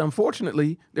 But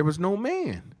unfortunately, there was no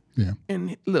man. Yeah.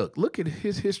 And look at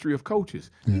his history of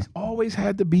coaches. He's always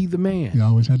had to be the man. He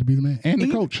always had to be the man. And the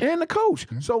coach. And the coach.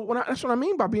 So that's what I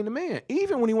mean by being the man.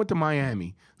 Even when he went to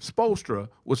Miami, Spoelstra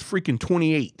was freaking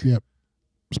 28. Yep.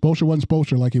 Spoelstra wasn't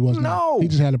Spoelstra like he was now. No. He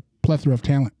just had a plethora of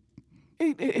talent.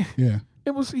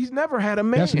 He's never had a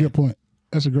man. That's a good point.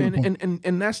 That's a great point.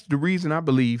 And that's the reason I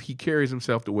believe he carries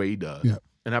himself the way he does. Yeah.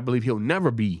 And I believe he'll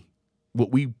never be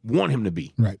what we want him to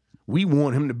be. Right. We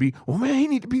want him to be, man, he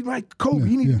need to be like Kobe.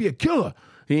 He need to be a killer.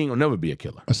 He ain't gonna never be a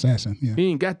killer. Assassin. Yeah. He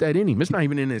ain't got that in him. It's not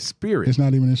even in his spirit. It's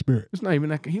not even in his spirit. It's not even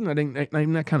that. He's not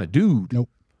even that kind of dude. Nope.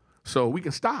 So we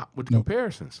can stop with the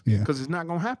comparisons because it's not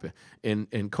gonna happen.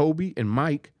 And Kobe and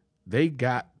Mike, they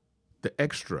got the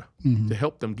extra to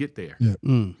help them get there.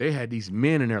 Yep. They had these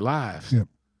men in their lives. Yep.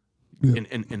 Yep.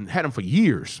 And had them for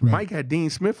years. Right. Mike had Dean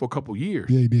Smith for a couple years.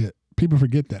 Yeah, he did. People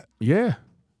forget that. Yeah.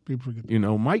 People forget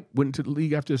that. Mike went into the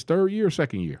league after his third year or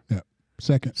second year. Yeah.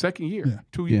 Second year. Yeah.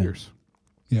 2 years.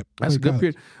 Yep. That's a good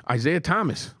period. Isaiah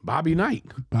Thomas, Bobby Knight.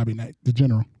 Bobby Knight, the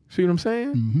general. See what I'm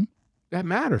saying? Mm-hmm. That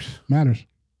matters. Matters.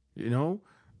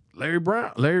 Larry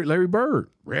Bird,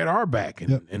 Red Auerbach,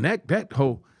 and that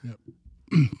whole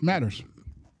matters.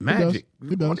 Magic.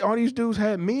 It does. All these dudes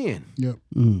had men. Yep.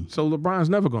 So LeBron's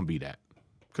never going to be that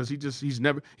because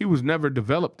he was never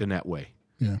developed in that way.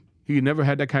 Yeah. He never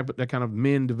had that kind of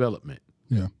men development.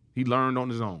 Yeah. He learned on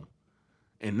his own.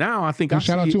 And now I think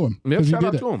shout out to him. Yep, shout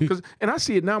out to him. And I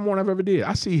see it now more than I've ever did.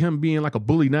 I see him being like a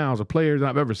bully now as a player than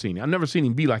I've ever seen. I've never seen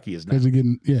him be like he is now.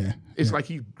 It's like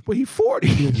he's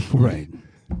 40. Right.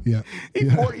 Yeah.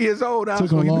 He's 40 years old now.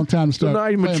 Took him a long time to start So now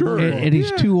he's mature. And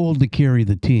he's too old to carry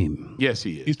the team. Yes,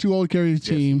 he is. He's too old to carry the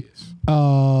team. Yes, he is.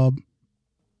 I'm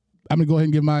going to go ahead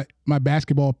and give my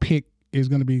basketball pick is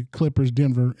going to be Clippers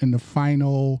Denver in the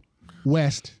final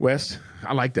West.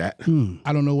 I like that.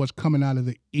 I don't know what's coming out of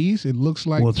the East. It looks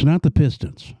like. Well, it's not the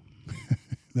Pistons.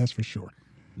 That's for sure.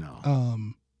 No.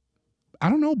 I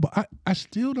don't know, but I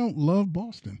still don't love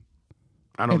Boston.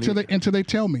 I don't until they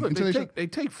tell me. Look, they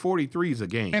take 43s a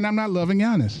game. And I'm not loving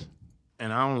Giannis.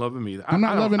 And I don't love him either. I'm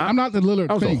not the Lillard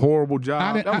That was thing. a horrible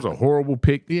job. That was a horrible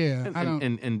pick. Yeah.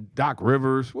 And Doc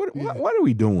Rivers. What are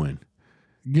we doing?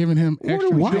 Giving him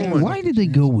extra. Why did they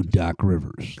go with Doc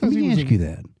Rivers? Let me ask you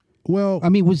that. Well, I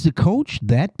mean, was the coach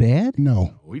that bad?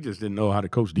 No. We just didn't know how to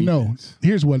coach defense. No.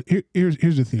 Here's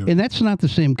the theory. And that's not the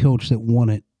same coach that won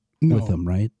it with them,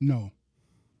 right? No.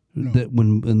 That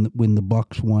when the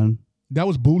Bucks won. That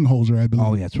was Budenholzer, I believe.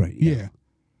 Oh, that's right. Yeah.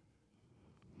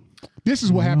 This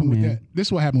is what happened with that. This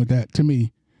is what happened with that. To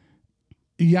me,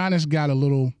 Giannis got a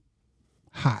little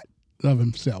hot of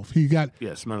himself. He got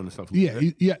smelling himself. Yeah.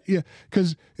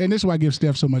 Because and this is why I give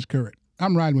Steph so much credit.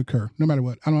 I'm riding with Kerr, no matter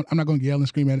what. I'm not going to yell and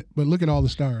scream at it. But look at all the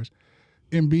stars: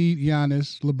 Embiid,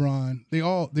 Giannis, LeBron. They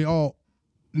all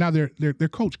now they're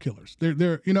coach killers.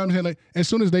 They're you know what I'm saying. Like as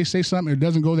soon as they say something, it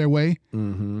doesn't go their way.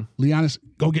 Mm-hmm. Giannis,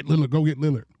 go get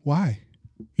Lillard. Why?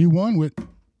 You won with.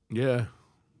 Yeah.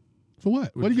 For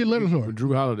what? What did you get Lillard for? With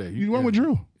Drew Holiday. You won with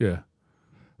Drew. Yeah.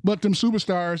 But them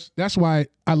superstars. That's why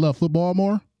I love football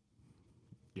more.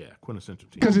 Yeah, quintessential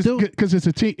team. Because it's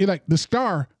a team. Like the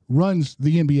star runs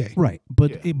the NBA. Right,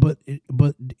 but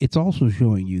it's also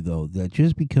showing you though that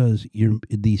just because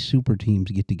these super teams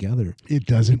get together, it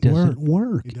doesn't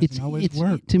work. It doesn't always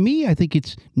work. To me, I think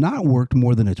it's not worked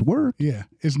more than it's worked. Yeah,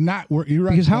 it's not work. You're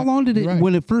right. Because how long did it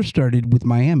when it first started with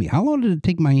Miami? How long did it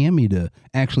take Miami to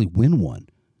actually win one?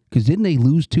 Because didn't they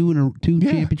lose two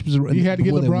championships? You had to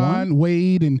get LeBron,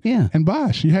 Wade, and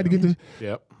Bosh. You had to get the.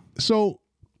 Yep. So.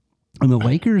 And the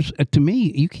Lakers, to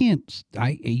me, you can't.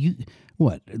 You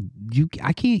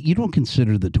don't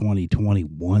consider the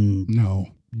 2021 no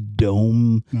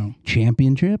dome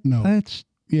championship. No. That's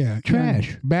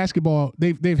trash. Basketball,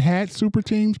 they've had super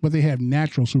teams, but they have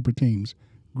natural super teams.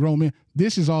 Grown men.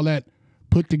 This is all that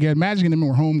put together. Magic and them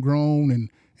were homegrown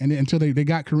and until they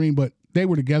got Kareem, but they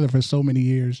were together for so many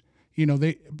years. You know,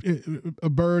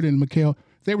 Bird and McHale,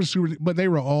 they were super, but they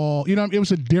were all, you know, it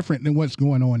was a different than what's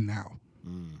going on now.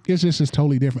 It's just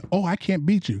totally different. Oh, I can't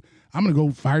beat you. I'm going to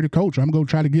go fire the coach. I'm going to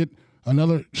try to get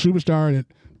another superstar that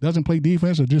doesn't play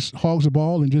defense or just hogs the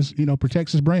ball and just, you know,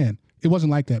 protects his brand. It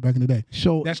wasn't like that back in the day.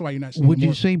 So that's why you're not seeing would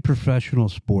you say professional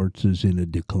sports is in a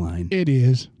decline? It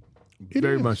is.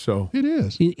 Very much so. It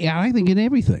is. Yeah, I think in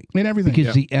everything. In everything.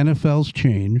 Because the NFL's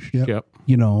changed. Yep.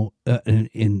 You know,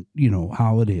 and you know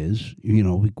how it is, you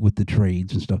know, with the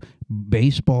trades and stuff.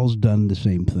 Baseball's done the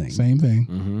same thing. Same thing.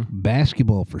 Mm-hmm.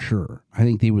 Basketball for sure. I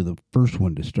think they were the first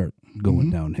one to start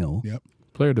going downhill. Yep.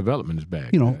 Player development is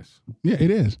bad. You know. Yeah, it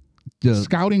is.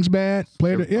 Scouting's bad.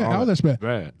 All that's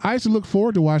bad. I used to look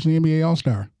forward to watching the NBA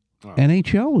All-Star.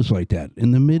 NHL was like that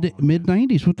in the mid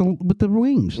 '90s with the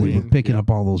Wings. They were picking up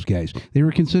all those guys. They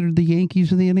were considered the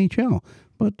Yankees of the NHL.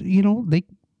 But you know they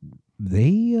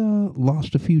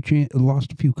lost a few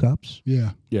cups.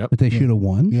 Yeah. Yep. That they should have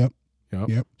won. Yep.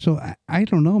 So I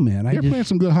don't know, man. They're playing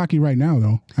some good hockey right now,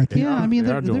 though. I think. Yeah, I mean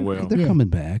they're doing well. They're coming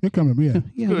back. They're coming. Yeah.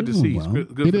 Yeah, good to see. Well.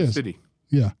 Good for the city.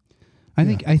 Yeah.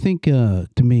 I think to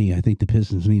me, I think the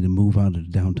Pistons need to move out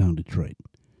of downtown Detroit,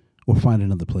 or find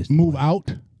another place. Move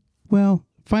out. Well,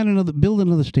 build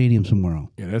another stadium somewhere else.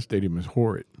 Yeah, that stadium is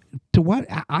horrid. To what?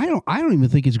 I don't even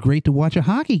think it's great to watch a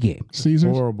hockey game.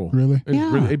 Caesars? Horrible. Really?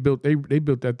 They built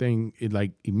that thing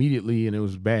like immediately, and it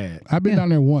was bad. I've been down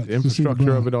there once. The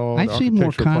infrastructure of it all. I've seen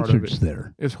more concerts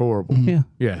there. It's horrible. Yeah.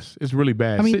 Yes, it's really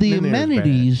bad. I mean, Sitting the in there is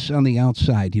amenities on the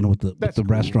outside, you know, with the cool.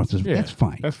 restaurants, that's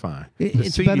fine. That's fine.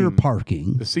 It's better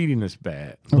parking. The seating is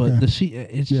bad. But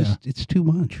it's just it's too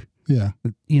much. Yeah.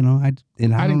 You know, I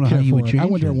don't know how you would change it. I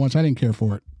went there once. I didn't care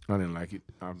for it. I didn't like it.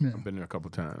 I've been there a couple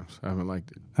of times. I haven't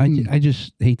liked it. I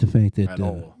just hate the fact that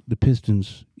the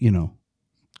Pistons, you know,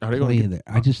 play there.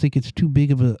 I just think it's too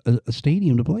big of a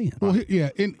stadium to play in. Well, yeah,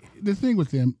 and the thing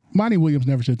with them, Monty Williams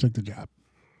never should have took the job.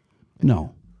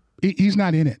 No. He's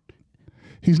not in it.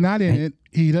 He's not in it.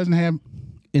 He doesn't have...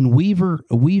 And Weaver,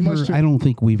 I don't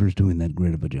think Weaver's doing that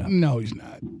great of a job. No, he's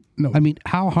not. No. I mean,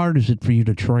 how hard is it for you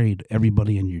to trade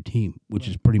everybody on your team, which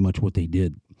is pretty much what they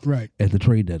did at the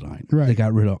trade deadline. Right. They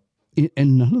got rid of...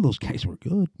 And none of those guys were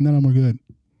good. None of them were good.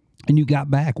 And you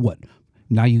got back, what?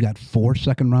 Now you got 4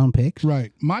 second-round picks?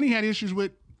 Right. Monty had issues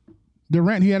with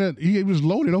Durant. He was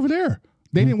loaded over there.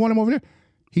 They didn't want him over there.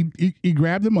 He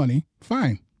grabbed the money.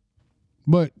 Fine.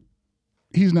 But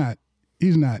he's not.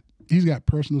 He's got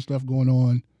personal stuff going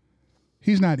on.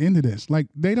 He's not into this. Like,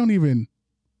 they don't even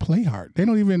play hard. They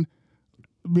don't even,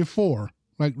 before,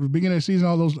 like the beginning of the season,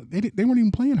 all those, they weren't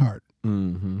even playing hard.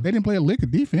 Mm-hmm. They didn't play a lick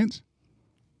of defense.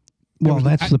 Well,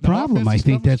 that's the problem. I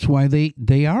think that's why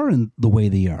they are in the way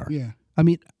they are. Yeah. I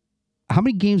mean, how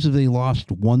many games have they lost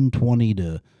 120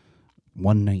 to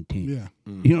 119? Yeah.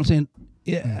 You know what I'm saying?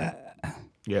 Yeah.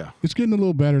 Yeah. It's getting a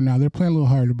little better now. They're playing a little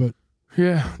harder, but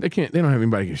yeah, they don't have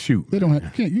anybody that can shoot. They don't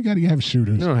have. You got to have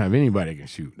shooters. They don't have anybody that can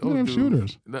shoot. They don't have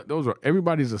shooters.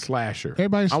 Everybody's a slasher.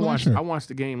 Everybody's a slasher. I watched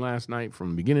the game last night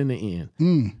from beginning to end,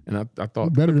 and I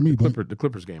thought better than me. The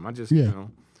Clippers game. I just you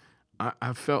know,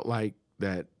 I felt like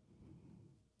that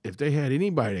if they had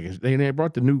anybody, they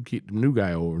brought the new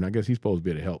guy over, and I guess he's supposed to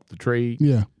be able to help the trade.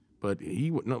 Yeah, but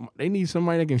they need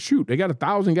somebody that can shoot. They got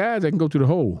 1,000 guys that can go to the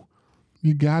hole.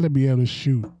 You got to be able to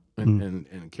shoot.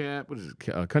 And Cap, what is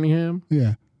it? Cunningham?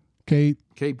 Yeah. Cabe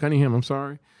Cunningham, I'm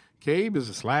sorry. Cabe is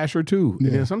a slasher too. Yeah.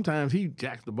 And then sometimes he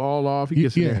jacks the ball off. He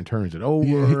gets in there and turns it over.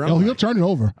 Yeah. He'll turn it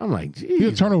over. I'm like, geez.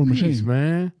 He'll turn over machine,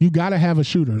 man. You got to have a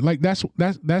shooter. Like that's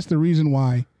the reason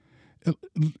why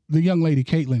the young lady,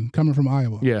 Caitlin, coming from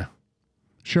Iowa. Yeah.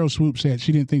 Cheryl Swoop said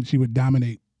she didn't think she would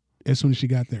dominate as soon as she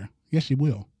got there. Yes, she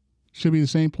will. She'll be the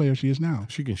same player she is now.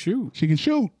 She can shoot. She can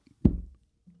shoot.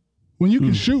 When you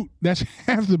can shoot, that's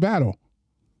half the battle.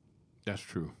 That's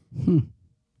true.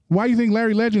 Why do you think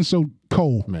Larry Legend's so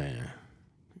cold? Man,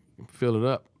 fill it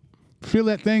up. Fill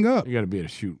that thing up. You got to be able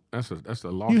to shoot. That's a lost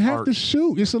art. You have to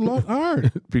shoot. It's a lost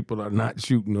art. People are not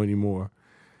shooting anymore.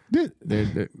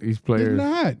 These players, they're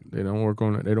not. They don't work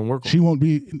on it. They don't work on it. She won't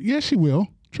be. Yes, she will.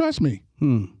 Trust me.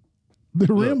 The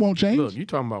rim won't change. Look, you're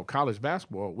talking about college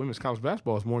basketball. Women's college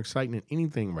basketball is more exciting than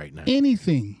anything right now.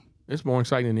 Anything. It's more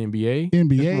exciting than NBA.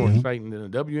 It's more exciting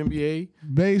than the WNBA.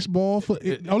 Baseball.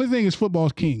 The only thing is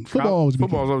football's king. Football's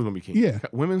always going to be king. Yeah.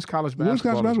 Women's college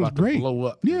basketball is about great. to blow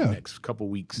up in the next couple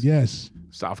weeks. Yes.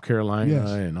 South Carolina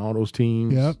and all those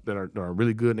teams that are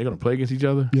really good. And they're going to play against each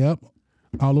other. Yep.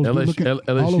 All those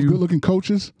LSU. good looking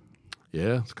coaches.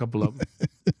 Yeah, it's a couple of them.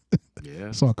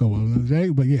 Yeah. Saw a couple of them today,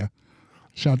 but yeah.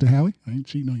 Shout out to Hallie. I ain't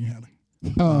cheating on you, Hallie.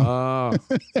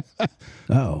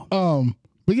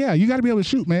 But yeah, you got to be able to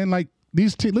shoot, man. Like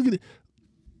these teams,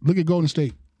 look at Golden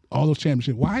State. All those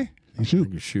championships. Why? They shoot.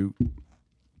 You shoot.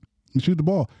 You shoot the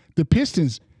ball. The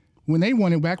Pistons, when they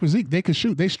won it back with Zeke, they could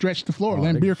shoot. They stretched the floor.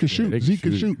 Lambeer could shoot. Zeke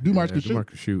could shoot. Dumars could shoot. Dumars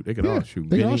could shoot. They could all shoot.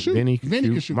 They all shoot. Vinny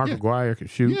could shoot. Mark McGuire could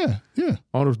shoot. Yeah.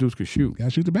 All those dudes could shoot. Got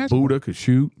to shoot the basketball. Buddha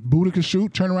could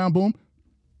shoot. Turn around, boom.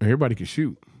 Everybody could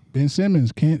shoot. Ben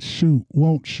Simmons can't shoot,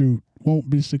 won't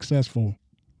be successful.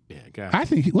 Yeah, guys. I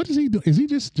think, what does he do? Is he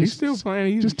just he's still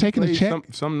playing? He's just taking a check?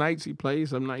 Some nights he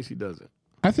plays, some nights he doesn't.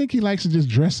 I think he likes to just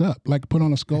dress up, like put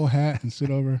on a skull hat and sit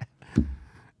over.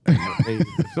 Hey,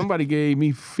 if somebody gave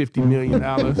me $50 million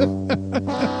and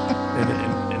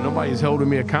nobody's holding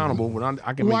me accountable, when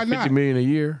I can make $50 million a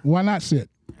year. Why not sit?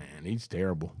 Man, he's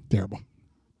terrible. Terrible.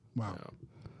 Wow.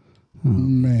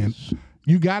 Man,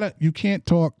 you can't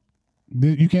talk.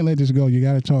 You can't let this go. You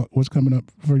got to talk what's coming up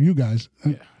for you guys.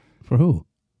 Yeah. For who?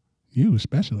 You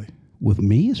especially. With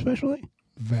me especially?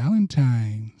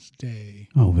 Valentine's Day.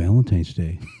 Oh, Valentine's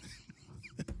Day.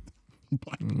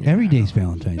 Every day's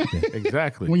Valentine's Day.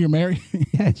 Exactly. When you're married?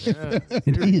 Yes,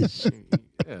 it is.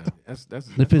 Yeah, that's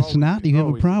if it's not, you have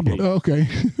a problem. Okay.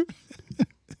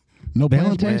 No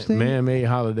Valentine's plans? Day? Man-made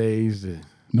holidays.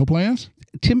 No plans?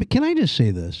 Tim, can I just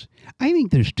say this? I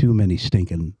think there's too many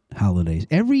stinking holidays.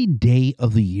 Every day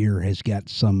of the year has got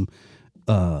some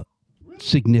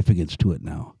significance to it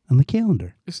now on the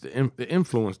calendar. It's the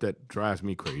influence that drives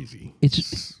me crazy.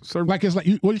 It's like what are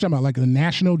you talking about? Like a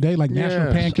national day, like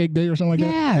National Pancake Day or something like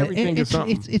that? Yeah, everything is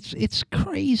something. It's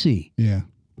crazy. Yeah.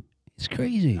 It's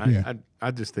crazy. I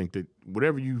just think that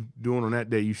whatever you doing on that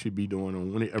day, you should be doing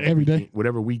on every day,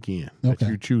 whatever weekend that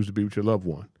you choose to be with your loved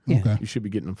one. Yeah. Okay. You should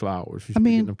be getting them flowers. You should be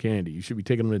getting them candy. You should be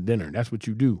taking them to dinner. That's what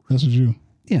you do. That's what you.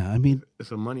 Yeah, I mean, it's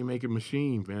a money making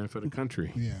machine, man, for the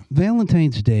country. Yeah.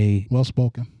 Valentine's Day. Well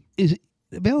spoken.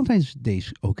 Valentine's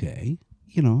Day's okay,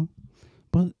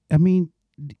 but I mean,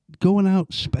 going out.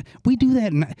 We do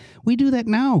that. We do that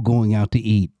now. Going out to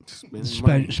eat,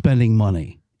 spending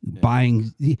money.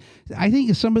 Buying, I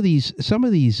think some of these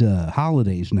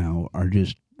holidays now are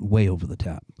just way over the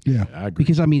top. Yeah, I agree.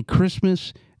 Because I mean,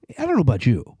 Christmas. I don't know about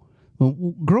you, but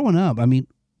growing up, I mean,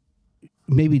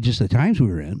 maybe just the times we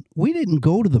were in, we didn't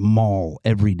go to the mall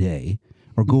every day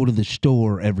or go to the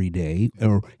store every day,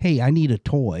 or hey, I need a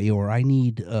toy, or I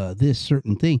need this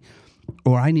certain thing,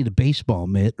 or I need a baseball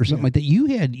mitt or something like that.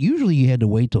 Usually you had to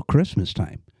wait till Christmas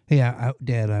time. Hey,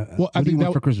 Dad, what do you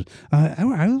want for Christmas? I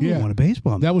want a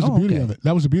baseball mitt. That was the beauty of it.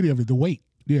 That was the beauty of it. The wait.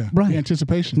 Yeah. Right. The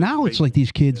anticipation. Now it's like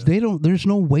these kids, there's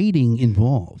no waiting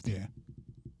involved. Yeah.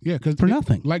 Yeah, because for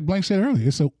nothing. Like Blank said earlier,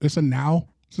 it's a now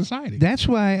society. That's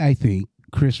why I think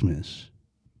Christmas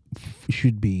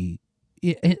should be.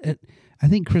 I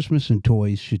think Christmas and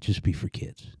toys should just be for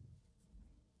kids.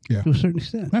 Yeah, to a certain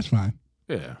extent. That's fine.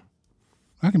 Yeah,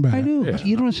 I can buy that. I do. Yeah.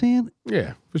 You know what I'm saying?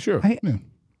 Yeah, for sure.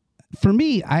 For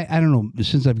me, I don't know.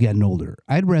 Since I've gotten older,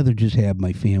 I'd rather just have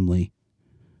my family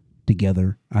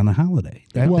together on a holiday.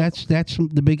 That's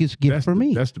the biggest gift for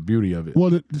me. That's the beauty of it. Well,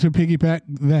 to piggyback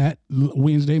that,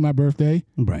 Wednesday, my birthday,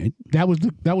 right? That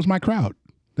was my crowd.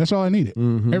 That's all I needed.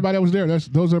 Mm-hmm. Everybody that was there,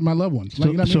 those are my loved ones.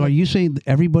 So, are you saying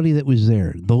everybody that was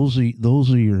there? Those are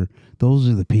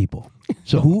the people.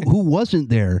 So who wasn't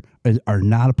there are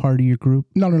not a part of your group?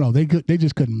 No. They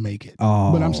just couldn't make it.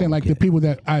 Oh, but I'm saying the people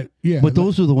that But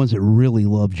those are the ones that really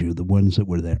loved you, the ones that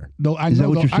were there. No, I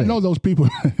know those people.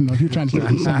 If you're trying to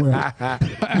take me somewhere.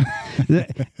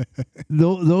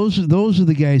 those are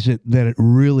the guys that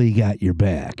really got your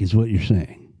back, is what you're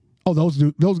saying. Oh,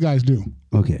 those guys do.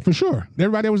 Okay. For sure.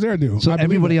 Everybody that was there do. So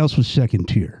everybody else was second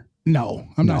tier. No,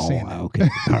 I'm not saying that. Okay.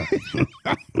 All right.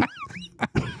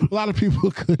 A lot of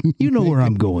people couldn't. You know where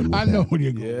I'm going with I know where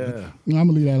you're going. Yeah. I'm going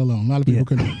to leave that alone. A lot of people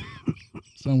couldn't.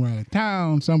 Some were out of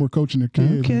town. Some were coaching their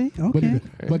kids. Okay.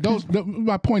 But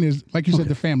my point is, like you said,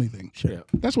 the family thing. Sure. Yeah.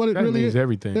 That's what it that really means is.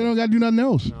 Everything. They don't got to do nothing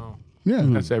else. No. Yeah.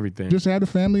 That's everything. Just have the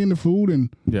family and the food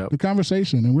and the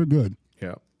conversation, and we're good.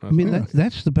 Yeah. I mean,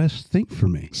 that's the best thing for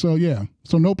me. So, yeah.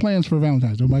 So, no plans for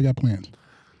Valentine's. Nobody got plans.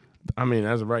 I mean,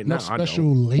 as of right now,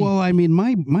 special I don't. late. Well, I mean,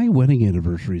 my wedding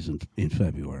anniversary is in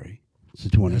February. It's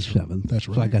the 27th. That's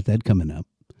right. So I got that coming up.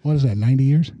 What is that, 90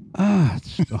 years?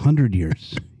 It's 100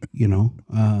 years, Yeah.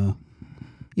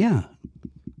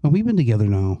 Well, we've been together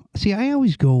now. See, I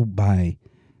always go by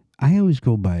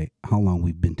how long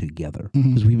we've been together,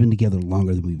 because we've been together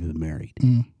longer than we've been married.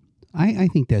 Mm. I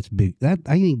think that's big. I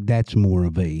think that's more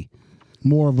of a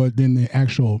than the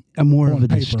actual more of a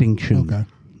paper. distinction Okay.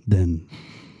 than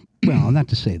Well, not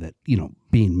to say that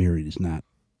being married is not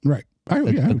Right. I a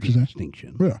what you're saying.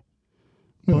 distinction. Yeah.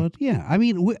 But yeah, I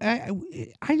mean,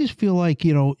 I just feel like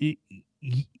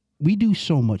we do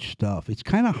so much stuff. It's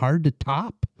kind of hard to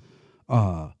top.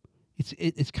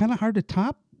 It's kind of hard to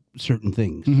top certain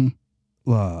things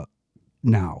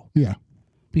now. Yeah.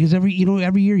 Because every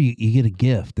year you get a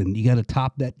gift, and you got to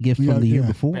top that gift from the year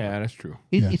before. Yeah, that's true.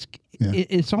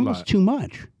 It's almost too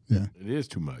much. Yeah. It is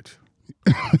too much.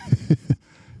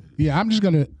 Yeah, I'm just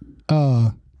gonna.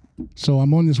 So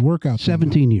I'm on this workout.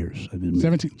 17 years I've been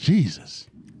 17. Jesus.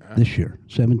 this year.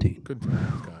 17. Good job,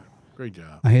 Scott. Great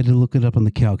job. I had to look it up on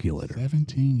the calculator.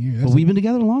 17 years. But we've been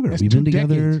together longer. that's We've been 2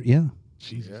 together. decades. Yeah.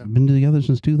 Jesus. We've been together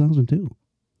since 2002.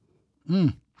 So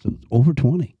it's over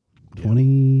 20.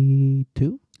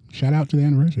 22? Shout out to the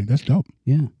anniversary. That's dope.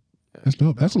 Yeah. That's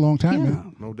dope. That's a long time, Yeah.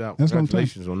 man. No doubt. That's a long time.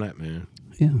 Congratulations on that, man.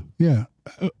 Yeah.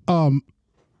 Yeah. I'm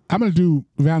gonna do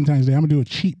Valentine's Day. I'm gonna do a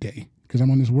cheat day because I'm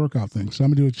on this workout thing. So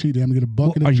I'm gonna do a cheat day. I'm gonna get a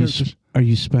bucket of churches. Are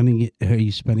you spending it? Are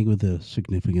you spending with a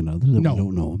significant other that No. we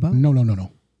don't know about?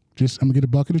 No. Just I'm gonna get a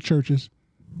bucket of churches.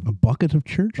 A bucket of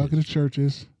church? Bucket of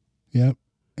churches. Yep.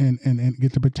 And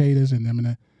get the potatoes, and I'm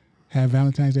gonna have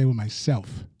Valentine's Day with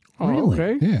myself. Oh, Really?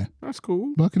 okay. Yeah. That's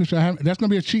cool. Bucket of that's gonna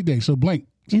be a cheat day. So blank.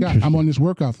 Scott, Interesting. I'm on this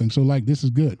workout thing. So like this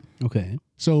is good. Okay.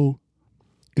 So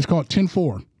it's called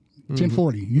 10-4.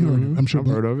 10-40. You heard it. I'm sure. I've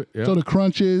heard of it. Yeah. So the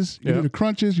crunches, you do the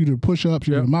crunches, you do the push-ups,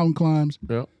 you do Yeah. the mountain climbs.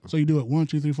 Yeah. So you do it 1,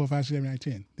 2, 3, 4, 5, 6, 7, 8, 9,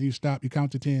 10. Then you stop, you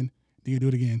count to 10, then you do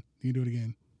it again, then you do it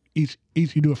again. Each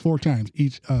you do it 4 times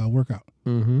each workout.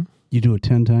 Mm-hmm. You do it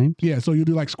 10 times? Yeah, so you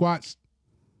do like squats,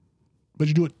 but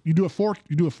you do it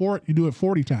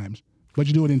 40 times, but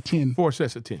you do it in 10. 4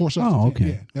 sets of 10. 4 sets Oh, of 10.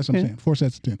 okay. Yeah, that's what I'm saying. 4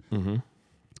 sets of 10. Mm-hmm.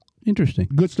 Interesting.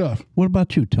 Good stuff. What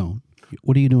about you, Tone?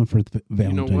 What are you doing for You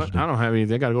Valentine's know what? Day? I don't have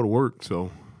anything. I got to go to work,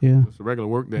 so Yeah. it's a regular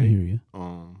work I day. hear you.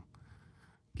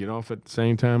 Get off at the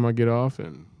same time I get off,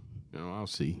 and I'll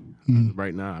see.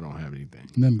 Right now, I don't have anything.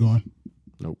 Nothing going.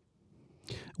 Nope.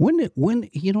 When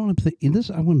you know what I'm thinking?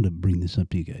 I wanted to bring this up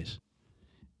to you guys.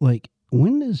 Like,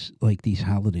 when does like these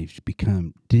holidays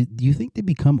become? Do you think they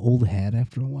become old hat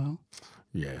after a while?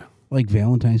 Yeah. Like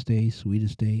Valentine's Day,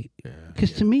 Sweetest Day. Yeah.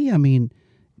 Because to me, I mean,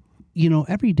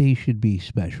 every day should be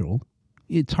special.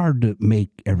 It's hard to make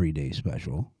every day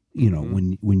special.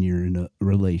 When you're in a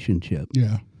relationship.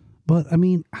 Yeah. But I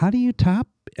mean, how do you top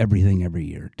everything every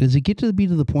year? Does it get to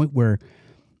the point where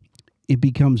it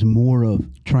becomes more of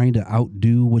trying to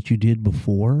outdo what you did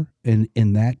before, and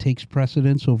that takes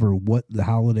precedence over what the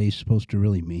holiday is supposed to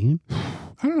really mean?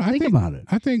 I don't know. Think about it.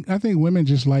 I think women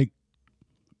just like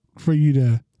for you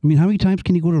to. I mean, how many times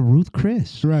can you go to Ruth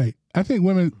Chris? Right. I think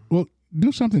women will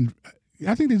do something.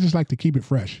 I think they just like to keep it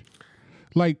fresh.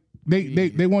 Like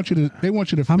they want you to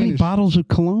How many finish. bottles of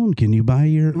cologne can you buy?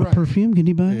 Your Right. perfume can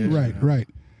you buy? Right.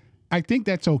 I think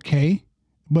that's okay,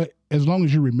 but as long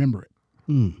as you remember it.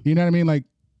 You know what I mean? Like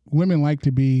women like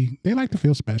to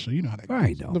feel special. You know how that goes.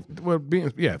 I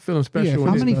know. Feeling special.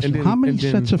 How and many then- how many and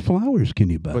then- sets of flowers can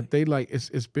you buy? But they like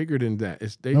it's bigger than that.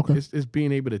 Okay. It's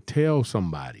being able to tell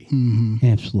somebody.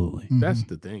 Absolutely. That's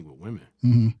the thing with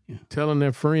women. Telling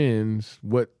their friends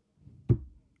what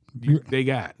they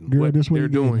got, Girl, what this what they're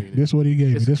he gave me. doing. This what he gave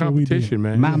me. It's This what we did. competition,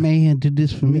 man. My man did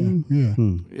this for me. Yeah.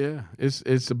 Yeah,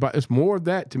 it's more of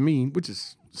that to me, which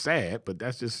is sad, but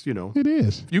that's just It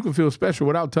is. you can feel special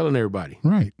without telling everybody.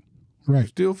 Right.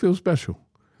 Still feel special,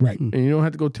 Right. and you don't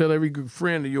have to go tell every good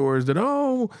friend of yours that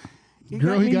he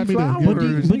Girl, he got me the-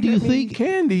 flowers, But do he you got me think-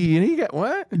 candy, and he got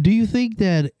what? Do you think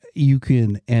that you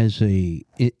can,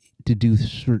 to do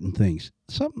certain things?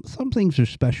 Some things are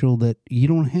special that you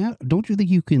don't have. Don't you think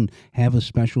you can have a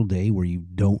special day where you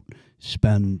don't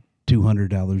spend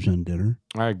 $200 on dinner?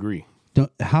 I agree.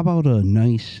 How about a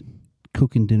nice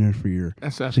cooking dinner for your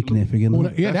That's absolutely- significant Well,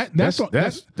 other? yeah,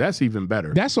 That's even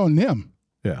better. that's on them.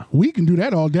 Yeah, We can do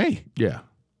that all day. yeah.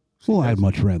 Well, I'd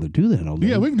much rather do that all day.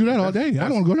 Yeah, we can do that all day. I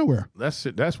don't want to go nowhere. That's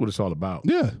it. That's what it's all about.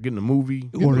 Yeah. Getting a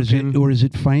movie, or is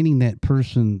it finding that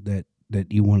person that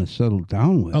you want to settle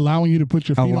down with, Allowing you to put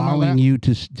your feet on my lap. allowing you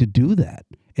to do that,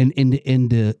 and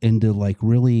to like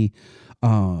really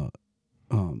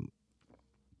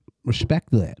respect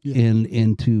that, Yeah.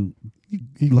 and to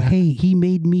You got- hey, he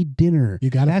made me dinner. You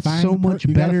gotta That's find so the per- much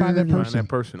you gotta better. find that Find person. that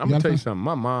person. I'm You gonna gotta tell you find- something.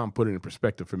 My mom put it in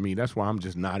perspective for me. That's why I'm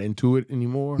just not into it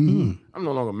anymore. Mm-hmm. I'm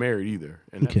no longer married either,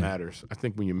 and Okay. that matters. I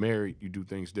think when you're married, you do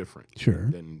things different.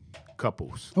 Sure. Than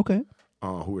couples Okay,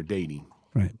 who are dating.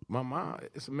 right. My mom,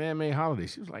 it's a man-made holiday.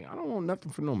 She was like, I don't want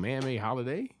nothing for no man-made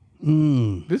holiday.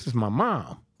 Mm, This is my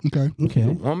mom. Okay. The okay,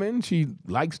 woman, she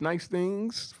likes nice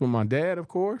things for my dad, of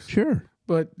course. sure.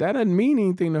 But that doesn't mean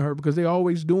anything to her because they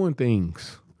always doing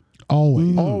things.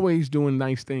 Always doing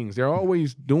nice things. They're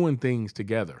always doing things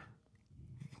together.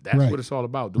 That's what it's all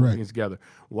about, doing things together.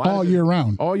 All year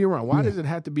round. All year round. Why does it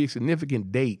have to be a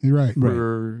significant date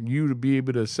for you to be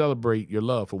able to celebrate your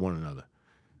love for one another?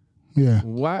 Yeah.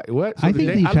 Why? What? So I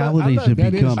think these holidays have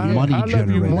become money I love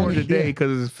you more generators. today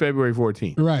because it's February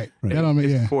 14th. Right. That don't mean,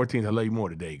 It's 14th. I love you more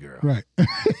today, girl. Right.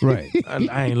 Right.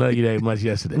 I ain't love you that much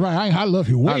yesterday. Right. I love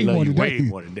you way more today. Way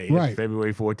more today. It's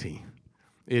February 14th.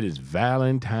 It is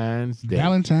Valentine's Day.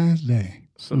 Valentine's Day.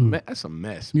 That's a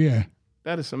mess. Yeah.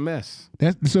 That is a mess.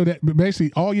 That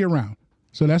basically all year round.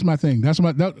 So that's my thing.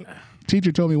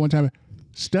 Teacher told me one time,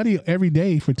 study every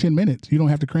day for 10 minutes. You don't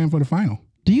have to cram for the final.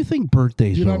 Do you think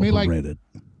birthdays are overrated?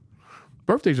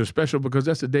 Birthdays are special because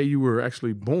that's the day you were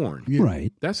actually born. Yeah.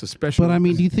 Right. That's a special. But I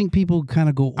mean, do you think people kind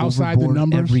of go outside the overboard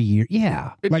numbers every year?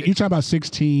 Yeah. Like you talk about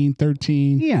 16,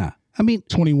 13. Yeah. I mean,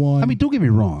 21. I mean, don't get me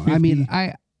wrong. 50. I mean,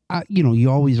 I you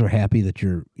always are happy that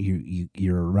you're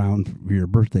around for your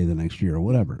birthday the next year or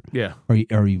whatever. Yeah.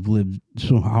 Or you've lived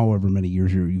however many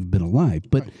years you've been alive.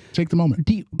 But take the moment.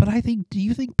 Do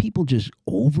you think people just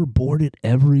overboard it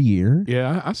every year?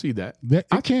 Yeah, I see that. It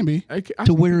can be.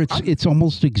 To where it's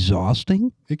almost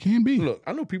exhausting? It can be. Look,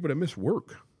 I know people that miss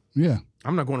work. Yeah.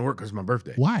 I'm not going to work because it's my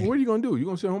birthday. Why? What are you going to do? You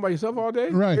going to sit home by yourself all day?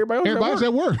 Right. Everybody's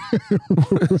at work.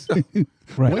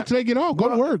 Right. Wait till they get off. Go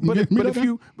to work. But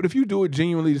if you do it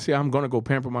genuinely to say I'm going to go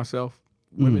pamper myself,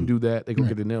 women do that. They go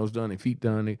get their nails done, their feet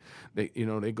done.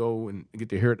 They go and get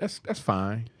their hair. That's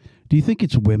fine. Do you think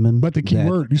it's women? But the key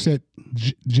word you said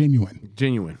genuine.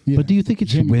 Genuine. Yeah. But do you think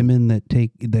it's women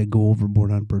that go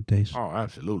overboard on birthdays? Oh,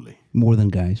 absolutely. More than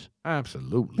guys?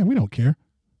 Absolutely. Yeah, we don't care.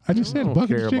 I just said a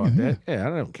bucket of chicken. That. Yeah, I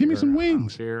don't care. Give me some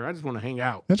wings. I don't care. I just want to hang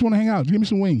out. I just want to hang out. Give me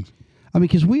some wings. I mean,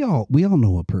 because we all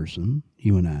know a person,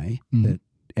 you and I, that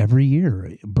every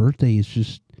year birthday is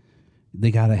just they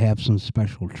got to have some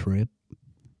special trip.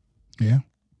 Yeah.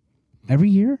 Every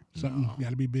year. Something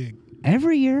got to be big.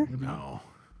 Every year. No.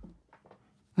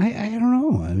 I don't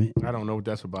know. I mean, I don't know what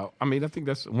that's about. I mean, I think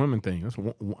that's a woman thing.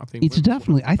 I think it's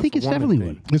definitely. I think it's definitely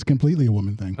one. It's completely a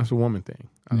woman thing. That's a woman thing.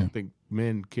 I don't think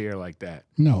men care like that.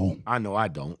 No. I know I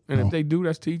don't. And if they do,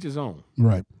 that's to each his own.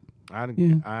 Right.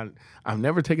 I've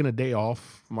never taken a day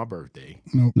off for my birthday.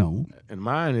 No. And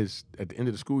mine is at the end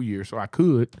of the school year, so I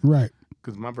could. Right.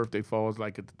 Because my birthday falls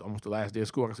like at almost the last day of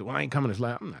school. I can say, well, I ain't coming this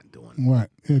last. I'm not doing it. Right.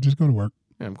 Yeah, just go to work.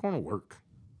 Yeah, I'm going to work.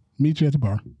 Meet you at the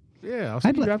bar. Yeah, I'll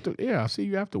see you after. Yeah, I'll see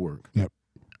you after work. Yep.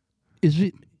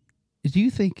 Do you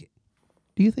think?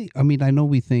 I mean, I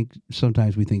know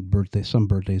sometimes we think some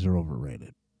birthdays are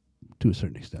overrated to a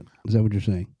certain extent. Is that what you're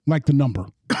saying? Like the number.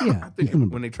 Yeah. I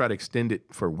think when they try to extend it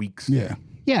for weeks. Yeah.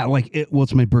 Yeah, like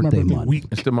it's my birthday month. Week.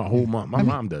 Instead of my whole month. My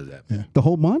mom does that. Yeah. The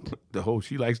whole month?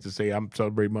 She likes to say I'm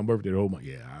celebrating my birthday the whole month.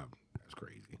 Yeah, that's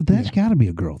crazy. That's got to be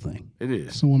a girl thing. It is.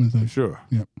 It's a woman thing. Sure.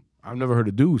 Yep. I've never heard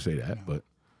a dude say that, but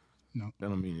no, that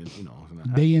don't mean it's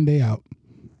not day in, day out.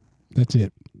 That's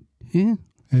it. Yeah.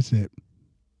 That's it.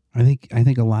 I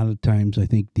think a lot of times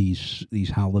these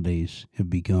holidays have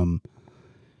become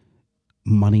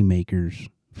money makers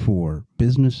for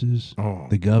businesses,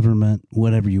 the government,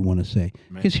 whatever you want to say.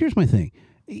 Because here's my thing: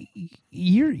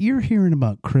 you're hearing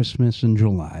about Christmas in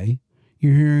July,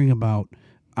 you're hearing about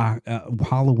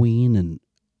Halloween in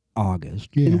August,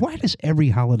 and why does every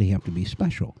holiday have to be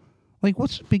special? Like,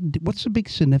 what's the big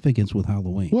significance with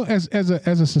Halloween? Well, as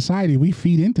a society, we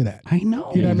feed into that. I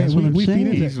know. You know what I mean? We feed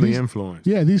into that. Easily influenced.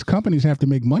 Yeah, these companies have to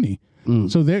make money,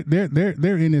 so they're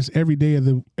in this every day of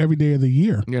the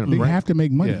year. Yeah, they have to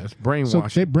make money. Yeah, it's brainwashing.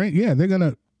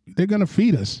 So they're gonna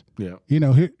feed us. Yeah, you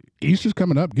know, Easter's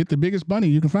coming up. Get the biggest bunny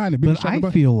you can find. But I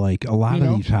feel like a lot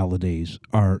of these holidays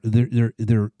are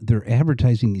they're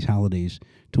advertising these holidays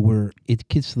to where it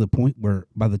gets to the point where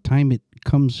by the time it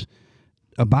comes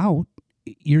about,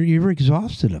 you're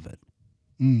exhausted of it.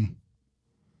 Yeah,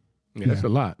 that's a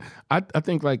lot. I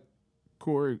think like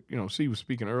Corey, C was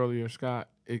speaking earlier, Scott,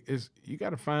 you got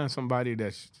to find somebody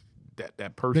that's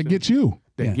that person that gets you.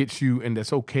 Gets you, and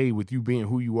that's okay with you being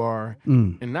who you are,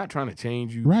 and not trying to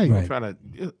change you. Right. Try to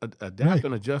adapt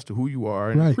and adjust to who you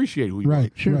are and appreciate who you are.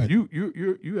 Sure. Right.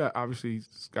 You obviously,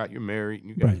 Scott, you're married, and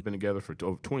you guys have been together for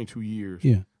over 22 years.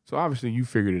 Yeah. So obviously you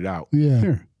figured it out. Yeah.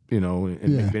 Sure. And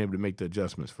been able to make the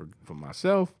adjustments for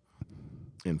myself,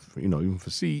 and for, even for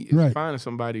C, is finding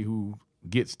somebody who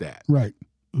gets that. Right.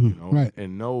 Right.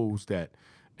 And knows that,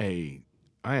 hey,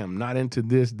 I am not into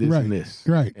this, and this.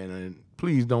 Right. And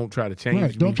please don't try to change me.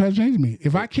 Don't try to change me.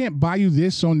 If I can't buy you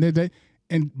this on that day,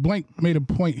 and Blank made a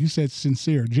point, he said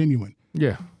sincere, genuine.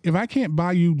 Yeah. If I can't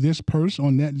buy you this purse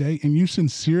on that day and you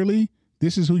sincerely,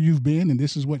 this is who you've been and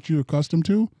this is what you're accustomed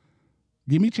to,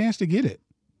 give me a chance to get it.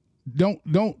 don't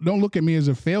look at me as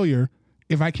a failure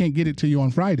if I can't get it to you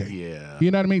on Friday. Yeah.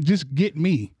 You know what I mean? Just get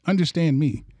me. Understand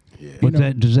me. Yeah.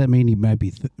 But does that mean he might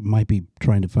be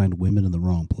trying to find women in the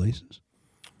wrong places?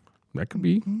 That could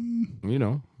be. You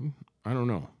know, I don't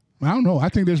know. I don't know. I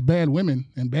think there's bad women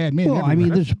and bad men. Well, everywhere. I mean,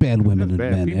 there's bad women and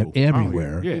bad men people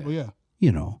everywhere. Yeah. People, yeah.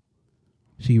 You know,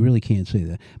 so you really can't say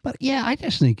that. But yeah, I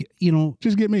just think, you know,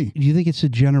 Just get me. do you think it's a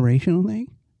generational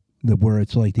thing? Where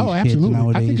it's like these kids absolutely.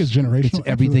 nowadays. I think it's generational.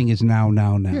 Everything is now.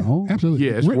 Yeah, absolutely.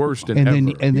 Yeah, it's worse than And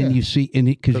ever. then Yeah. you see, and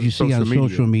because you see on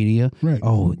social media, Right.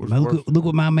 oh, look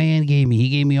what my man gave me. He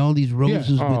gave me all these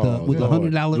roses Oh, with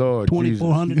Lord, $100,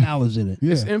 $2,400 in it.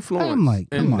 Yeah. It's influence. I'm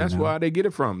like, come and on that's now. why they get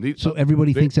it from. So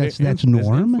everybody thinks that's it's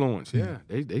norm? influence, yeah.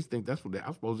 They think that's what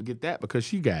I'm supposed to get that because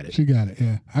she got it. She got it.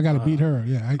 Yeah. I got to beat her.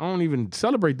 Yeah. I don't even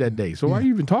celebrate that day. So why are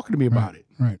you even talking to me about it?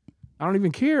 Right. I don't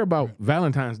even care about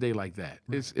Valentine's Day like that.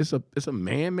 It's a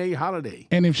man-made holiday.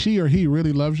 And if she or he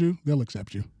really loves you, they'll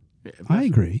accept you. Yeah, I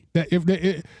agree. That if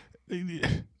they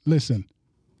listen,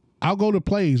 I'll go to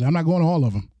plays. I'm not going to all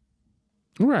of them.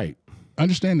 right.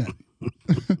 Understand that.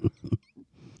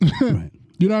 Right.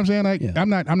 You know what I'm saying? Like Yeah. I'm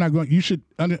not going. You should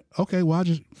okay. Well, I'll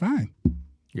just fine.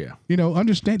 Yeah. You know,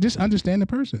 just understand the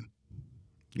person.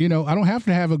 You know, I don't have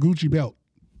to have a Gucci belt.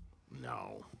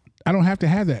 No. I don't have to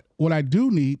have that. What I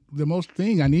do need, the most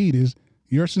thing I need is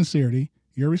your sincerity,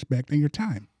 your respect, and your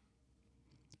time.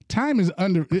 Time is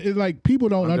like people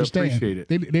don't understand.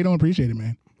 Underappreciated. They don't appreciate it,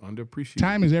 man. Underappreciated.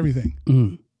 Time is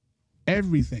everything.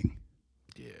 Everything.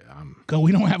 Yeah. Because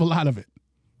we don't have a lot of it.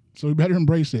 So we better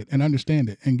embrace it and understand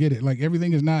it and get it. Like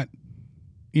everything is not,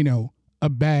 you know, a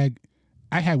bag.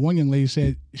 I had one young lady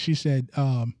she said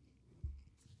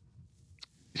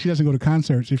she doesn't go to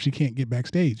concerts if she can't get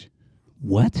backstage.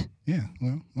 What? Yeah,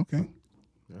 well, okay.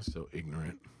 That's so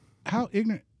ignorant. How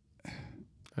ignorant?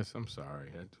 I'm sorry.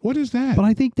 What is that? But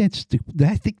I think that's the way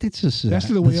of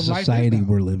life is society now.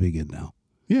 we're living in now.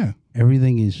 Yeah,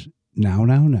 Everything is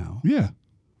now. yeah,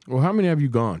 Well, how many have you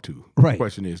gone to? Right. The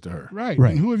question is to her. right.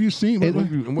 Right. And who have you seen? Let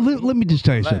me just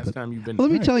tell you last something. time you've been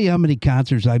Let me tell you how many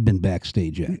concerts I've been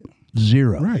backstage at.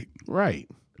 Zero. Right. Right.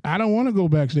 I don't want to go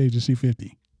backstage to see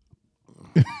 50.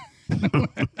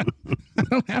 I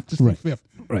don't have to see Right. 50.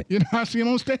 Right. You know, I see him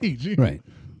on stage. you know. Right.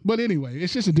 But anyway,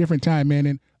 it's just a different time, man.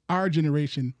 And our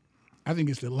generation, I think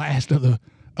it's the last of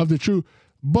the true.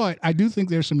 But I do think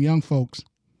there's some young folks.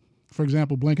 For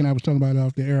example, Blake and I was talking about it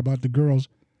off the air about the girls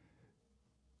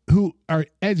who are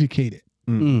educated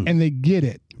and they get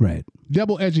it. Right.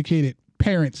 Double educated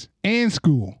parents and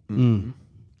school. You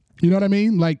know what I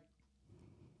mean? Like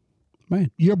Right.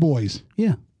 your boys,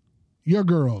 Yeah. your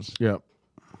girls. Yep.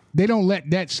 They don't let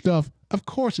that stuff. Of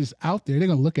course, it's out there. They're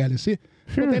gonna look at it and see it,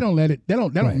 but they don't let it. They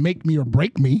don't Right. make me or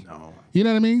break me. No. You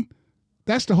know what I mean?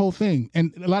 That's the whole thing,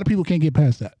 and a lot of people can't get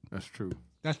past that. That's true.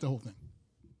 That's the whole thing.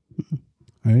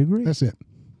 I agree. That's it.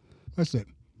 That's it.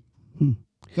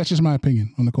 That's just my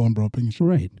opinion on the Cole and Bro Opinion Show.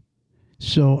 Right.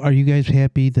 So, are you guys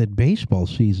happy that baseball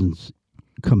season's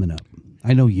coming up?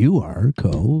 I know you are,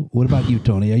 Co. What about you,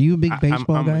 Tony? Are you a big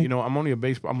baseball guy? You know, I'm a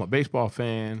baseball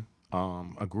fan.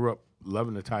 I grew up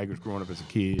loving the Tigers growing up as a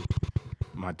kid.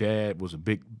 My dad was a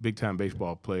big time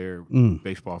baseball player,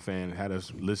 baseball fan, had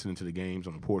us listening to the games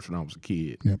on the porch when I was a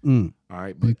kid. Yep. All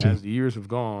right, but as the years have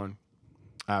gone,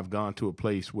 I've gone to a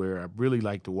place where I really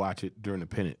like to watch it during the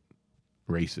pennant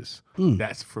races.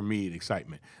 That's for me the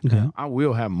excitement. Okay. Now, I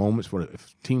will have moments where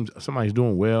if somebody's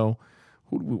doing well.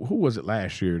 Who was it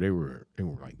last year? They were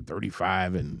like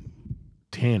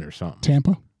 35-10 or something.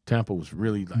 Tampa was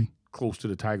really like close to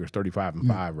the Tigers'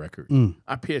 35-5 record.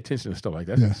 I pay attention to stuff like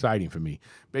that. That's exciting for me.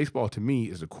 Baseball to me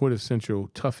is the quintessential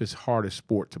toughest, hardest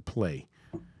sport to play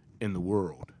in the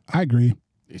world. I agree.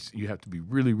 You have to be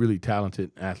really, really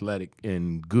talented, athletic,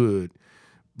 and good,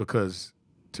 because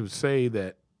to say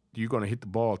that you're going to hit the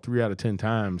ball 3 out of 10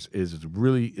 times is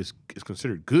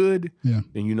considered good. Yeah.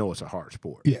 Then you know it's a hard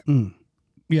sport. Yeah.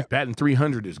 Yeah. Batting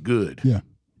 300 is good. Yeah.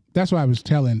 That's why I was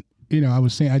telling. I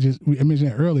was saying. I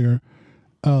mentioned that earlier.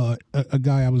 A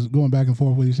guy I was going back and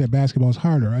forth with. He said basketball's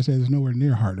harder. I said it's nowhere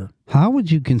near harder. How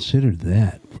would you consider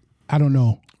that? I don't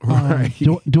know. Right.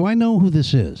 Do I know who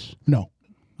this is? No.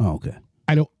 Oh, okay.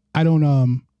 I don't.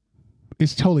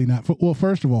 It's totally not. Well,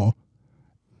 first of all,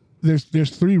 there's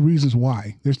 3 reasons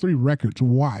why. There's 3 records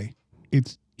why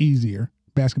it's easier.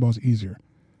 Basketball's easier.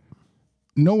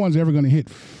 No one's ever going to hit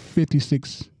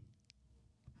 56.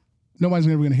 Nobody's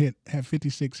ever going to have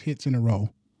 56 hits in a row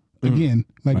again,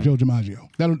 like Joe DiMaggio.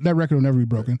 That record will never be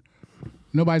broken.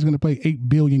 Nobody's going to play 8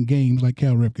 billion games like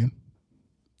Cal Ripken.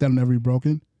 That'll never be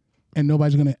broken. And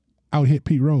nobody's going to out-hit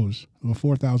Pete Rose with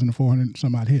 4,400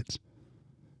 some odd hits.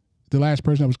 The last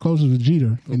person that was closest was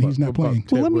Jeter, and he's not playing.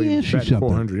 Well, let me ask you something.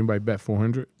 400. Anybody bet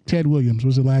 400? Ted Williams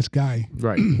was the last guy.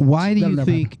 Right. Why do you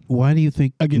think? Why do you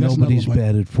think Again, that's nobody's another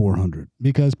one. batted 400?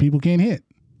 Because people can't hit.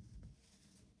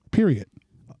 Period.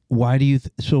 Why do you?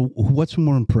 So, what's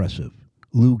more impressive,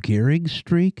 Lou Gehrig's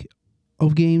streak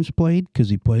of games played? Because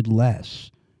he played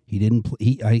less. He didn't.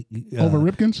 Over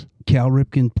Ripken's. Cal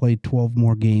Ripken played 12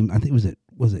 more games. I think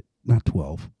was it not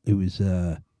 12? It was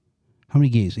how many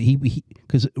games? He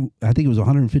because I think it was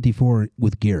 154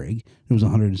 with Gehrig. It was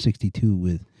 162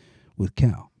 with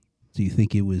Cal. So you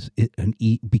think it was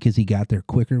because he got there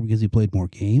quicker because he played more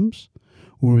games,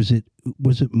 or was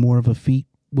it more of a feat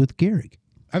with Gehrig?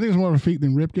 I think it's more of a feat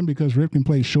than Ripken because Ripken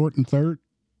plays short and third.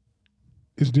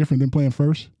 It's different than playing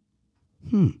first.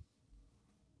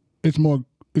 It's more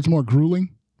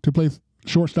grueling to play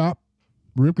shortstop.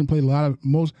 Ripken played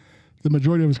the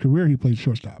majority of his career he played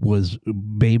shortstop. Was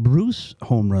Babe Ruth's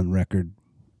home run record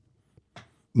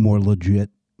more legit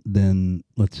than,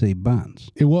 let's say,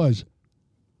 Bonds? It was.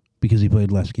 Because he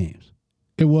played less games.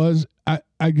 It was.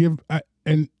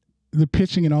 And the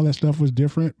pitching and all that stuff was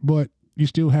different, but you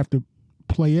still have to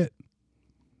play it.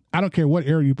 I don't care what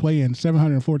era you play in.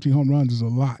 714 home runs is a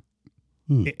lot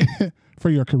for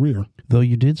your career. Though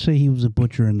you did say he was a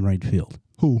butcher in the right field.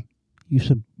 Who? You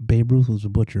said Babe Ruth was a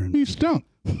butcher. He stunk.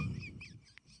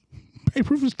 Babe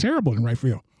Ruth was terrible in right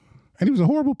field. And he was a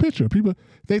horrible pitcher. People,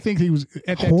 they think he was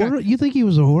at that time. You think he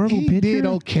was a horrible pitcher? He did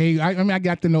okay. I mean, I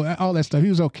got to know all that stuff. He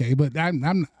was okay, but I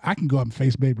can go up and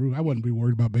face Babe Ruth. I wouldn't be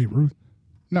worried about Babe Ruth.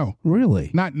 No.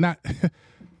 Really? Not.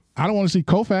 I don't want to see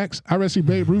Koufax. I'd rather see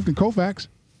Babe Ruth than Koufax.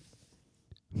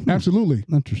 Absolutely.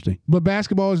 Interesting. But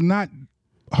basketball is not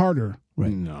harder.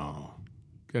 Right. No.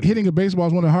 Hitting a baseball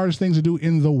is one of the hardest things to do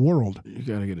in the world. You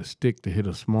got to get a stick to hit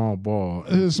a small ball.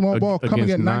 A small ball coming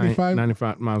at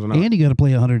 95 miles an hour. And you got to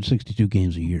play 162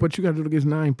 games a year. But you got to do it against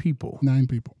 9 people. 9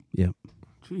 people. Yep.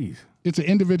 Jeez. It's an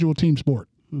individual team sport.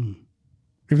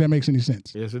 If that makes any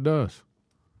sense. Yes, it does.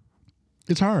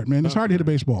 It's hard, man. It's hard to hit a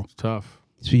baseball. It's tough.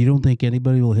 So you don't think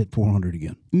anybody will hit 400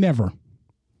 again? Never.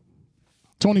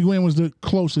 Tony Gwynn was the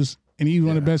closest, and he's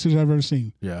one of the best hitters I've ever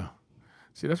seen. Yeah.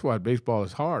 See, that's why baseball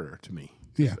is harder to me.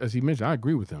 Yeah. As he mentioned, I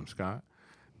agree with him, Scott.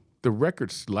 The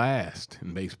records last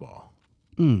in baseball.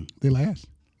 They last.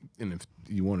 And if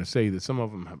you want to say that some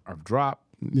of them have dropped,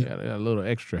 you got a little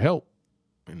extra help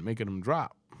in making them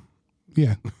drop.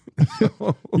 Yeah.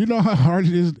 You know how hard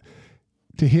it is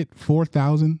to hit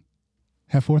 4,000,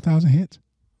 have 4,000 hits?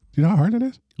 Do you know how hard it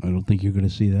is? I don't think you're going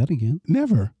to see that again.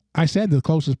 Never. I said the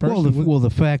closest person. The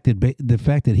fact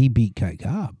that he beat Kai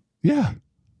Cobb. Yeah.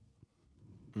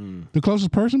 The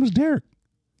closest person was Derek.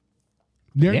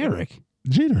 Derek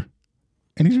Jeter.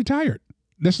 And he's retired.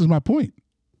 This is my point.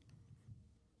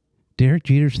 Derek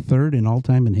Jeter's third in all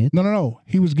time in hits? No.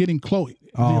 He was getting close.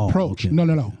 The approach. Okay.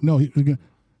 No. He was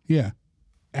yeah.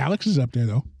 Alex is up there,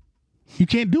 though. You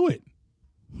can't do it.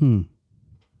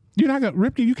 You're not going to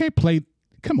Ripken. You can't play.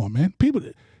 Come on, man.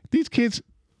 These kids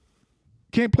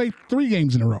can't play 3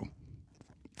 games in a row.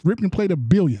 Ripken played 1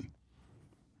 billion.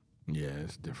 Yeah,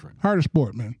 it's different. Harder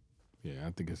sport, man. Yeah,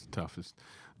 I think it's the toughest.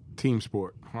 Team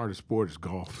sport. Hardest sport is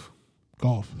golf.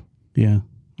 Golf. Yeah.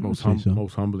 Most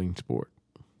humbling sport.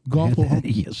 Golf will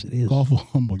yes, it is. Golf will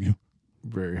humble you.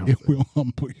 Very humbling. It will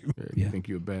humble you. You think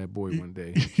you're a bad boy one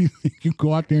day. You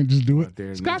go out there and just do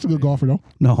it. Scott's a good golfer, though.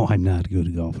 No, I'm not a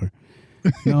good golfer.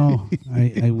 No,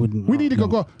 I wouldn't. We need to go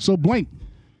golf. So, Blank,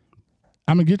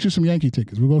 I'm going to get you some Yankee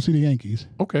tickets. We'll go see the Yankees.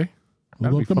 Okay.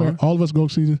 We'll go Comerica. All of us go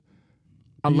see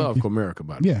I love Comerica,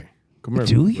 by the way. Comerica.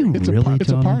 Do you really?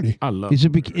 It's a party. I love it.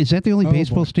 Is that the only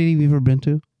baseball stadium you've ever been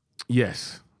to?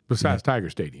 Yes. Besides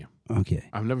Tiger Stadium. Okay.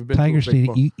 I've never been Tiger to a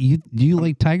baseball. Stadium. Do you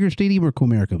like Tiger Stadium or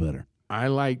Comerica better? I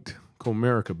liked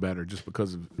Comerica better just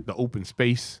because of the open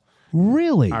space.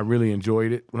 Really? I really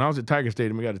enjoyed it. When I was at Tiger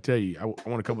Stadium, I got to tell you, I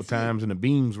went a couple of times and the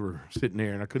beams were sitting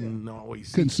there and I couldn't always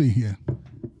see. Couldn't see, yeah.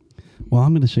 Well,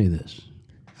 I'm going to say this.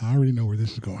 I already know where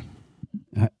this is going.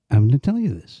 I'm going to tell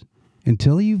you this.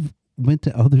 Until you've went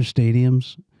to other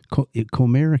stadiums,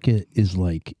 Comerica is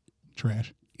like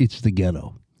trash. It's the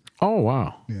ghetto. Oh,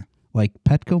 wow. Yeah. Like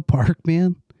Petco Park,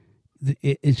 man. And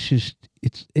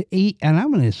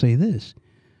I'm going to say this.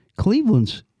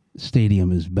 Cleveland's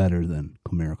stadium is better than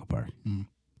Comerica Park.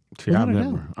 See, I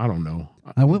don't know.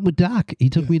 I went with Doc. He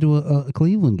took me to a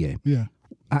Cleveland game. Yeah.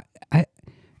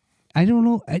 I don't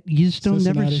know. You just don't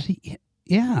never see.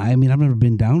 Yeah. I mean, I've never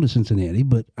been down to Cincinnati,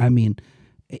 but I mean,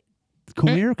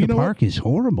 Comerica Park is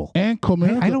horrible. And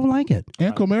Comerica, I don't like it.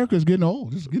 And Comerica is getting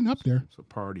old. It's getting up there. It's a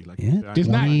party. Like Yeah, It's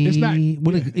not. It's not.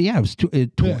 it was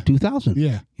 2000.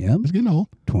 Yeah. Yeah, It's getting old.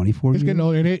 24 It's years. getting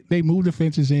old. And they moved the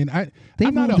fences in.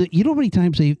 You know how many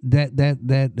times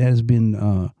that has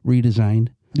been redesigned?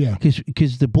 Yeah.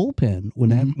 Because the bullpen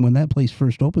when that place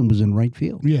first opened was in right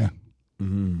field. Yeah.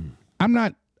 I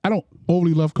don't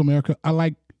overly love Comerica. I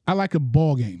like a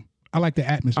ball game. I like the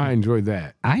atmosphere. I enjoy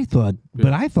that. I thought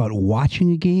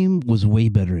watching a game was way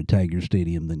better at Tiger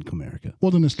Stadium than Comerica.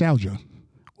 Well, the nostalgia.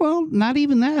 Well, not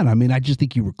even that. I mean, I just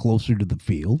think you were closer to the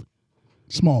field.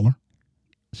 Smaller.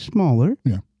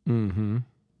 Yeah. Mm-hmm.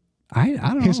 I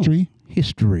don't know.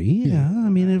 History. Yeah. I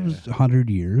mean, it was 100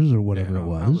 years or whatever it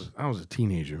was. I was a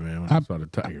teenager, man, when I saw the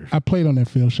Tigers. I played on that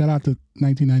field. Shout out to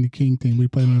 1990 King team. We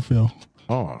played on the field.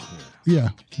 Oh, yeah.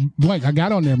 Blank. I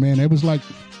got on there, man. It was like,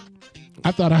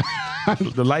 I thought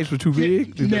the lights were too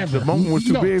big. Never. The moment was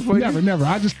too big for you. Never.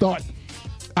 I just thought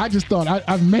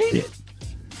I've made it.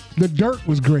 The dirt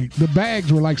was great. The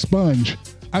bags were like sponge.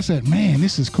 I said, man,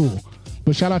 this is cool.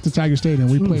 But shout out to Tiger Stadium.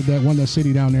 We played won that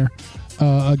city down there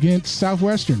against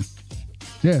Southwestern.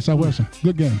 Yeah, Southwestern.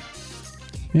 Good game.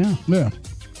 Yeah.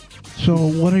 So,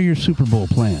 what are your Super Bowl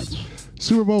plans?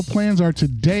 Super Bowl plans are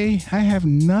today. I have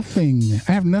nothing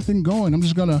going. I'm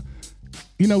just gonna,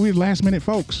 we're last minute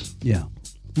folks. Yeah.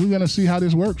 We're gonna see how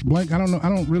this works. Blank. I don't know. I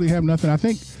don't really have nothing. I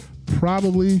think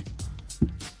probably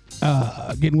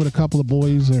getting with a couple of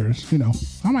boys, or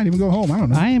I might even go home. I don't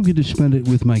know. I am going to spend it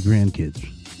with my grandkids.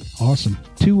 Awesome.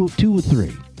 Two or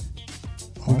three.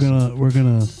 Awesome. We're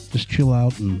gonna just chill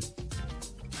out and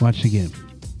watch the game.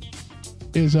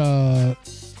 Is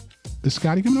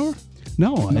Scotty coming over?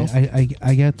 No.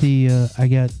 I got I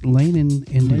got Lane and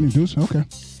Lane and Deuce. Okay.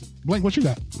 Blake, what you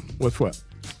got? What? Tonight.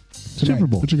 Super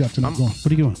Bowl. What you got tonight? What are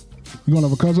you doing? You going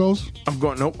over Cuzzo's? I'm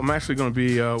going. Nope. I'm actually going to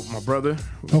be with my brother.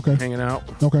 Okay. Hanging out.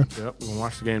 Okay. Yep. We're going to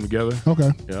watch the game together.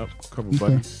 Okay. Yep. A couple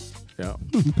buddies. Yep.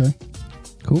 Okay.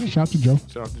 Cool. Shout out to Joe.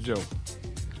 Shout out to Joe.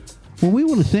 Well, we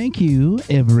want to thank you,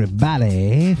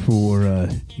 everybody, for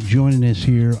joining us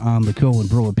here on the Co and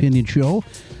Bro Opinion Show.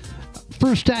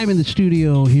 First time in the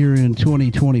studio here in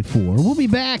 2024. We'll be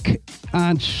back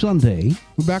on Sunday.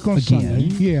 We're back on Sunday.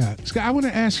 Yeah. Scott, I want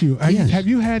to ask you, have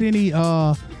you had any,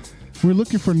 we're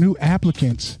looking for new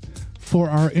applicants for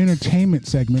our entertainment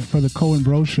segment for the Co and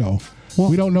Bro Show.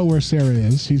 Well, we don't know where Sarah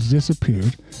is. She's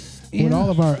disappeared. Yeah. With all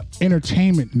of our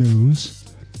entertainment news.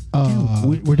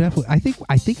 We're definitely, I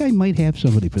think I might have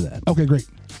somebody for that. Okay, great.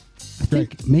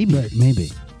 Maybe.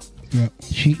 Yeah.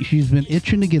 She's been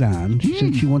itching to get on. She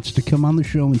said she wants to come on the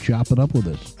show and chop it up with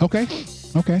us. Okay.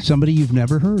 Somebody you've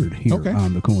never heard here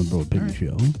on the Co and Bro Opinion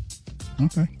Show.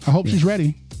 Okay. I hope she's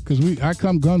ready, because I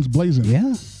come guns blazing.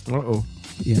 Yeah. Uh-oh.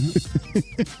 Yeah.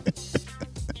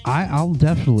 I'll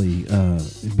definitely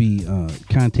be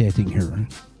contacting her.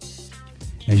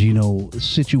 As you know,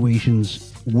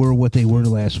 situations were what they were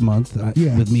last month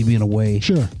with me being away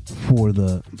for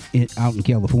out in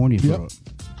California for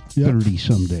 30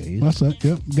 some days. That's it.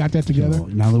 Yep. Got that together. So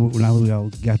now that we all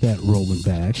got that rolling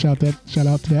back. Shout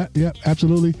out to that. Yep,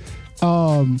 absolutely.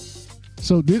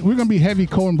 So we're gonna be heavy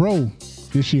Co and Bro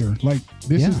this year. Like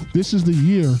this is the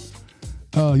year.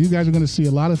 You guys are going to see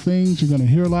a lot of things. You're going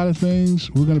to hear a lot of things.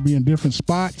 We're going to be in different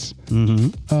spots.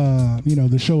 Mm-hmm.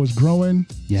 The show is growing.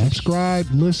 Yes. Subscribe,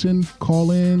 listen,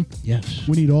 call in. Yes.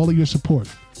 We need all of your support.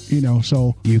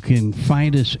 So you can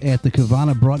find us at the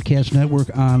Kavana Broadcast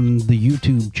Network on the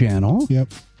YouTube channel.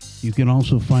 Yep. You can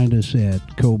also find us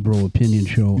at Co-Bro Opinion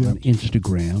Show on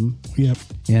Instagram. Yep.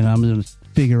 And I'm going to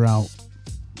figure out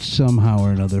somehow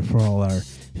or another for all our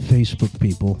Facebook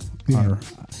people. Yeah.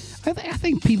 I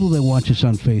think people that watch us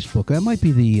on Facebook, that might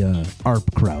be the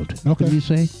ARP crowd. Okay. What do you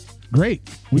say? Great.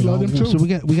 We love them too. So we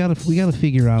got to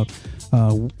figure out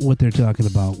what they're talking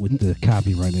about with the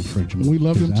copyright infringement. We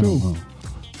love them too.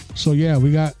 So yeah,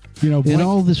 we got and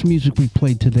all this music we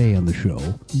played today on the show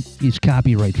is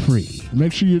copyright free.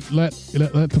 Make sure you let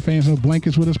the fans know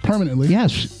Blanket's with us permanently.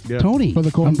 Yes, Tony. For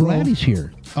the I'm glad he's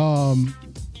here. For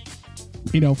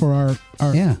our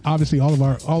obviously all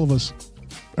of us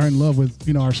are in love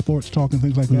with our sports talk and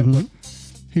things like that. But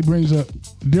he brings a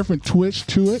different twist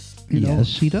to it.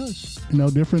 Yes, he does.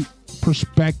 Different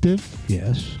perspective.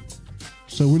 Yes.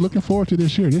 So we're looking forward to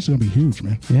this year. This is gonna be huge,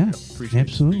 man. Yeah,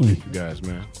 absolutely. Appreciate you guys,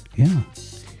 man. Yeah.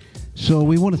 So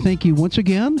we want to thank you once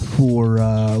again for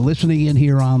listening in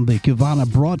here on the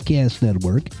Kavana Broadcast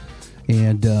Network,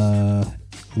 and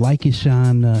like us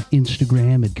on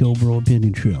Instagram at Co-Bro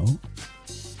Opinion Show.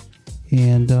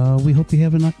 And we hope you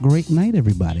have a great night,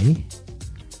 everybody.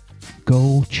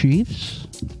 Go Chiefs.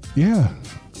 Yeah.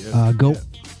 Go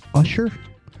Usher.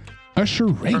 Usher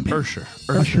Raymond. Ursher.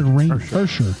 Usher Raymond.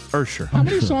 Ursher. How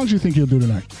many songs do you think he'll do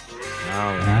tonight?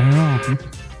 I don't know.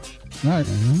 All right.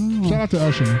 Shout out to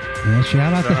Usher. Yeah,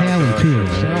 shout out to Hallie, too.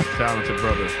 Talented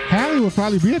brother. Hallie will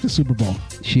probably be at the Super Bowl.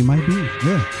 She might be.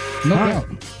 Yeah. No doubt.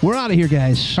 We're out of here,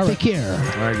 guys. All right. Take care.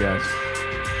 All right, guys.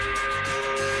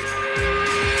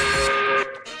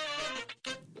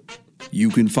 You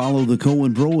can follow the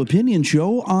Cohen Bro Opinion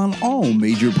Show on all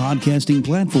major podcasting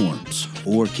platforms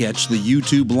or catch the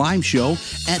YouTube live show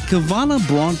at Kavana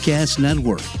Broadcast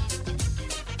Network.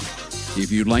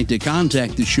 If you'd like to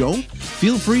contact the show,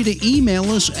 feel free to email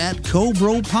us at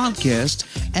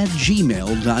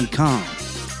cobropodcast@gmail.com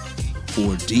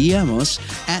or DM us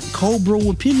at Cobro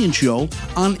Opinion Show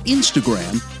on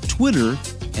Instagram, Twitter,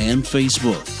 and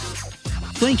Facebook.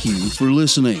 Thank you for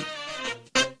listening.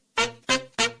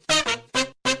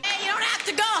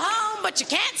 But you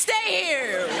can't stay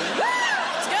here.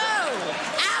 Let's go.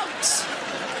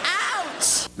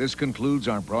 Out. This concludes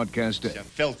our broadcast. You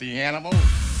filthy animal.